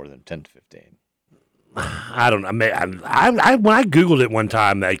run you more than 10 to 15. I don't know. I when I googled it one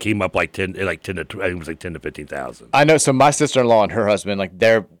time, that came up like 10 to I think it was like 10 to 15,000. I know. So my sister-in-law and her husband,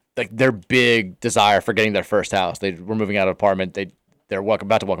 their big desire for getting their first house. They were moving out of an apartment. They're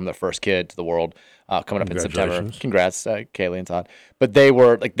about to welcome their first kid to the world coming up in September. Congrats, Kaylee and Todd. But they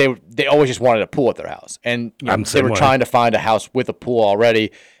were they always just wanted a pool at their house, and they were trying to find a house with a pool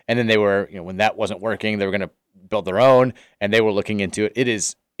already. And then they were, when that wasn't working, they were going to build their own, and they were looking into it. It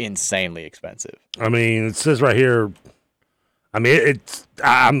is insanely expensive. I mean, it says right here. I mean,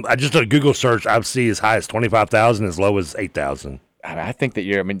 I just did a Google search. I've seen as high as 25,000, as low as 8,000. I think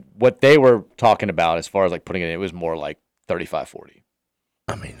that what they were talking about as far as putting it in, it was more like 35, 40.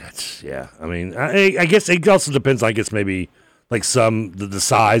 I mean, I mean, I guess it also depends. I guess maybe the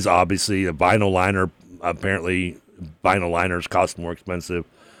size. Obviously, a vinyl liner. Apparently, vinyl liners cost more expensive.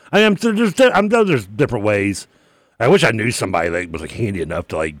 I know there's different ways. I wish I knew somebody that was handy enough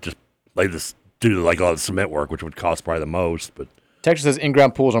to just do all the cement work, which would cost probably the most. But Texas says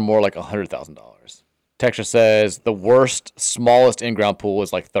in-ground pools are more like $100,000. Texas says the smallest in-ground pool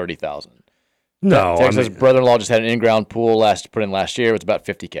is like $30,000. No, Texas brother-in-law just had an in-ground pool put in last year. It was about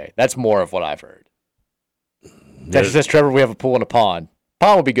 $50K. That's more of what I've heard. Texas says, Trevor, we have a pool and a pond.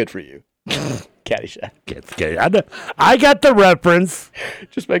 Pond would be good for you. Caddyshack. I got the reference.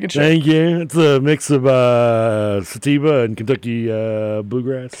 Just making sure. Thank you. It's a mix of sativa and Kentucky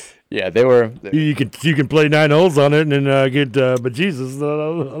bluegrass. Yeah, they were. You can play 9 holes on it and then get bejesus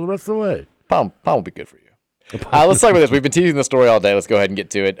all the rest of the way. Pond will be good for you. Let's talk about this. We've been teasing the story all day. Let's go ahead and get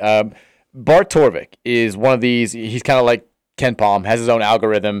to it. Bart Torvik is one of these. He's kind of like Ken Palm, has his own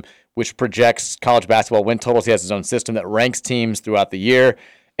algorithm which projects college basketball win totals. He has his own system that ranks teams throughout the year.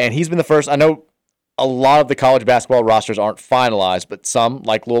 And he's been the first. I know a lot of the college basketball rosters aren't finalized, but some,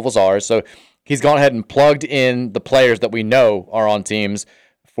 like Louisville's, are. So he's gone ahead and plugged in the players that we know are on teams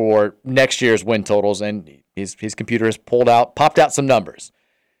for next year's win totals, and his computer has popped out some numbers.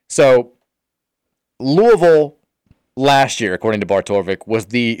 So Louisville last year, according to Bart Torvik, was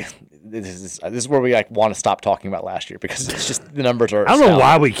this is where we want to stop talking about last year because it's just the numbers are. I don't know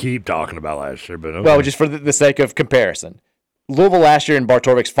why we keep talking about last year, but okay. Well, just for the sake of comparison. Louisville last year in Bart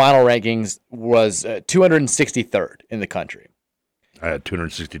Torvik's final rankings was 263rd in the country. I had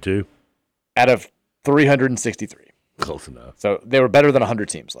 262. Out of 363. Close enough. So they were better than 100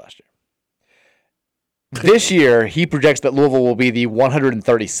 teams last year. This year, he projects that Louisville will be the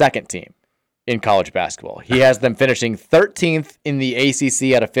 132nd team in college basketball. He has them finishing 13th in the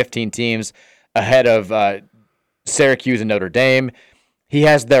ACC out of 15 teams, ahead of Syracuse and Notre Dame. He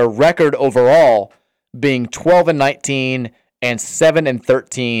has their record overall being 12-19 and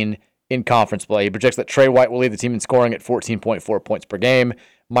 7-13 in conference play. He projects that Trey White will lead the team in scoring at 14.4 points per game.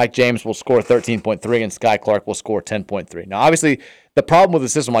 Mike James will score 13.3, and Sky Clark will score 10.3. Now, obviously, the problem with a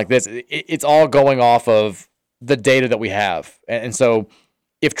system like this, it's all going off of the data that we have. And so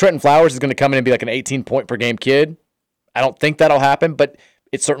if Trenton Flowers is going to come in and be like an 18-point-per-game kid, I don't think that'll happen, but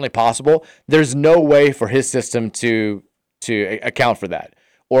it's certainly possible. There's no way for his system to account for that.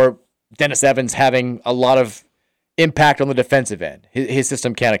 Or Dennis Evans having a lot of impact on the defensive end. His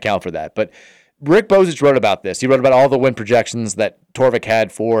system can't account for that. But Rick Bozich wrote about this. He wrote about all the win projections that Torvik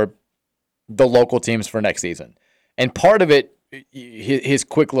had for the local teams for next season. And part of it, his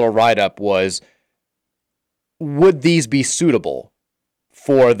quick little write-up was, would these be suitable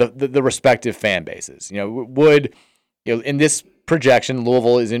for the respective fan bases? In this projection,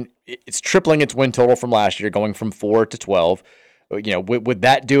 Louisville it's tripling its win total from last year, going from 4 to 12. Would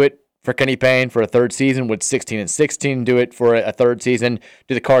that do it for Kenny Payne for a third season? Would 16-16 do it for a third season?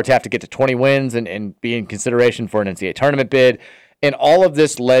 Do the Cards have to get to 20 wins and be in consideration for an NCAA tournament bid? And all of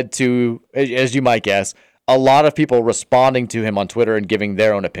this led to, as you might guess, a lot of people responding to him on Twitter and giving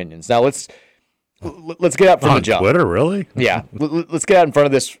their own opinions. Now let's get out from the jump. On Twitter, really? Yeah, let's get out in front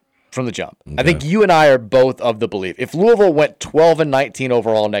of this from the jump. Okay. I think you and I are both of the belief. If Louisville went 12-19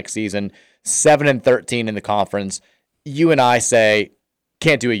 overall next season, 7-13 in the conference, you and I say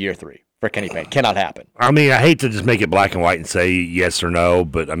can't do a year 3 for Kenny Payne. Cannot happen. I mean, I hate to just make it black and white and say yes or no,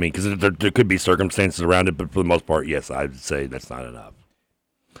 but I mean, because there could be circumstances around it, but for the most part, yes, I'd say that's not enough.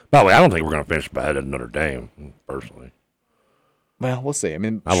 By the way, I don't think we're going to finish ahead of Notre Dame, personally. Well, we'll see. I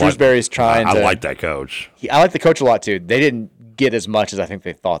mean, Shrewsbury's trying to... I like that coach. I like the coach a lot, too. They didn't get as much as I think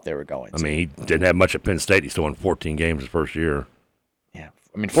they thought they were going to. I mean, he didn't have much at Penn State. He still won 14 games his first year. Yeah.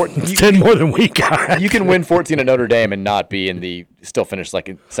 I mean, 10 more than we got. You can win 14 at Notre Dame and not be still finish like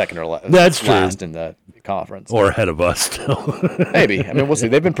in second or That's last true. in the conference. Or ahead of us still. Maybe. I mean, we'll see.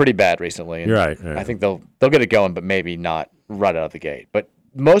 They've been pretty bad recently. You're right. I think they'll get it going, but maybe not right out of the gate. But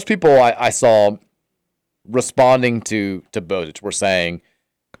most people I saw responding to Bozich were saying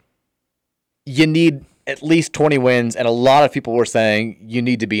you need at least 20 wins, and a lot of people were saying you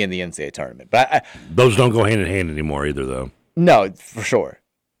need to be in the NCAA tournament. But those don't go hand in hand anymore either, though. No, for sure.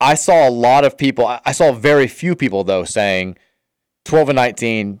 I saw a lot of people. I saw very few people though saying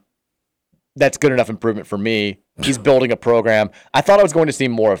 12-19. That's good enough improvement for me. He's building a program. I thought I was going to see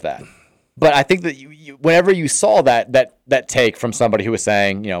more of that. But I think that whenever you saw that take from somebody who was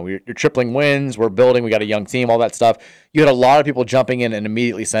saying, you're tripling wins, we're building, we got a young team, all that stuff, you had a lot of people jumping in and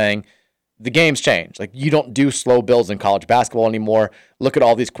immediately saying, the game's changed. Like, you don't do slow builds in college basketball anymore. Look at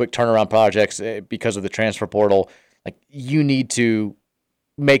all these quick turnaround projects because of the transfer portal. Like, you need to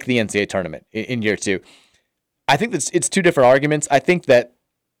make the NCAA tournament in year 2. I think it's two different arguments. I think that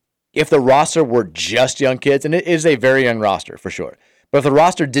if the roster were just young kids, and it is a very young roster for sure, but if the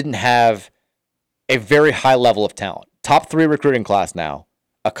roster didn't have a very high level of talent, top 3 recruiting class now,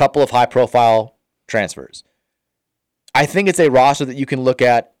 a couple of high-profile transfers, I think it's a roster that you can look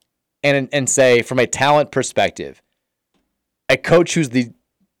at and say, from a talent perspective, a coach who's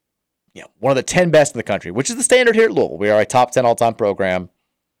one of the 10 best in the country, which is the standard here at Louisville. We are a top 10 all-time program.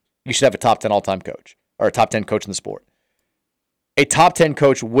 You should have a top 10 all-time coach, or a top 10 coach in the sport. A top 10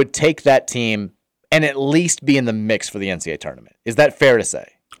 coach would take that team and at least be in the mix for the NCAA tournament. Is that fair to say?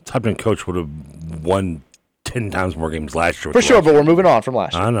 Top 10 coach would have won 10 times more games last year. For sure, but we're moving on from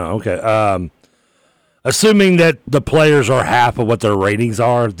last year. I know, okay. Assuming that the players are half of what their ratings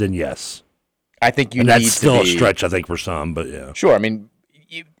are, then yes. I think you and need that's still a stretch, I think, for some, but yeah. Sure, I mean,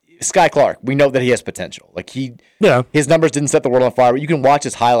 Sky Clark, we know that he has potential. Like, his numbers didn't set the world on fire, but you can watch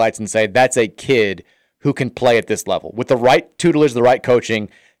his highlights and say, that's a kid who can play at this level. With the right tutelage, the right coaching,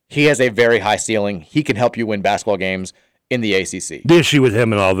 he has a very high ceiling. He can help you win basketball games in the ACC. The issue with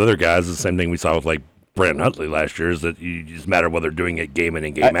him and all the other guys is the same thing we saw with, like, Brandon Huntley last year, is that you just matter whether they're doing it game in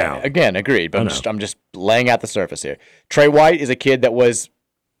and game out. Again, agreed, but I'm just laying out the surface here. Trey White is a kid that was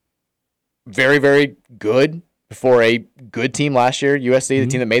very, very good for a good team last year, USC, the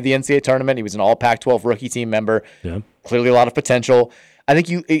team that made the NCAA tournament. He was an all Pac-12 rookie team member. Yeah. Clearly a lot of potential. I think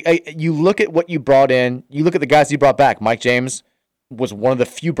you look at what you brought in, you look at the guys you brought back. Mike James was one of the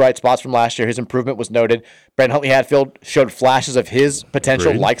few bright spots from last year. His improvement was noted. Brandon Huntley Hatfield showed flashes of his potential,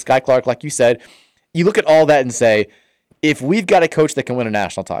 Agreed. like Sky Clark, like you said. You look at all that and say, if we've got a coach that can win a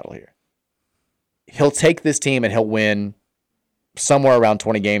national title here, he'll take this team and he'll win somewhere around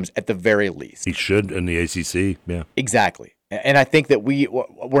 20 games at the very least. He should in the ACC, yeah. Exactly. And I think that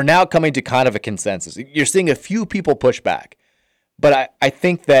we're now coming to kind of a consensus. You're seeing a few people push back, but I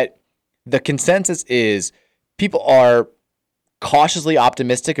think that the consensus is people are cautiously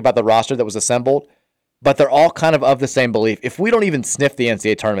optimistic about the roster that was assembled, but they're all kind of the same belief. If we don't even sniff the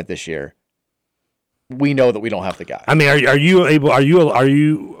NCAA tournament this year, we know that we don't have the guy. I mean,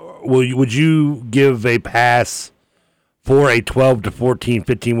 would you give a pass for a 12 to 14,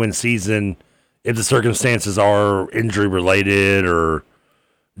 15 win season if the circumstances are injury related or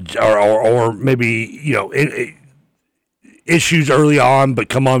maybe, issues early on, but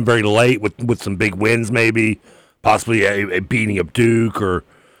come on very late with some big wins, maybe possibly a beating of Duke or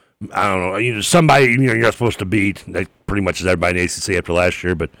I don't know, somebody you're not supposed to beat. That pretty much is everybody in the ACC after last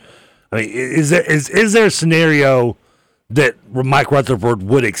year. But I mean, is there a scenario that Mike Rutherford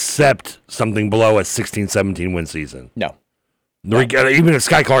would accept something below a 16-17 win season? No. Even if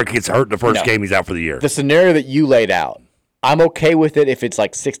Sky Clark gets hurt in the first game, he's out for the year. The scenario that you laid out, I'm okay with it if it's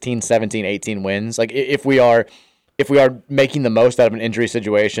like 16, 17, 18 wins. Like if we are making the most out of an injury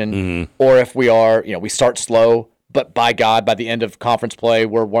situation, or if we are, we start slow, but by God, by the end of conference play,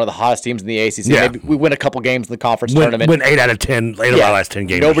 we're one of the hottest teams in the ACC. Yeah. Maybe we win a couple games in the conference tournament. Win 8 out of 10, 8 of our last 10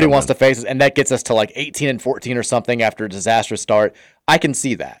 games. Nobody wants to face us, and that gets us to like 18 and 14 or something after a disastrous start. I can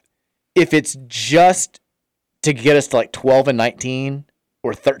see that. If it's just to get us to like 12 and 19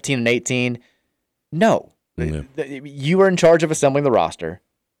 or 13 and 18, no. Yeah. You are in charge of assembling the roster.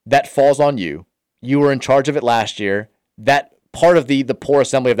 That falls on you. You were in charge of it last year. That part of the poor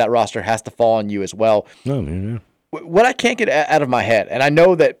assembly of that roster has to fall on you as well. What I can't get out of my head, and I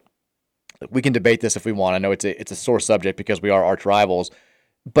know that we can debate this if we want. I know it's a sore subject because we are arch rivals,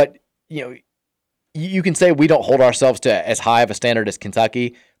 but you can say we don't hold ourselves to as high of a standard as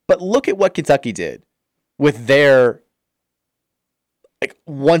Kentucky, but look at what Kentucky did with their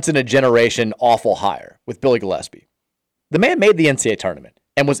once in a generation awful hire with Billy Gillispie. The man made the NCAA tournament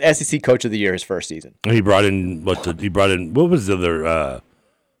and was SEC Coach of the Year his first season. He brought in what was the other?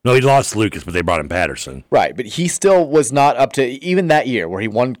 No, he lost Lucas, but they brought in Patterson. Right, but he still was not up to, even that year where he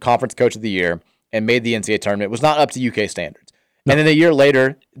won Conference Coach of the Year and made the NCAA tournament, was not up to UK standards. No. And then a year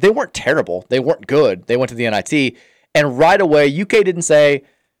later, they weren't terrible. They weren't good. They went to the NIT, and right away, UK didn't say,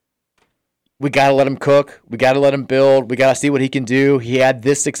 we got to let him cook. We got to let him build. We got to see what he can do. He had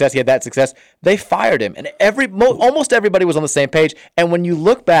this success. He had that success. They fired him, and almost everybody was on the same page. And when you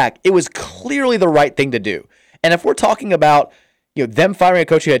look back, it was clearly the right thing to do. And if we're talking about them firing a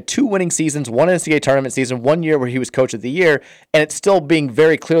coach who had 2 winning seasons, 1 NCAA tournament season, 1 year where he was Coach of the Year, and it's still being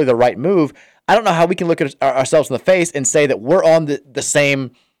very clearly the right move, I don't know how we can look at ourselves in the face and say that we're on the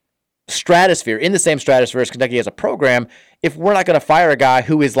same stratosphere, in the same stratosphere as Kentucky as a program, if we're not going to fire a guy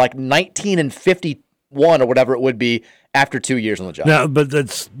who is like 19 and 51 or whatever it would be after 2 years on the job. No, but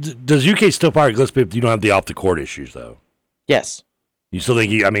does UK still fire Gillespie if you don't have the off-the-court issues, though? Yes. You still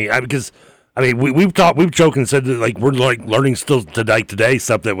think because we've joked and said that we're learning still today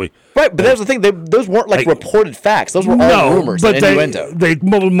stuff that we right, but that's the thing. Those weren't reported facts. Those were all rumors and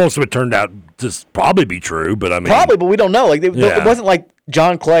innuendo. Most of it turned out to probably be true, but probably, but we don't know. It wasn't like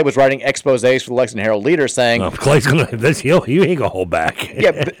John Clay was writing exposés for the Lexington Herald Leader saying Clay's gonna he ain't gonna hold back.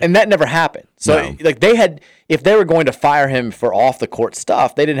 Yeah, and that never happened. So they had, if they were going to fire him for off the court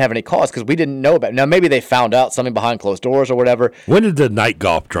stuff, they didn't have any cause because we didn't know about it. Now maybe they found out something behind closed doors or whatever. When did the night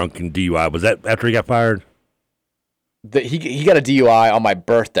golf drunken DUI? Was that after he got fired? He got a DUI on my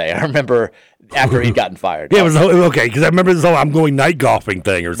birthday. I remember after he'd gotten fired. Yeah, it was okay because I remember this whole I'm going night golfing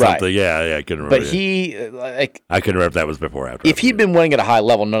thing or something. Right. Yeah, I couldn't remember. But I couldn't remember if that was before or after. If he'd been winning at a high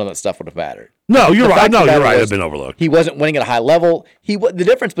level, none of that stuff would have mattered. No, you're right. No, you're right. It's been overlooked. He wasn't winning at a high level. The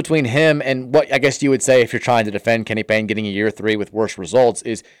difference between him and what I guess you would say if you're trying to defend Kenny Payne getting a year 3 with worse results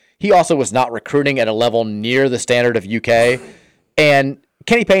is he also was not recruiting at a level near the standard of UK, and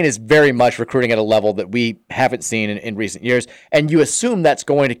Kenny Payne is very much recruiting at a level that we haven't seen in recent years, and you assume that's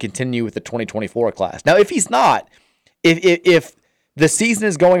going to continue with the 2024 class. Now, if he's not, if the season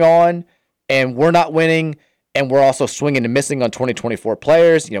is going on and we're not winning and we're also swinging and missing on 2024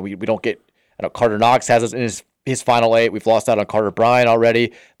 players, we don't get, Carter Knox has us in his final 8. We've lost out on Carter Bryant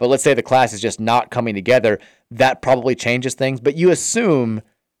already, but let's say the class is just not coming together. That probably changes things, but you assume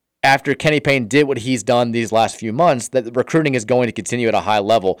after Kenny Payne did what he's done these last few months, that the recruiting is going to continue at a high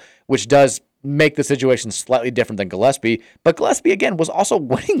level, which does make the situation slightly different than Gillespie. But Gillespie, again, was also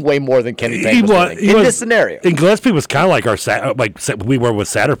winning way more than Kenny Payne was winning in this scenario. And Gillespie was kind of like we were with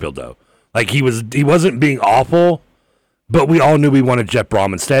Satterfield, though. He wasn't being awful, but we all knew we wanted Jeff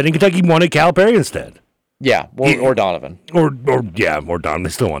Brom instead, and Kentucky wanted Calipari instead. Yeah, or Donovan. Or Donovan. They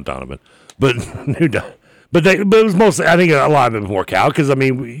still want Donovan. But who does? But it was mostly, I think a lot of it was more Cal, because,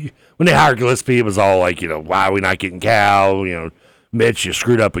 when they hired Gillespie, it was all why are we not getting Cal? Mitch, you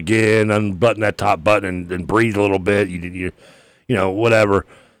screwed up again, unbutton that top button and breathe a little bit, you whatever.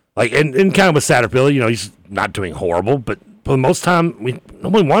 And kind of with Satterfield, he's not doing horrible, but for the most time,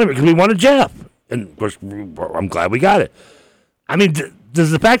 nobody wanted him because we wanted Jeff. And, of course, I'm glad we got it.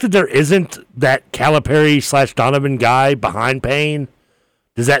 Does the fact that there isn't that Calipari/Donovan guy behind Payne,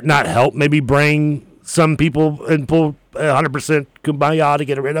 does that not help maybe bring some people and pull 100% kumbaya to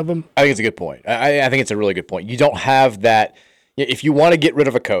get rid of him? I think it's a good point. I think it's a really good point. You don't have that. If you want to get rid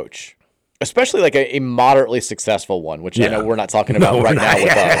of a coach, especially like a moderately successful one, which I know we're not talking about now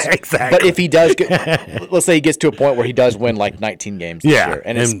with us. Exactly. But if he does, let's say he gets to a point where he does win like 19 games this year,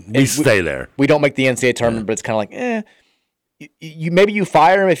 and we stay there. We don't make the NCAA tournament, but it's kind of like, maybe you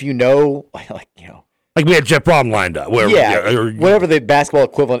fire him if you know, like we had Jeff Brom lined up. Whatever the basketball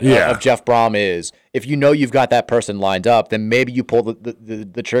equivalent of Jeff Brom is, if you know you've got that person lined up, then maybe you pull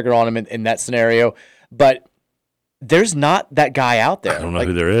the trigger on him in that scenario. But there's not that guy out there. I don't know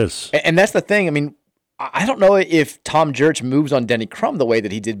who there is. And that's the thing. I mean, I don't know if Tom Jurich moves on Denny Crum the way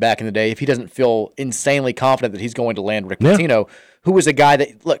that he did back in the day, if he doesn't feel insanely confident that he's going to land Rick Pitino, who was a guy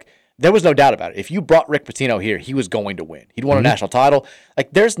that, look, there was no doubt about it. If you brought Rick Pitino here, he was going to win. He'd won a national title.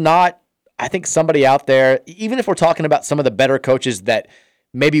 Like, there's not, I think, somebody out there, even if we're talking about some of the better coaches that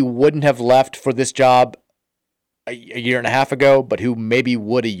maybe wouldn't have left for this job a year and a half ago, but who maybe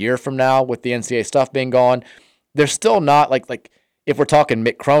would a year from now with the NCAA stuff being gone, they're still not like if we're talking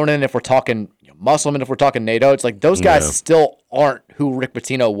Mick Cronin, if we're talking Musselman, if we're talking Nate Oates, like those guys still aren't who Rick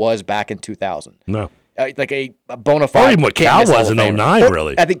Pitino was back in 2000. No. Like a bona fide. Or even what Cal was in 09,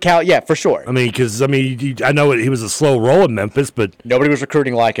 really. I think Cal, for sure. I mean, because, I know he was a slow roll in Memphis, but nobody was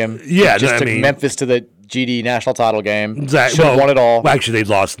recruiting like him. Yeah, he just took Memphis to the GD national title game. Exactly. Should have won it all. Well, actually, they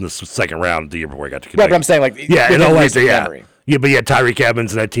lost in the second round the year before he got to Kentucky. Right, but I'm saying, like, memory. Yeah, but you had Tyreek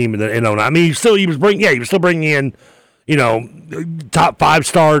Evans and that team in 09. I mean, he was still bringing in, top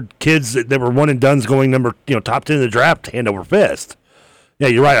 5-star kids that were one and dones going top 10 in the draft hand over fist. Yeah,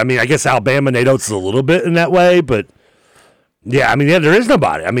 you're right. I mean, I guess Alabama, Nate Oates is a little bit in that way, but there is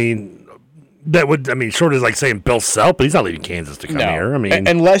nobody. I mean, short of like saying Bill Self, but he's not leaving Kansas to come here. I mean,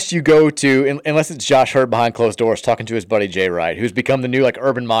 unless you go to, unless it's Josh Hurd behind closed doors talking to his buddy Jay Wright, who's become the new like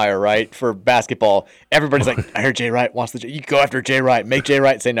Urban Meyer, right, for basketball. Everybody's like, I heard Jay Wright wants the. You go after Jay Wright, make Jay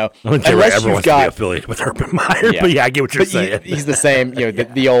Wright say no. Jay Wright ever wants to be affiliated with Urban Meyer, but I get what you're saying. He's the same,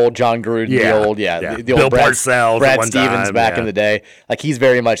 the old John Gruden, the Bill old Parcells, Brad Stevens back in the day. Like he's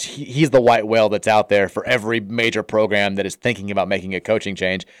very much he's the white whale that's out there for every major program that is thinking about making a coaching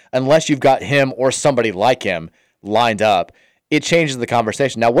change. Unless you've got him or somebody like him lined up, it changes the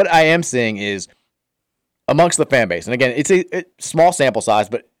conversation. Now, what I am seeing is amongst the fan base, and again, it's a small sample size,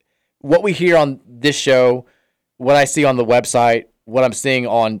 but what we hear on this show, what I see on the website, what I'm seeing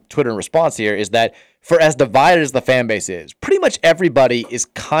on Twitter in response here is that for as divided as the fan base is, pretty much everybody is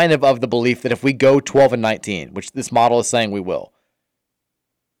kind of the belief that if we go 12-19, which this model is saying we will,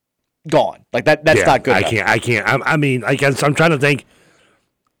 gone. Like that's not good enough. I can't. I guess I'm trying to think.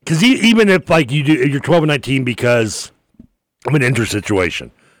 Because even if like you're 12-19 because of an injury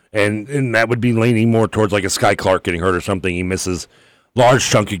situation, and that would be leaning more towards like a Sky Clark getting hurt or something, he misses large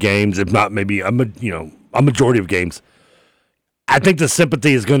chunk of games, if not maybe a majority of games. I think the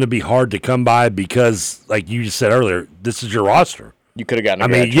sympathy is going to be hard to come by because, like you just said earlier, this is your roster. You could have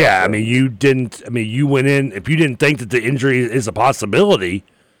gotten. You didn't. You went in if you didn't think that the injury is a possibility,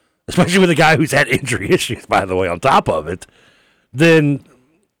 especially with a guy who's had injury issues, by the way, on top of it. Then,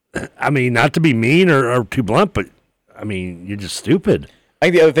 not to be mean or too blunt, but you're just stupid. I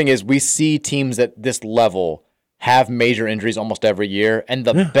think the other thing is we see teams at this level have major injuries almost every year, and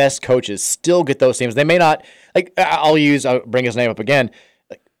the best coaches still get those teams. They may not, I'll bring his name up again.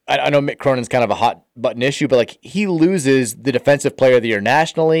 I know Mick Cronin's kind of a hot button issue, but he loses the defensive player of the year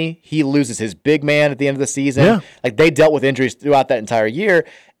nationally. He loses his big man at the end of the season. Yeah. They dealt with injuries throughout that entire year.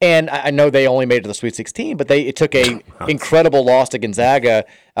 And I know they only made it to the Sweet 16, but it took a incredible loss to Gonzaga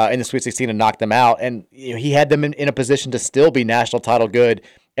in the Sweet 16 and knocked them out. And he had them in a position to still be national title good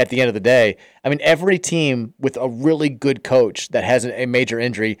at the end of the day. Every team with a really good coach that has a major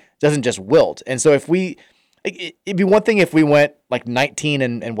injury doesn't just wilt. And so it'd be one thing if we went 19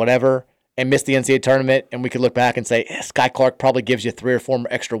 and whatever and missed the NCAA tournament and we could look back and say, Sky Clark probably gives you 3 or 4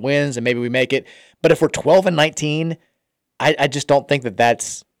 extra wins and maybe we make it. But if we're 12-19, I just don't think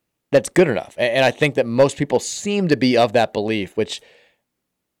that's good enough. And I think that most people seem to be of that belief, which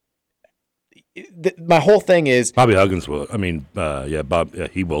my whole thing is... Bobby Huggins will. Bob,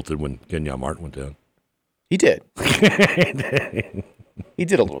 he wilted when Kenyon Martin went down. He did. He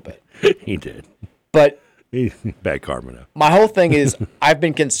did a little bit. He did. But... Bad karma now. My whole thing is I've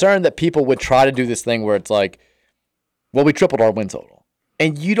been concerned that people would try to do this thing where it's like, well, we tripled our win total.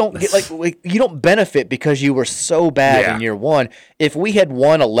 And you don't get you don't benefit because you were so bad in year one. If we had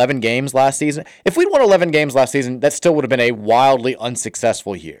won 11 games last season, that still would have been a wildly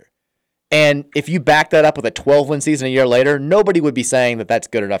unsuccessful year. And if you back that up with a 12-win season a year later, nobody would be saying that that's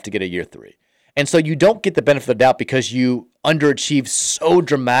good enough to get a year 3. And so you don't get the benefit of the doubt because you underachieved so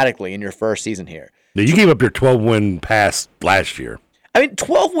dramatically in your first season here. Now, you gave up your 12-win pass last year.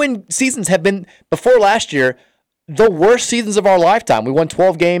 12-win seasons have been, before last year, the worst seasons of our lifetime. We won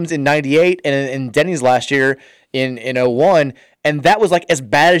 12 games in 98 and in Denny's last year in 01, and that was like as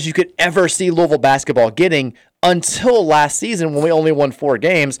bad as you could ever see Louisville basketball getting until last season when we only won 4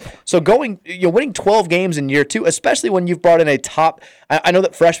 games. So winning 12 games in year 2, especially when you've brought in a top, I know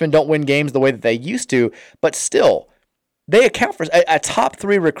that freshmen don't win games the way that they used to, but still, they account for a top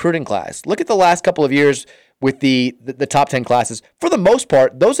 3 recruiting class. Look at the last couple of years with the top 10 classes. For the most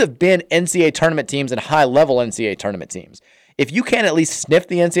part, those have been NCAA tournament teams and high-level NCAA tournament teams. If you can't at least sniff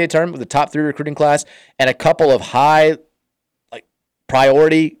the NCAA tournament with the top 3 recruiting class and a couple of high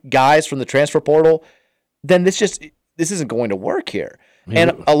priority guys from the transfer portal, then this isn't going to work here.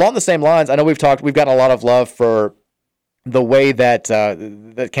 And along the same lines, I know we've gotten a lot of love for the way that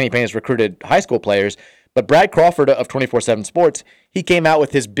Kenny Payne has recruited high school players, but Brad Crawford of 24/7 Sports, he came out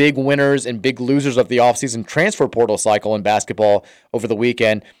with his big winners and big losers of the offseason transfer portal cycle in basketball over the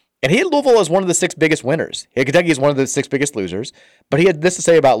weekend. And he had Louisville as one of the 6 biggest winners. He had Kentucky as one of the 6 biggest losers. But he had this to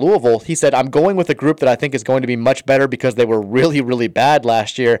say about Louisville. He said, I'm going with a group that I think is going to be much better because they were really, really bad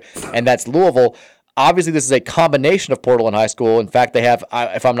last year, and that's Louisville. Obviously, this is a combination of portal and high school. In fact, they have,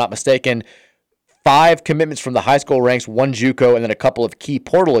 if I'm not mistaken, 5 commitments from the high school ranks, 1 JUCO, and then a couple of key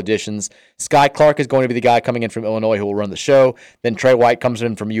portal additions. Sky Clark is going to be the guy coming in from Illinois who will run the show. Then Trey White comes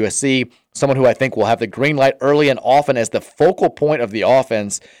in from USC, someone who I think will have the green light early and often as the focal point of the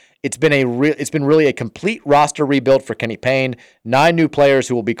offense. It's been really a complete roster rebuild for Kenny Payne. 9 new players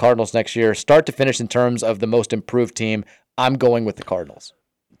who will be Cardinals next year, start to finish in terms of the most improved team. I'm going with the Cardinals.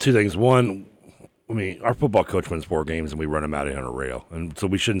 2 things. One, I mean, our football coach wins 4 games and we run him out on a rail, and so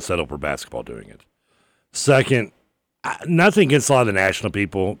we shouldn't settle for basketball doing it. Second, nothing against a lot of the national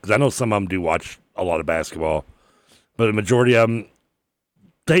people, because I know some of them do watch a lot of basketball, but the majority of them,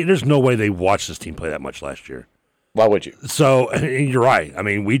 there's no way they watched this team play that much last year. Why would you? So, and you're right. I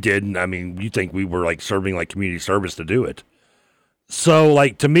mean, we did. I mean, you think we were like serving like community service to do it. So,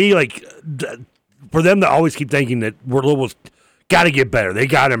 like, to me, like, for them to always keep thinking that Louisville's got to get better, they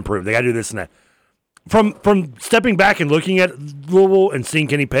got to improve, they got to do this and that. From stepping back and looking at Louisville and seeing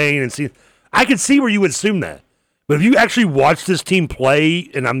Kenny Payne and seeing, I could see where you would assume that. But if you actually watch this team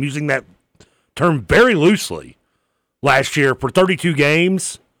play, and I'm using that term very loosely, last year for 32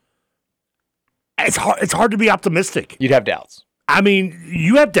 games, it's hard to be optimistic. You'd have doubts. I mean,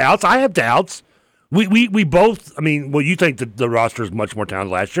 you have doubts. I have doubts. We both, I mean, well, you think that the roster is much more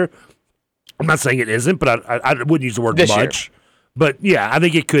talented last year. I'm not saying it isn't, but I wouldn't use the word this much. Year. But, yeah, I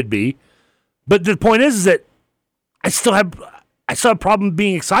think it could be. But the point is that I still have a problem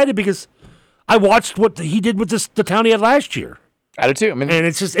being excited because I watched what he did with the town he had last year. I do too. I mean, and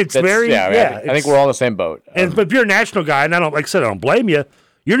it's very, I think we're all in the same boat. And but if you're a national guy, and like I said, I don't blame you.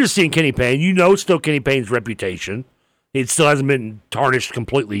 You're just seeing Kenny Payne. You know, still Kenny Payne's reputation. It still hasn't been tarnished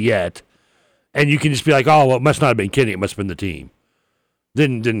completely yet. And you can just be like, oh, well, it must not have been Kenny. It must have been the team.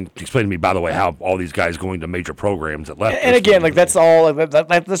 Then explain to me, by the way, how all these guys going to major programs that left. And again, like that's all.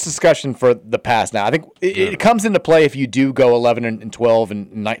 That's discussion for the past now. I think it comes into play if you do go 11 and 12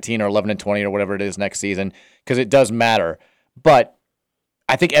 and 19 or 11 and 20 or whatever it is next season, because it does matter. But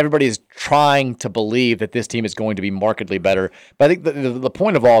I think everybody is trying to believe that this team is going to be markedly better. But I think the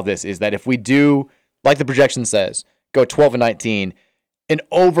point of all of this is that if we do, like the projection says, go 12 and 19, an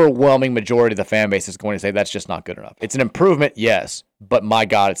overwhelming majority of the fan base is going to say that's just not good enough. It's an improvement, yes, but my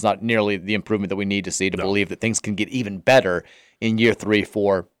God, it's not nearly the improvement that we need to see to believe that things can get even better in year 3,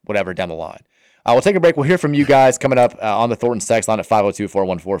 4, whatever down the line. We'll take a break. We'll hear from you guys coming up on the Thornton's text line at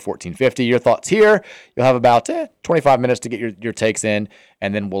 502-414-1450. Your thoughts here. You'll have about 25 minutes to get your takes in,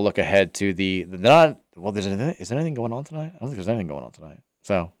 and then we'll look ahead to the is there anything going on tonight? I don't think there's anything going on tonight.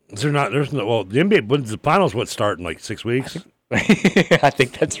 So is there not? There's no. Well, the NBA the finals start in like 6 weeks. I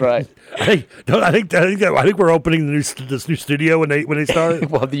think that's right. I think we're opening this new studio when they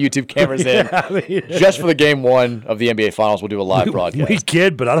start. We'll have the YouTube cameras in. Yeah, I mean, just for the game 1 of the NBA Finals. We'll do a live broadcast. We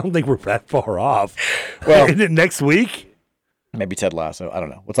kid, but I don't think we're that far off. Well, isn't it next week? Maybe Ted Lasso. I don't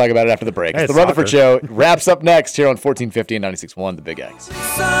know. We'll talk about it after the break. It's the Rutherford Show wraps up next here on 1450 and 96.1 The Big X.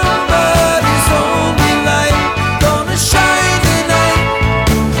 Somebody's only light gonna shine tonight.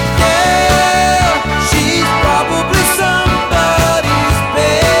 Yeah, she's probably somebody's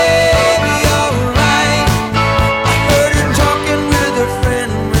baby, alright. I heard her talking with her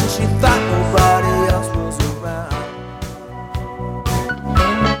friend when she thought nobody else was around.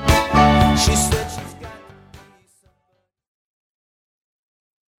 She said she's got to be somebody.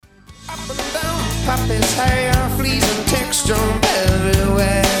 Up and down, Papa's hair, fleas and ticks jump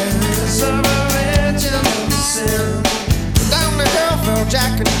everywhere. Some original sin. Down the hill fell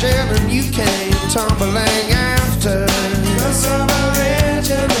Jack and Jill, and you came tumbling after. Some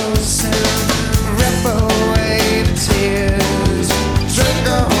original sin. Rip away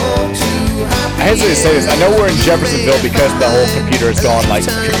hesitate to say this. I know we're in Jeffersonville because the whole computer has gone like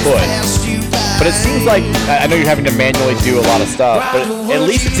kaput. But it seems like, I know you're having to manually do a lot of stuff, but at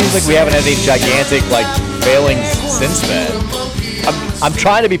least it seems like we haven't had any gigantic like failings since then. I'm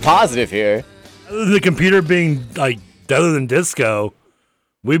trying to be positive here. Other than the computer being like other than disco,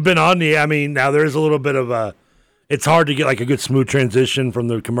 we've been on the. I mean, now there's a little bit of a. It's hard to get like a good smooth transition from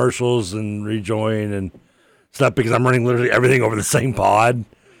the commercials and rejoin and stuff because I'm running literally everything over the same pod.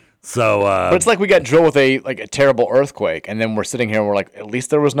 So, but it's like we got drilled with a terrible earthquake, and then we're sitting here and we're like, at least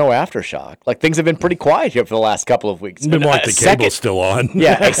there was no aftershock. Like things have been pretty quiet here for the last couple of weeks. It's been more like the cable's still on.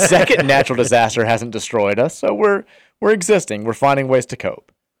 Yeah, a second natural disaster hasn't destroyed us, so we're existing. We're finding ways to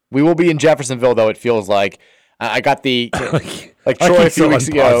cope. We will be in Jeffersonville, though. It feels like I got the like Troy a few weeks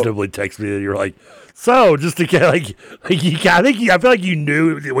ago. Positively text me that you're like, so just to get I feel like you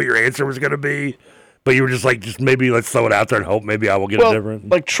knew what your answer was going to be. But you were just like, just maybe let's throw it out there and hope maybe I will get it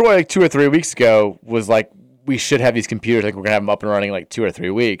different. Like Troy, like 2 or 3 weeks ago, was like, we should have these computers. Like we're gonna have them up and running in like 2 or 3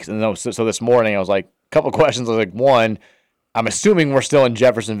 weeks. And then, so this morning, I was like, a couple of questions. I was like, one, I'm assuming we're still in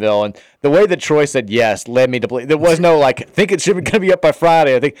Jeffersonville, and the way that Troy said yes led me to believe there was no like, I think it should be gonna be up by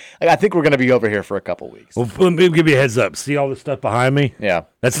Friday. I think we're gonna be over here for a couple of weeks. Well, let me give you a heads up. See all this stuff behind me? Yeah,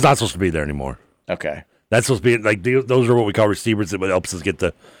 that's not supposed to be there anymore. Okay, that's supposed to be like those are what we call receivers that helps us get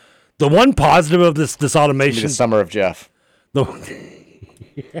the. The one positive of this automation, the summer of Jeff. Yes,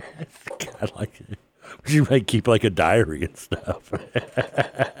 I like it. You might keep like a diary and stuff.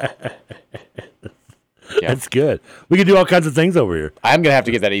 That's good. We can do all kinds of things over here. I'm gonna have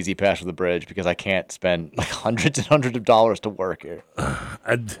to get that easy pass for the bridge because I can't spend like hundreds and hundreds of dollars to work here.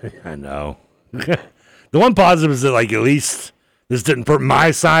 I know. The one positive is that like at least this didn't, for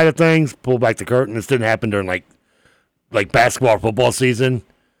my side of things, pull back the curtain. This didn't happen during like basketball or football season.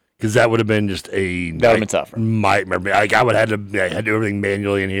 Because that would have been just a... That would have been tougher. I would have had to do everything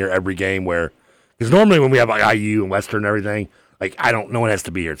manually in here every game where... Because normally when we have like IU and Western and everything, like no one has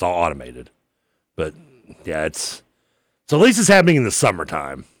to be here. It's all automated. But yeah, it's... So at least it's happening in the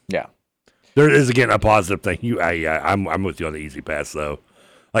summertime. Yeah. There is, again, a positive thing. I'm with you on the easy pass, though.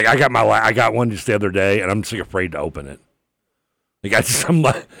 Like I got one just the other day, and I'm just like, afraid to open it. Like I'm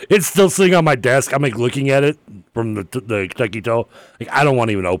like, it's still sitting on my desk. I'm like looking at it from the Kentucky Toll. Like I don't want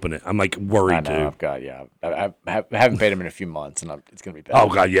to even open it. I'm like worried too. I've got I haven't paid him in a few months, and it's gonna be bad. Oh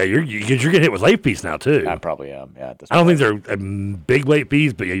god, yeah, you're getting hit with late fees now too. I probably am. Yeah, I don't think they're big late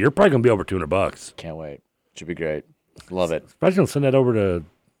fees, but yeah, you're probably gonna be over $200. Can't wait. Should be great. Love it. Probably gonna send that over to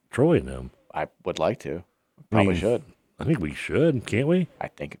Troy and them. I would like to. Probably should. I think we should. Can't we? I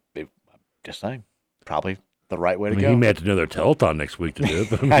think. Just saying. Probably. The right way to go. He may have to do their telethon next week to do it.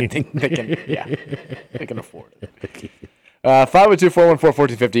 But I think they can. Yeah, they can afford it.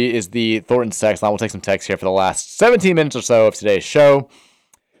 502-414-1450 is the Thornton's text line. We'll take some texts here for the last 17 minutes or so of today's show.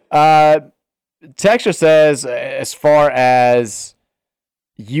 Texture says, as far as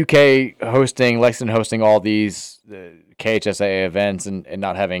UK hosting, Lexington hosting all these KHSAA events and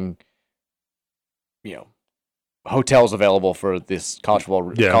not having, hotels available for this college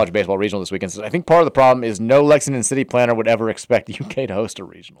baseball regional this weekend. So I think part of the problem is no Lexington city planner would ever expect UK to host a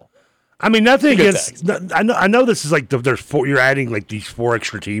regional. I mean, nothing against. I know this is like there's 4. You're adding like these 4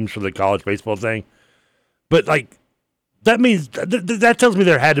 extra teams for the college baseball thing, but like that means that tells me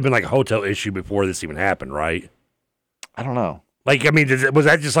there had to have been like a hotel issue before this even happened, right? I don't know. Like, I mean, was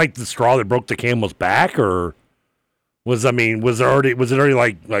that just like the straw that broke the camel's back, or was it already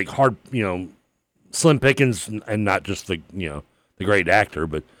like hard, Slim Pickens, and not just the great actor,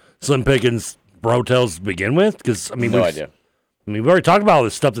 but Slim Pickens for hotels to begin with? Because no idea. We've already talked about all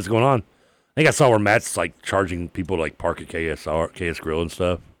this stuff that's going on. I think I saw where Matt's like charging people to like park at KS Grill and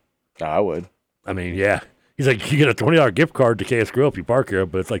stuff. I would. I mean, yeah. He's like, you get a $20 gift card to KS Grill if you park here,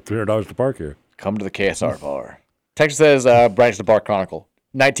 but it's like $300 to park here. Come to the KSR bar. Texas says, branch to Bar Chronicle.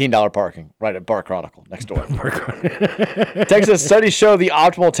 $19 parking right at Bar Chronicle next door. Texas studies show the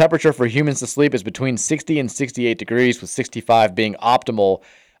optimal temperature for humans to sleep is between 60 and 68 degrees, with 65 being optimal.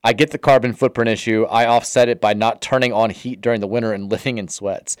 I get the carbon footprint issue. I offset it by not turning on heat during the winter and living in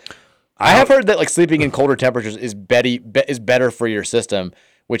sweats. I have heard that like sleeping in colder temperatures is better for your system,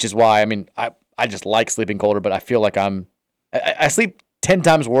 which is why I just like sleeping colder, but I feel like I sleep 10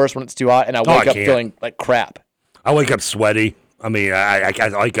 times worse when it's too hot, and I wake up feeling like crap. I wake up sweaty. I mean, I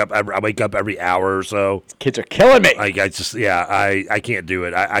wake up every hour or so. Kids are killing me. I can't do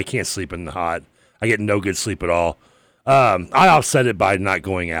it. I can't sleep in the hot. I get no good sleep at all. I offset it by not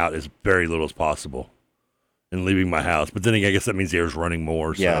going out as very little as possible and leaving my house. But then again, I guess that means the air's running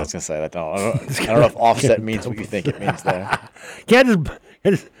more. So. Yeah, I was gonna say that. I don't know if offset means what you think it means there. Can't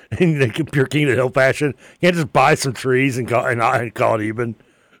just in pure King of the Hill fashion. Can't just buy some trees and call it even.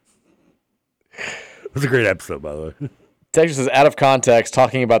 It was a great episode, by the way. Texas is out of context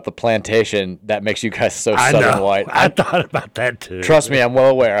talking about the plantation that makes you guys so southern white. I thought about that too. Trust me, I'm well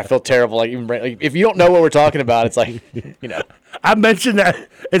aware. I feel terrible. Like if you don't know what we're talking about, it's like, you know. I mentioned that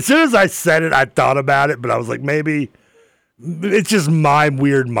as soon as I said it, I thought about it, but I was like, maybe it's just my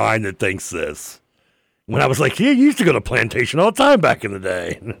weird mind that thinks this. When I was like, yeah, you used to go to plantation all the time back in the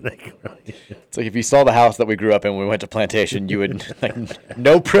day. It's like if you saw the house that we grew up in when we went to plantation, you would like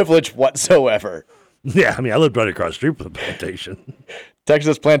no privilege whatsoever. Yeah, I mean, I lived right across the street from the plantation.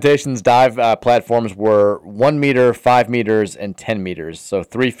 Texas Plantation's dive platforms were 1 meter, 5 meters, and 10 meters. So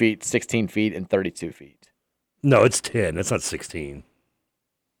 3 feet, 16 feet, and 32 feet. No, it's 10. That's not 16.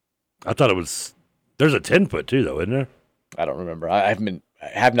 I thought it was. There's a 10-foot too, though, isn't there? I don't remember. I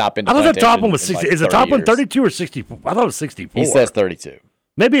have not been to I thought the top one was 60. 60. Is the top one 32 or 64? I thought it was 64. He says 32.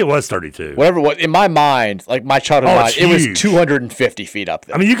 Maybe it was 32. Whatever it was. In my mind, like my childhood mind, it was 250 feet up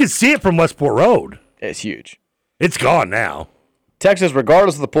there. I mean, you can see it from Westport Road. It's huge. It's gone now. Texas,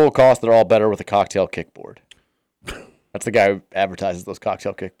 regardless of the pool cost, they're all better with a cocktail kickboard. That's the guy who advertises those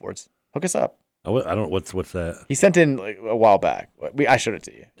cocktail kickboards. Hook us up. I don't. What's that? He sent in a while back. I showed it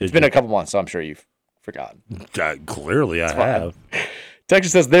to you. It's been a couple months, so I'm sure you've forgotten. Clearly, I have.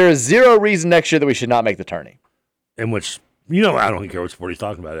 Texas says there is zero reason next year that we should not make the tourney. In which, I don't care what sport he's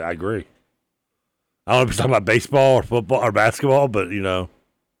talking about. I agree. I don't know if he's talking about baseball or football or basketball, but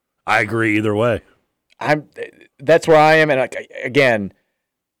I agree either way. That's where I am, and again,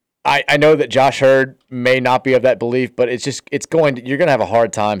 I know that Josh Hurd may not be of that belief, but you're going to have a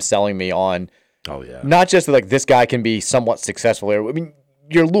hard time selling me on. Oh yeah. Not just that, like this guy can be somewhat successful here. I mean,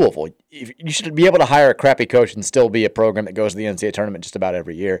 you're Louisville. You should be able to hire a crappy coach and still be a program that goes to the NCAA tournament just about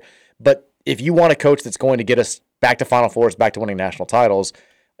every year. But if you want a coach that's going to get us back to Final Fours, back to winning national titles,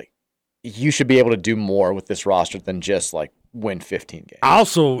 like you should be able to do more with this roster than just like win 15 games. I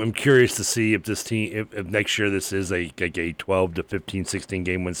also am curious to see if this team, if next year this is a 12 to 15, 16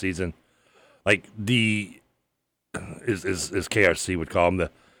 game win season, like as KRC would call them,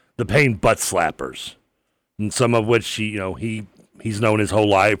 the paying butt slappers, and some of which he's known his whole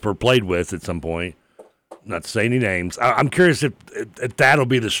life or played with at some point. Not to say any names. I'm curious if that'll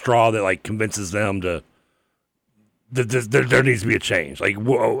be the straw that like convinces them to there needs to be a change. Like,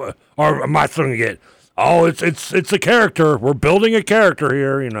 or am I starting to get? Oh, it's a character. We're building a character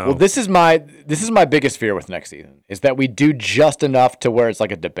here, Well, this is my biggest fear with next season is that we do just enough to where it's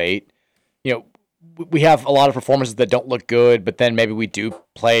like a debate. We have a lot of performances that don't look good, but then maybe we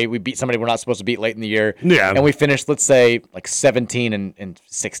beat somebody we're not supposed to beat late in the year. Yeah. And we finish, let's say, like 17 and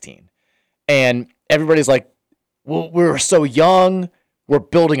 16. And everybody's like, well, we're so young. We're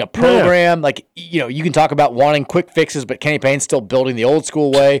building a program. Yeah. Like, you can talk about wanting quick fixes, but Kenny Payne's still building the old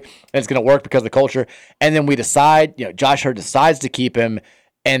school way, and it's going to work because of the culture. And then we decide, Josh Hurd decides to keep him,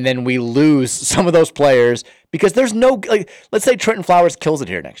 and then we lose some of those players because there's no, like, let's say Trenton Flowers kills it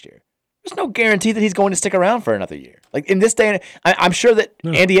here next year. There's no guarantee that he's going to stick around for another year. Like, in this day, I'm sure that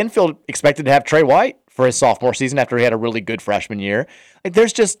Andy Enfield expected to have Trey White for his sophomore season after he had a really good freshman year. Like,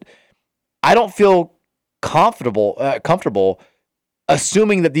 I don't feel comfortable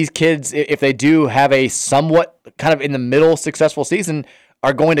assuming that these kids, if they do have a somewhat kind of in the middle successful season,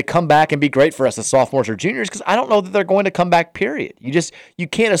 are going to come back and be great for us as sophomores or juniors, because I don't know that they're going to come back, period. You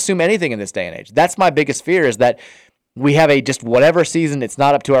can't assume anything in this day and age. That's my biggest fear, is that we have a just whatever season, it's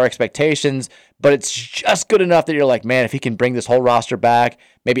not up to our expectations, but it's just good enough that you're like, man, if he can bring this whole roster back,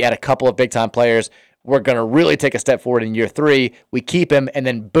 maybe add a couple of big-time players, we're going to really take a step forward in year 3. We keep him, and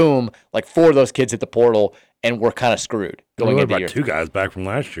then boom, like 4 of those kids hit the portal, and we're kind of screwed going into year 3. We only brought 2 guys back from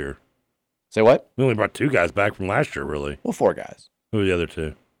last year. Say what? We only brought 2 guys back from last year, really. Well, 4 guys. Who are the other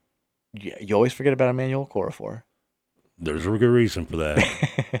 2? Yeah, you always forget about Emmanuel Okorafor. There's a good reason for that.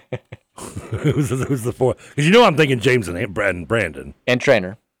 Who's the 4? Because I'm thinking James and Brandon. And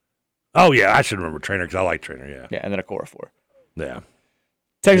Trainer. Oh, yeah, I should remember Trainer because I like Trainer, yeah. Yeah, and then Okorafor. Yeah.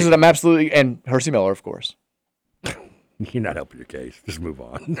 Texas, I'm absolutely, and Hersey Miller, of course. You're not helping your case. Just move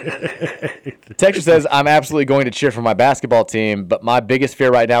on. Texas says, I'm absolutely going to cheer for my basketball team, but my biggest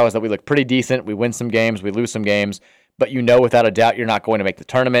fear right now is that we look pretty decent. We win some games, we lose some games, but without a doubt you're not going to make the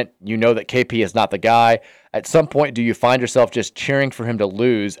tournament. You know that KP is not the guy. At some point, do you find yourself just cheering for him to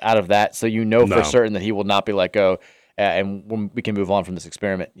lose out of that so for certain that he will not be let go and we can move on from this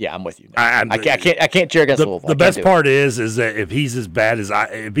experiment? Yeah, I'm with you. I can't cheer against Louisville. The best part is that if he's as bad as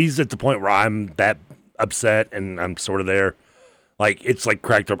if he's at the point where I'm that upset and I'm sort of there, like it's like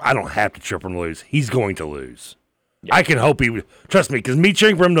cracked up. I don't have to cheer for him to lose. He's going to lose. Yeah. I can hope trust me, because me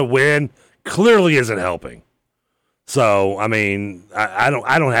cheering for him to win clearly isn't helping. So I mean, I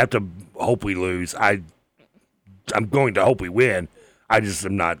don't have to hope we lose. I'm going to hope we win. I just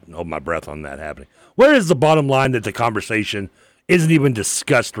am not holding my breath on that happening. Where is the bottom line that the conversation isn't even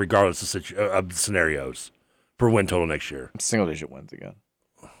discussed regardless of scenarios for win total next year? Single-digit wins again.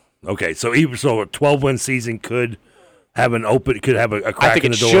 Okay, so a 12-win season could have a crack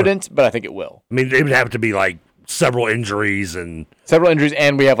in the door. I shouldn't, but I think it will. I mean, it would have to be like several injuries, and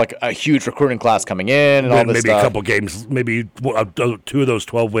we have like a huge recruiting class coming in, and all this maybe stuff. a couple games, maybe 2 of those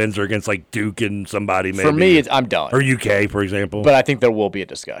 12 wins are against like Duke and somebody. Maybe. For me, I'm done. Or UK, for example. But I think there will be a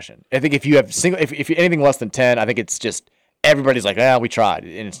discussion. I think if you have if you're anything less than 10, I think it's just everybody's like, we tried,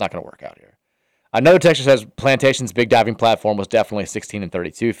 and it's not going to work out here. Another texture says Plantation's big diving platform was definitely 16 and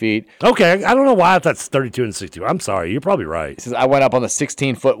 32 feet. Okay, I don't know why that's 32 and 62. I'm sorry, you're probably right. He says, I went up on the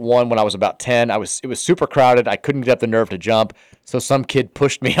 16-foot one when I was about 10. It was super crowded. I couldn't get up the nerve to jump, so some kid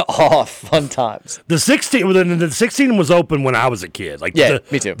pushed me off. Fun times. The 16 was open when I was a kid. Like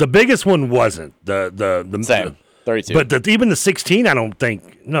me too. The biggest one wasn't. The same. 32. But even the 16, I don't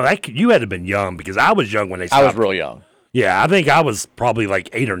think. No, you had to have been young because I was young when they stopped. I was real young. Yeah, I think I was probably like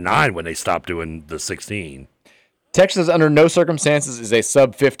 8 or 9 when they stopped doing the 16. Texas, under no circumstances, is a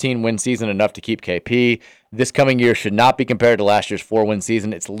sub-15 win season enough to keep KP. This coming year should not be compared to last year's 4-win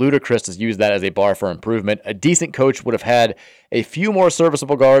season. It's ludicrous to use that as a bar for improvement. A decent coach would have had a few more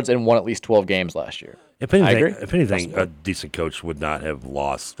serviceable guards and won at least 12 games last year. If anything, a decent coach would not have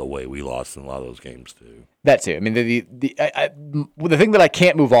lost the way we lost in a lot of those games too. That too. I mean, the thing that I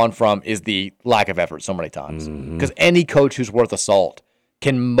can't move on from is the lack of effort so many times. Because any coach who's worth a salt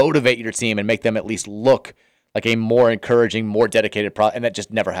can motivate your team and make them at least look like a more encouraging, more dedicated and that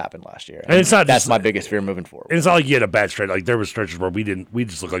just never happened last year. And it's not that's my biggest fear moving forward. And it's not like you had a bad stretch. Like there were stretches where we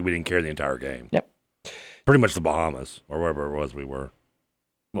just looked like we didn't care the entire game. Yep. Pretty much the Bahamas or wherever it was we were.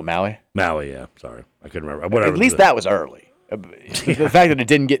 Well, Maui? Maui, yeah. Sorry. I couldn't remember. Whatever. At least that was early. The fact that it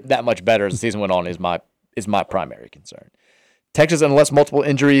didn't get that much better as the season went on is my primary concern. Texas, unless multiple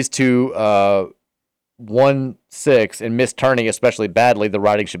injuries to 1-6 and missed turning especially badly, the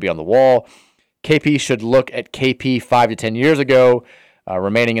writing should be on the wall. KP should look at KP 5 to 10 years ago,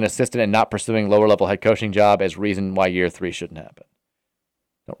 remaining an assistant and not pursuing lower-level head coaching job as reason why year 3 shouldn't happen.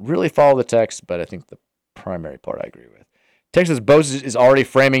 Don't really follow the text, but I think the primary part I agree with. Texas Bozich is already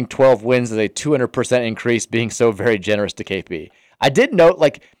framing 12 wins as a 200% increase, being so very generous to KP. I did note,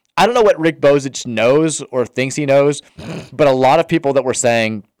 I don't know what Rick Bozich knows or thinks he knows, but a lot of people that were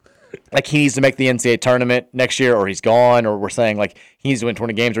saying, he needs to make the NCAA tournament next year or he's gone, or we're saying, he needs to win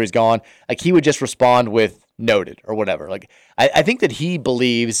 20 games or he's gone, he would just respond with noted or whatever. I think that he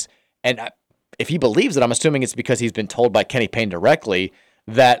believes, and if he believes it, I'm assuming it's because he's been told by Kenny Payne directly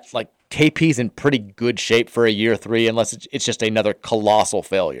that, KP's in pretty good shape for a year 3, unless it's just another colossal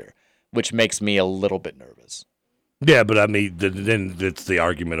failure, which makes me a little bit nervous. Yeah, but I mean, then it's the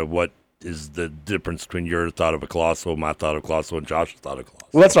argument of what is the difference between your thought of a colossal, my thought of colossal, and Josh's thought of colossal.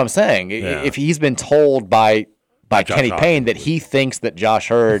 Well, that's what I'm saying. Yeah. If he's been told by Kenny Payne that he thinks that Josh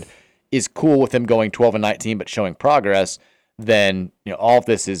Hurd is cool with him going 12-19 but showing progress, then all of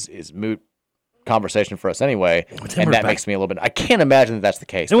this is moot conversation for us anyway, and that makes me a little bit. I can't imagine that that's the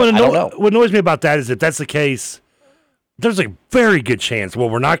case. I don't know. What annoys me about that is if that's the case, there's a very good chance. Well,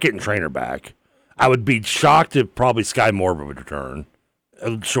 we're not getting Trainer back. I would be shocked if probably Sky Moore would return,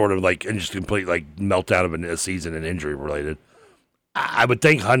 short of and just complete meltdown of a season and injury related. I would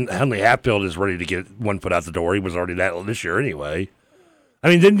think Huntley Hatfield is ready to get one foot out the door. He was already that this year anyway. I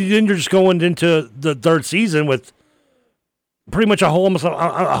mean, then you're just going into the third season with pretty much almost a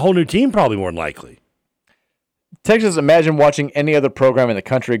whole new team, probably more than likely. Texas, imagine watching any other program in the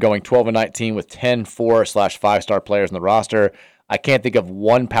country going 12-19 with 10 4/5-star players in the roster. I can't think of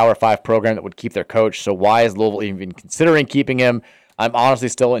one Power 5 program that would keep their coach, so why is Louisville even considering keeping him? I'm honestly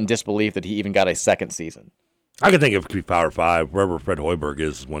still in disbelief that he even got a second season. I can think of it could be Power 5. Wherever Fred Hoiberg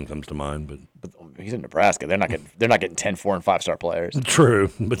is, one comes to mind. But he's in Nebraska. They're not getting 10 4 and 5-star players. True,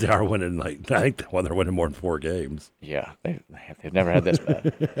 but they are winning. I think they're winning more than 4 games. Yeah, they've never had this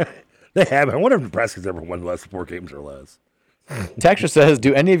bad. They haven't. I wonder if Nebraska's ever won less than 4 games or less. Texture says,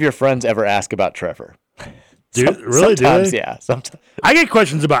 "Do any of your friends ever ask about Trevor?" Really? Sometimes, do yeah. Sometimes I get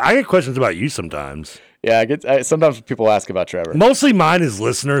questions about you sometimes. Yeah, sometimes people ask about Trevor. Mostly mine is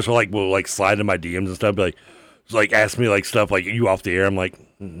listeners who will slide in my DMs and stuff, ask me stuff like, you off the air? I'm like,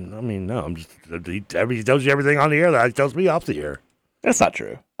 I mean, no, I'm just he tells you everything on the air that he tells me off the air. That's not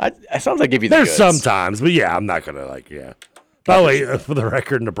true. I sometimes give you the There's goods. Sometimes, but yeah, I'm not gonna yeah. By the way, for the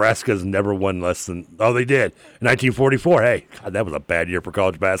record, Nebraska's never won less than they did in 1944. Hey, God, that was a bad year for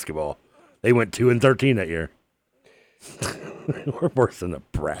college basketball. They went 2-13 that year. We're worse than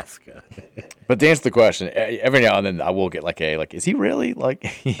Nebraska. But to answer the question, every now and then I will get is he really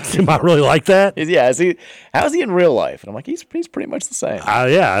Am I really like that? Is he? How is he in real life? And I'm like, he's pretty much the same.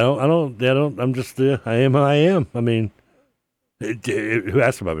 Yeah, I don't. I'm just. I am who I am. I mean, who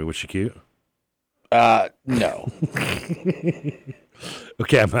asked about me? Was she cute? No.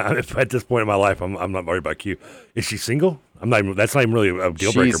 Okay, at this point in my life, I'm not worried about cute. Is she single? That's not even really a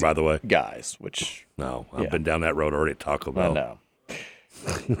deal breaker, by the way. Guys, which no, I've been down that road already at Taco Bell. I know.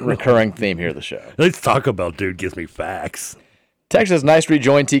 Recurring theme here of the show. At least Taco Bell dude gives me facts. Texas, nice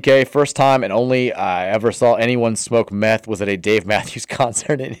rejoin, TK. First time and only I ever saw anyone smoke meth was at a Dave Matthews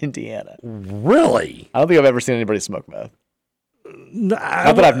concert in Indiana. Really? I don't think I've ever seen anybody smoke meth. Not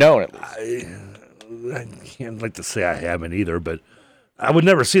that I've known, at least. I can't like to say I haven't either, but I would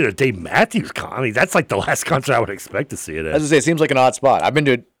never see it at Dave Matthews concert. I mean, that's like the last concert I would expect to see it at. As I say, it seems like an odd spot. I've been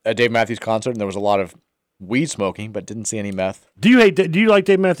to a Dave Matthews concert, and there was a lot of weed smoking, but didn't see any meth. Do you like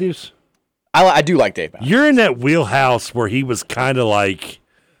Dave Matthews? I do like Dave Matthews. You're in that wheelhouse where he was kind of like,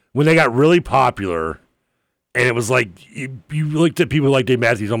 when they got really popular, and it was like, you looked at people like Dave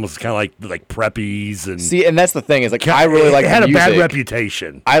Matthews almost kind of like preppies. And see, and that's the thing, is I really liked the music. It had a bad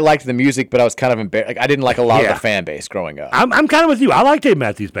reputation. I liked the music, but I was kind of embarrassed. I didn't like a lot of the fan base growing up. I'm kind of with you. I like Dave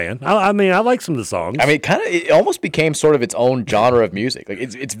Matthews Band. I mean, I like some of the songs. I mean, it almost became sort of its own genre of music. Like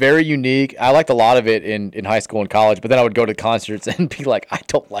it's very unique. I liked a lot of it in high school and college, but then I would go to concerts and be like, I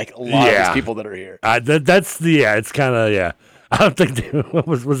don't like a lot of these people that are here. It's kind of. I don't think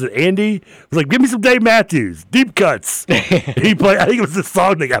was it Andy? It was like, give me some Dave Matthews, deep cuts. He played. I think it was the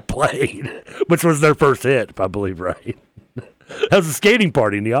song that got played, which was their first hit, if I believe right. That was a skating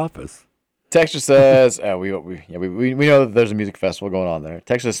party in the office. Texture says, we know that there's a music festival going on there.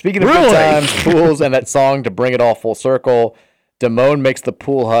 Texture says, speaking of good times, pools, and that song to bring it all full circle, Damone makes the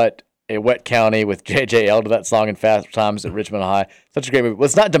pool hut a wet county with JJL to that song in Fast Times at Richmond High. Such a great movie. Well,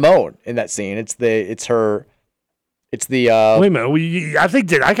 it's not Damone in that scene. It's her. It's the. Wait a minute.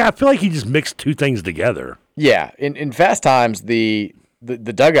 I feel like he just mixed two things together. Yeah, in Fast Times, the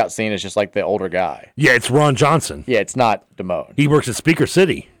dugout scene is just like the older guy. Yeah, it's Ron Johnson. Yeah, it's not Damone. He works at Speaker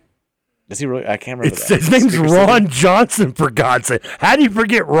City. Does he really? I can't remember that. His name's Ron Johnson, for God's sake. How do you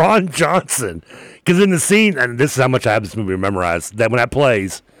forget Ron Johnson? Because in the scene, and this is how much I have this movie memorized, that when that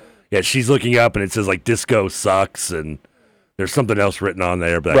plays, she's looking up and it says like "Disco sucks" and there's something else written on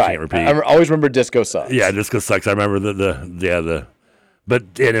there, but I can't repeat. I always remember "Disco sucks." Yeah, "Disco sucks." I remember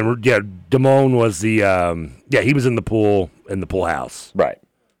but Damone was the he was in the pool house. Right.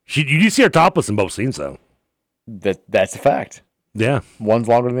 You do see her topless in both scenes though. That's a fact. Yeah, one's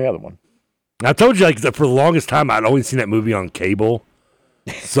longer than the other one. I told you for the longest time I'd only seen that movie on cable.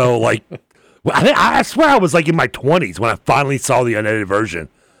 So I swear I was like in my 20s when I finally saw the unedited version.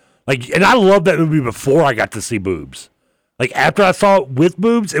 And I loved that movie before I got to see boobs. After I saw it with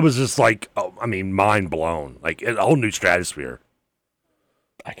boobs, it was just mind blown. A whole new stratosphere.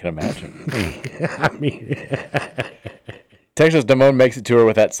 I can imagine. Texas Damone makes it to her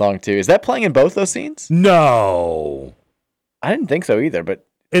with that song too. Is that playing in both those scenes? No. I didn't think so either, but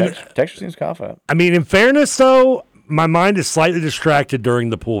Texas seems confident. I mean, in fairness though, my mind is slightly distracted during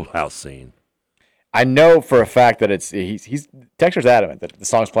the pool house scene. I know for a fact that he's Texter's adamant that the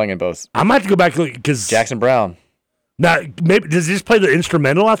song's playing in both. I might have to go back because Jackson Brown. Now, maybe does he just play the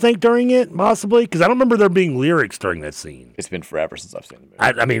instrumental? I think during it, possibly, because I don't remember there being lyrics during that scene. It's been forever since I've seen the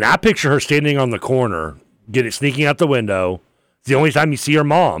I movie. I picture her standing on the corner, sneaking out the window. It's the only time you see her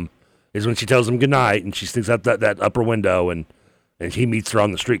mom is when she tells him goodnight, and she sneaks out that upper window, and he meets her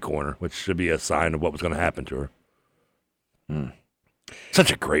on the street corner, which should be a sign of what was going to happen to her.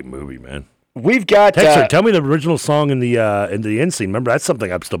 Such a great movie, man. We've got. Texter, tell me the original song in the end scene. Remember, that's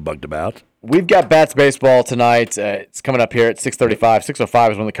something I'm still bugged about. We've got Bats baseball tonight. It's coming up here at 6:35.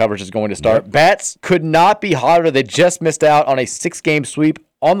 6:05 is when the coverage is going to start. Yep. Bats could not be hotter. They just missed out on a 6-game sweep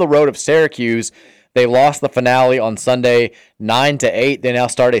on the road of Syracuse. They lost the finale on Sunday 9-8. They now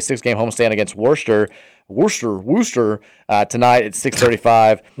start a 6-game homestand against Worcester tonight at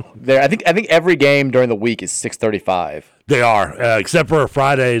 6:35. I think every game during the week is 6:35. They are, except for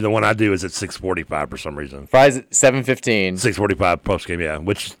Friday. The one I do is at 6:45 for some reason. Friday's at 7:15. 6:45 post game, yeah.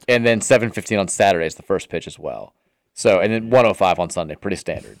 And then 7:15 on Saturday is the first pitch as well. So and then 1:05 on Sunday, pretty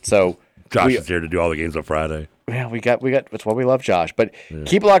standard. So Josh is here to do all the games on Friday. Yeah, we got. That's why we love Josh. But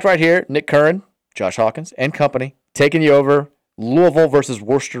keep it locked right here. Nick Curran, Josh Hawkins, and company taking you over. Louisville versus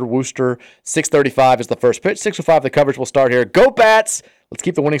Worcester. 6:35 is the first pitch. 6:05 the coverage will start here. Go Bats! Let's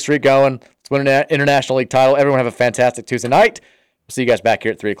keep the winning streak going. Let's win an International League title. Everyone have a fantastic Tuesday night. We'll see you guys back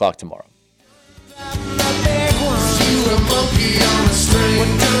here at 3 o'clock tomorrow. You a monkey on a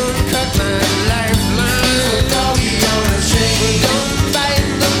string.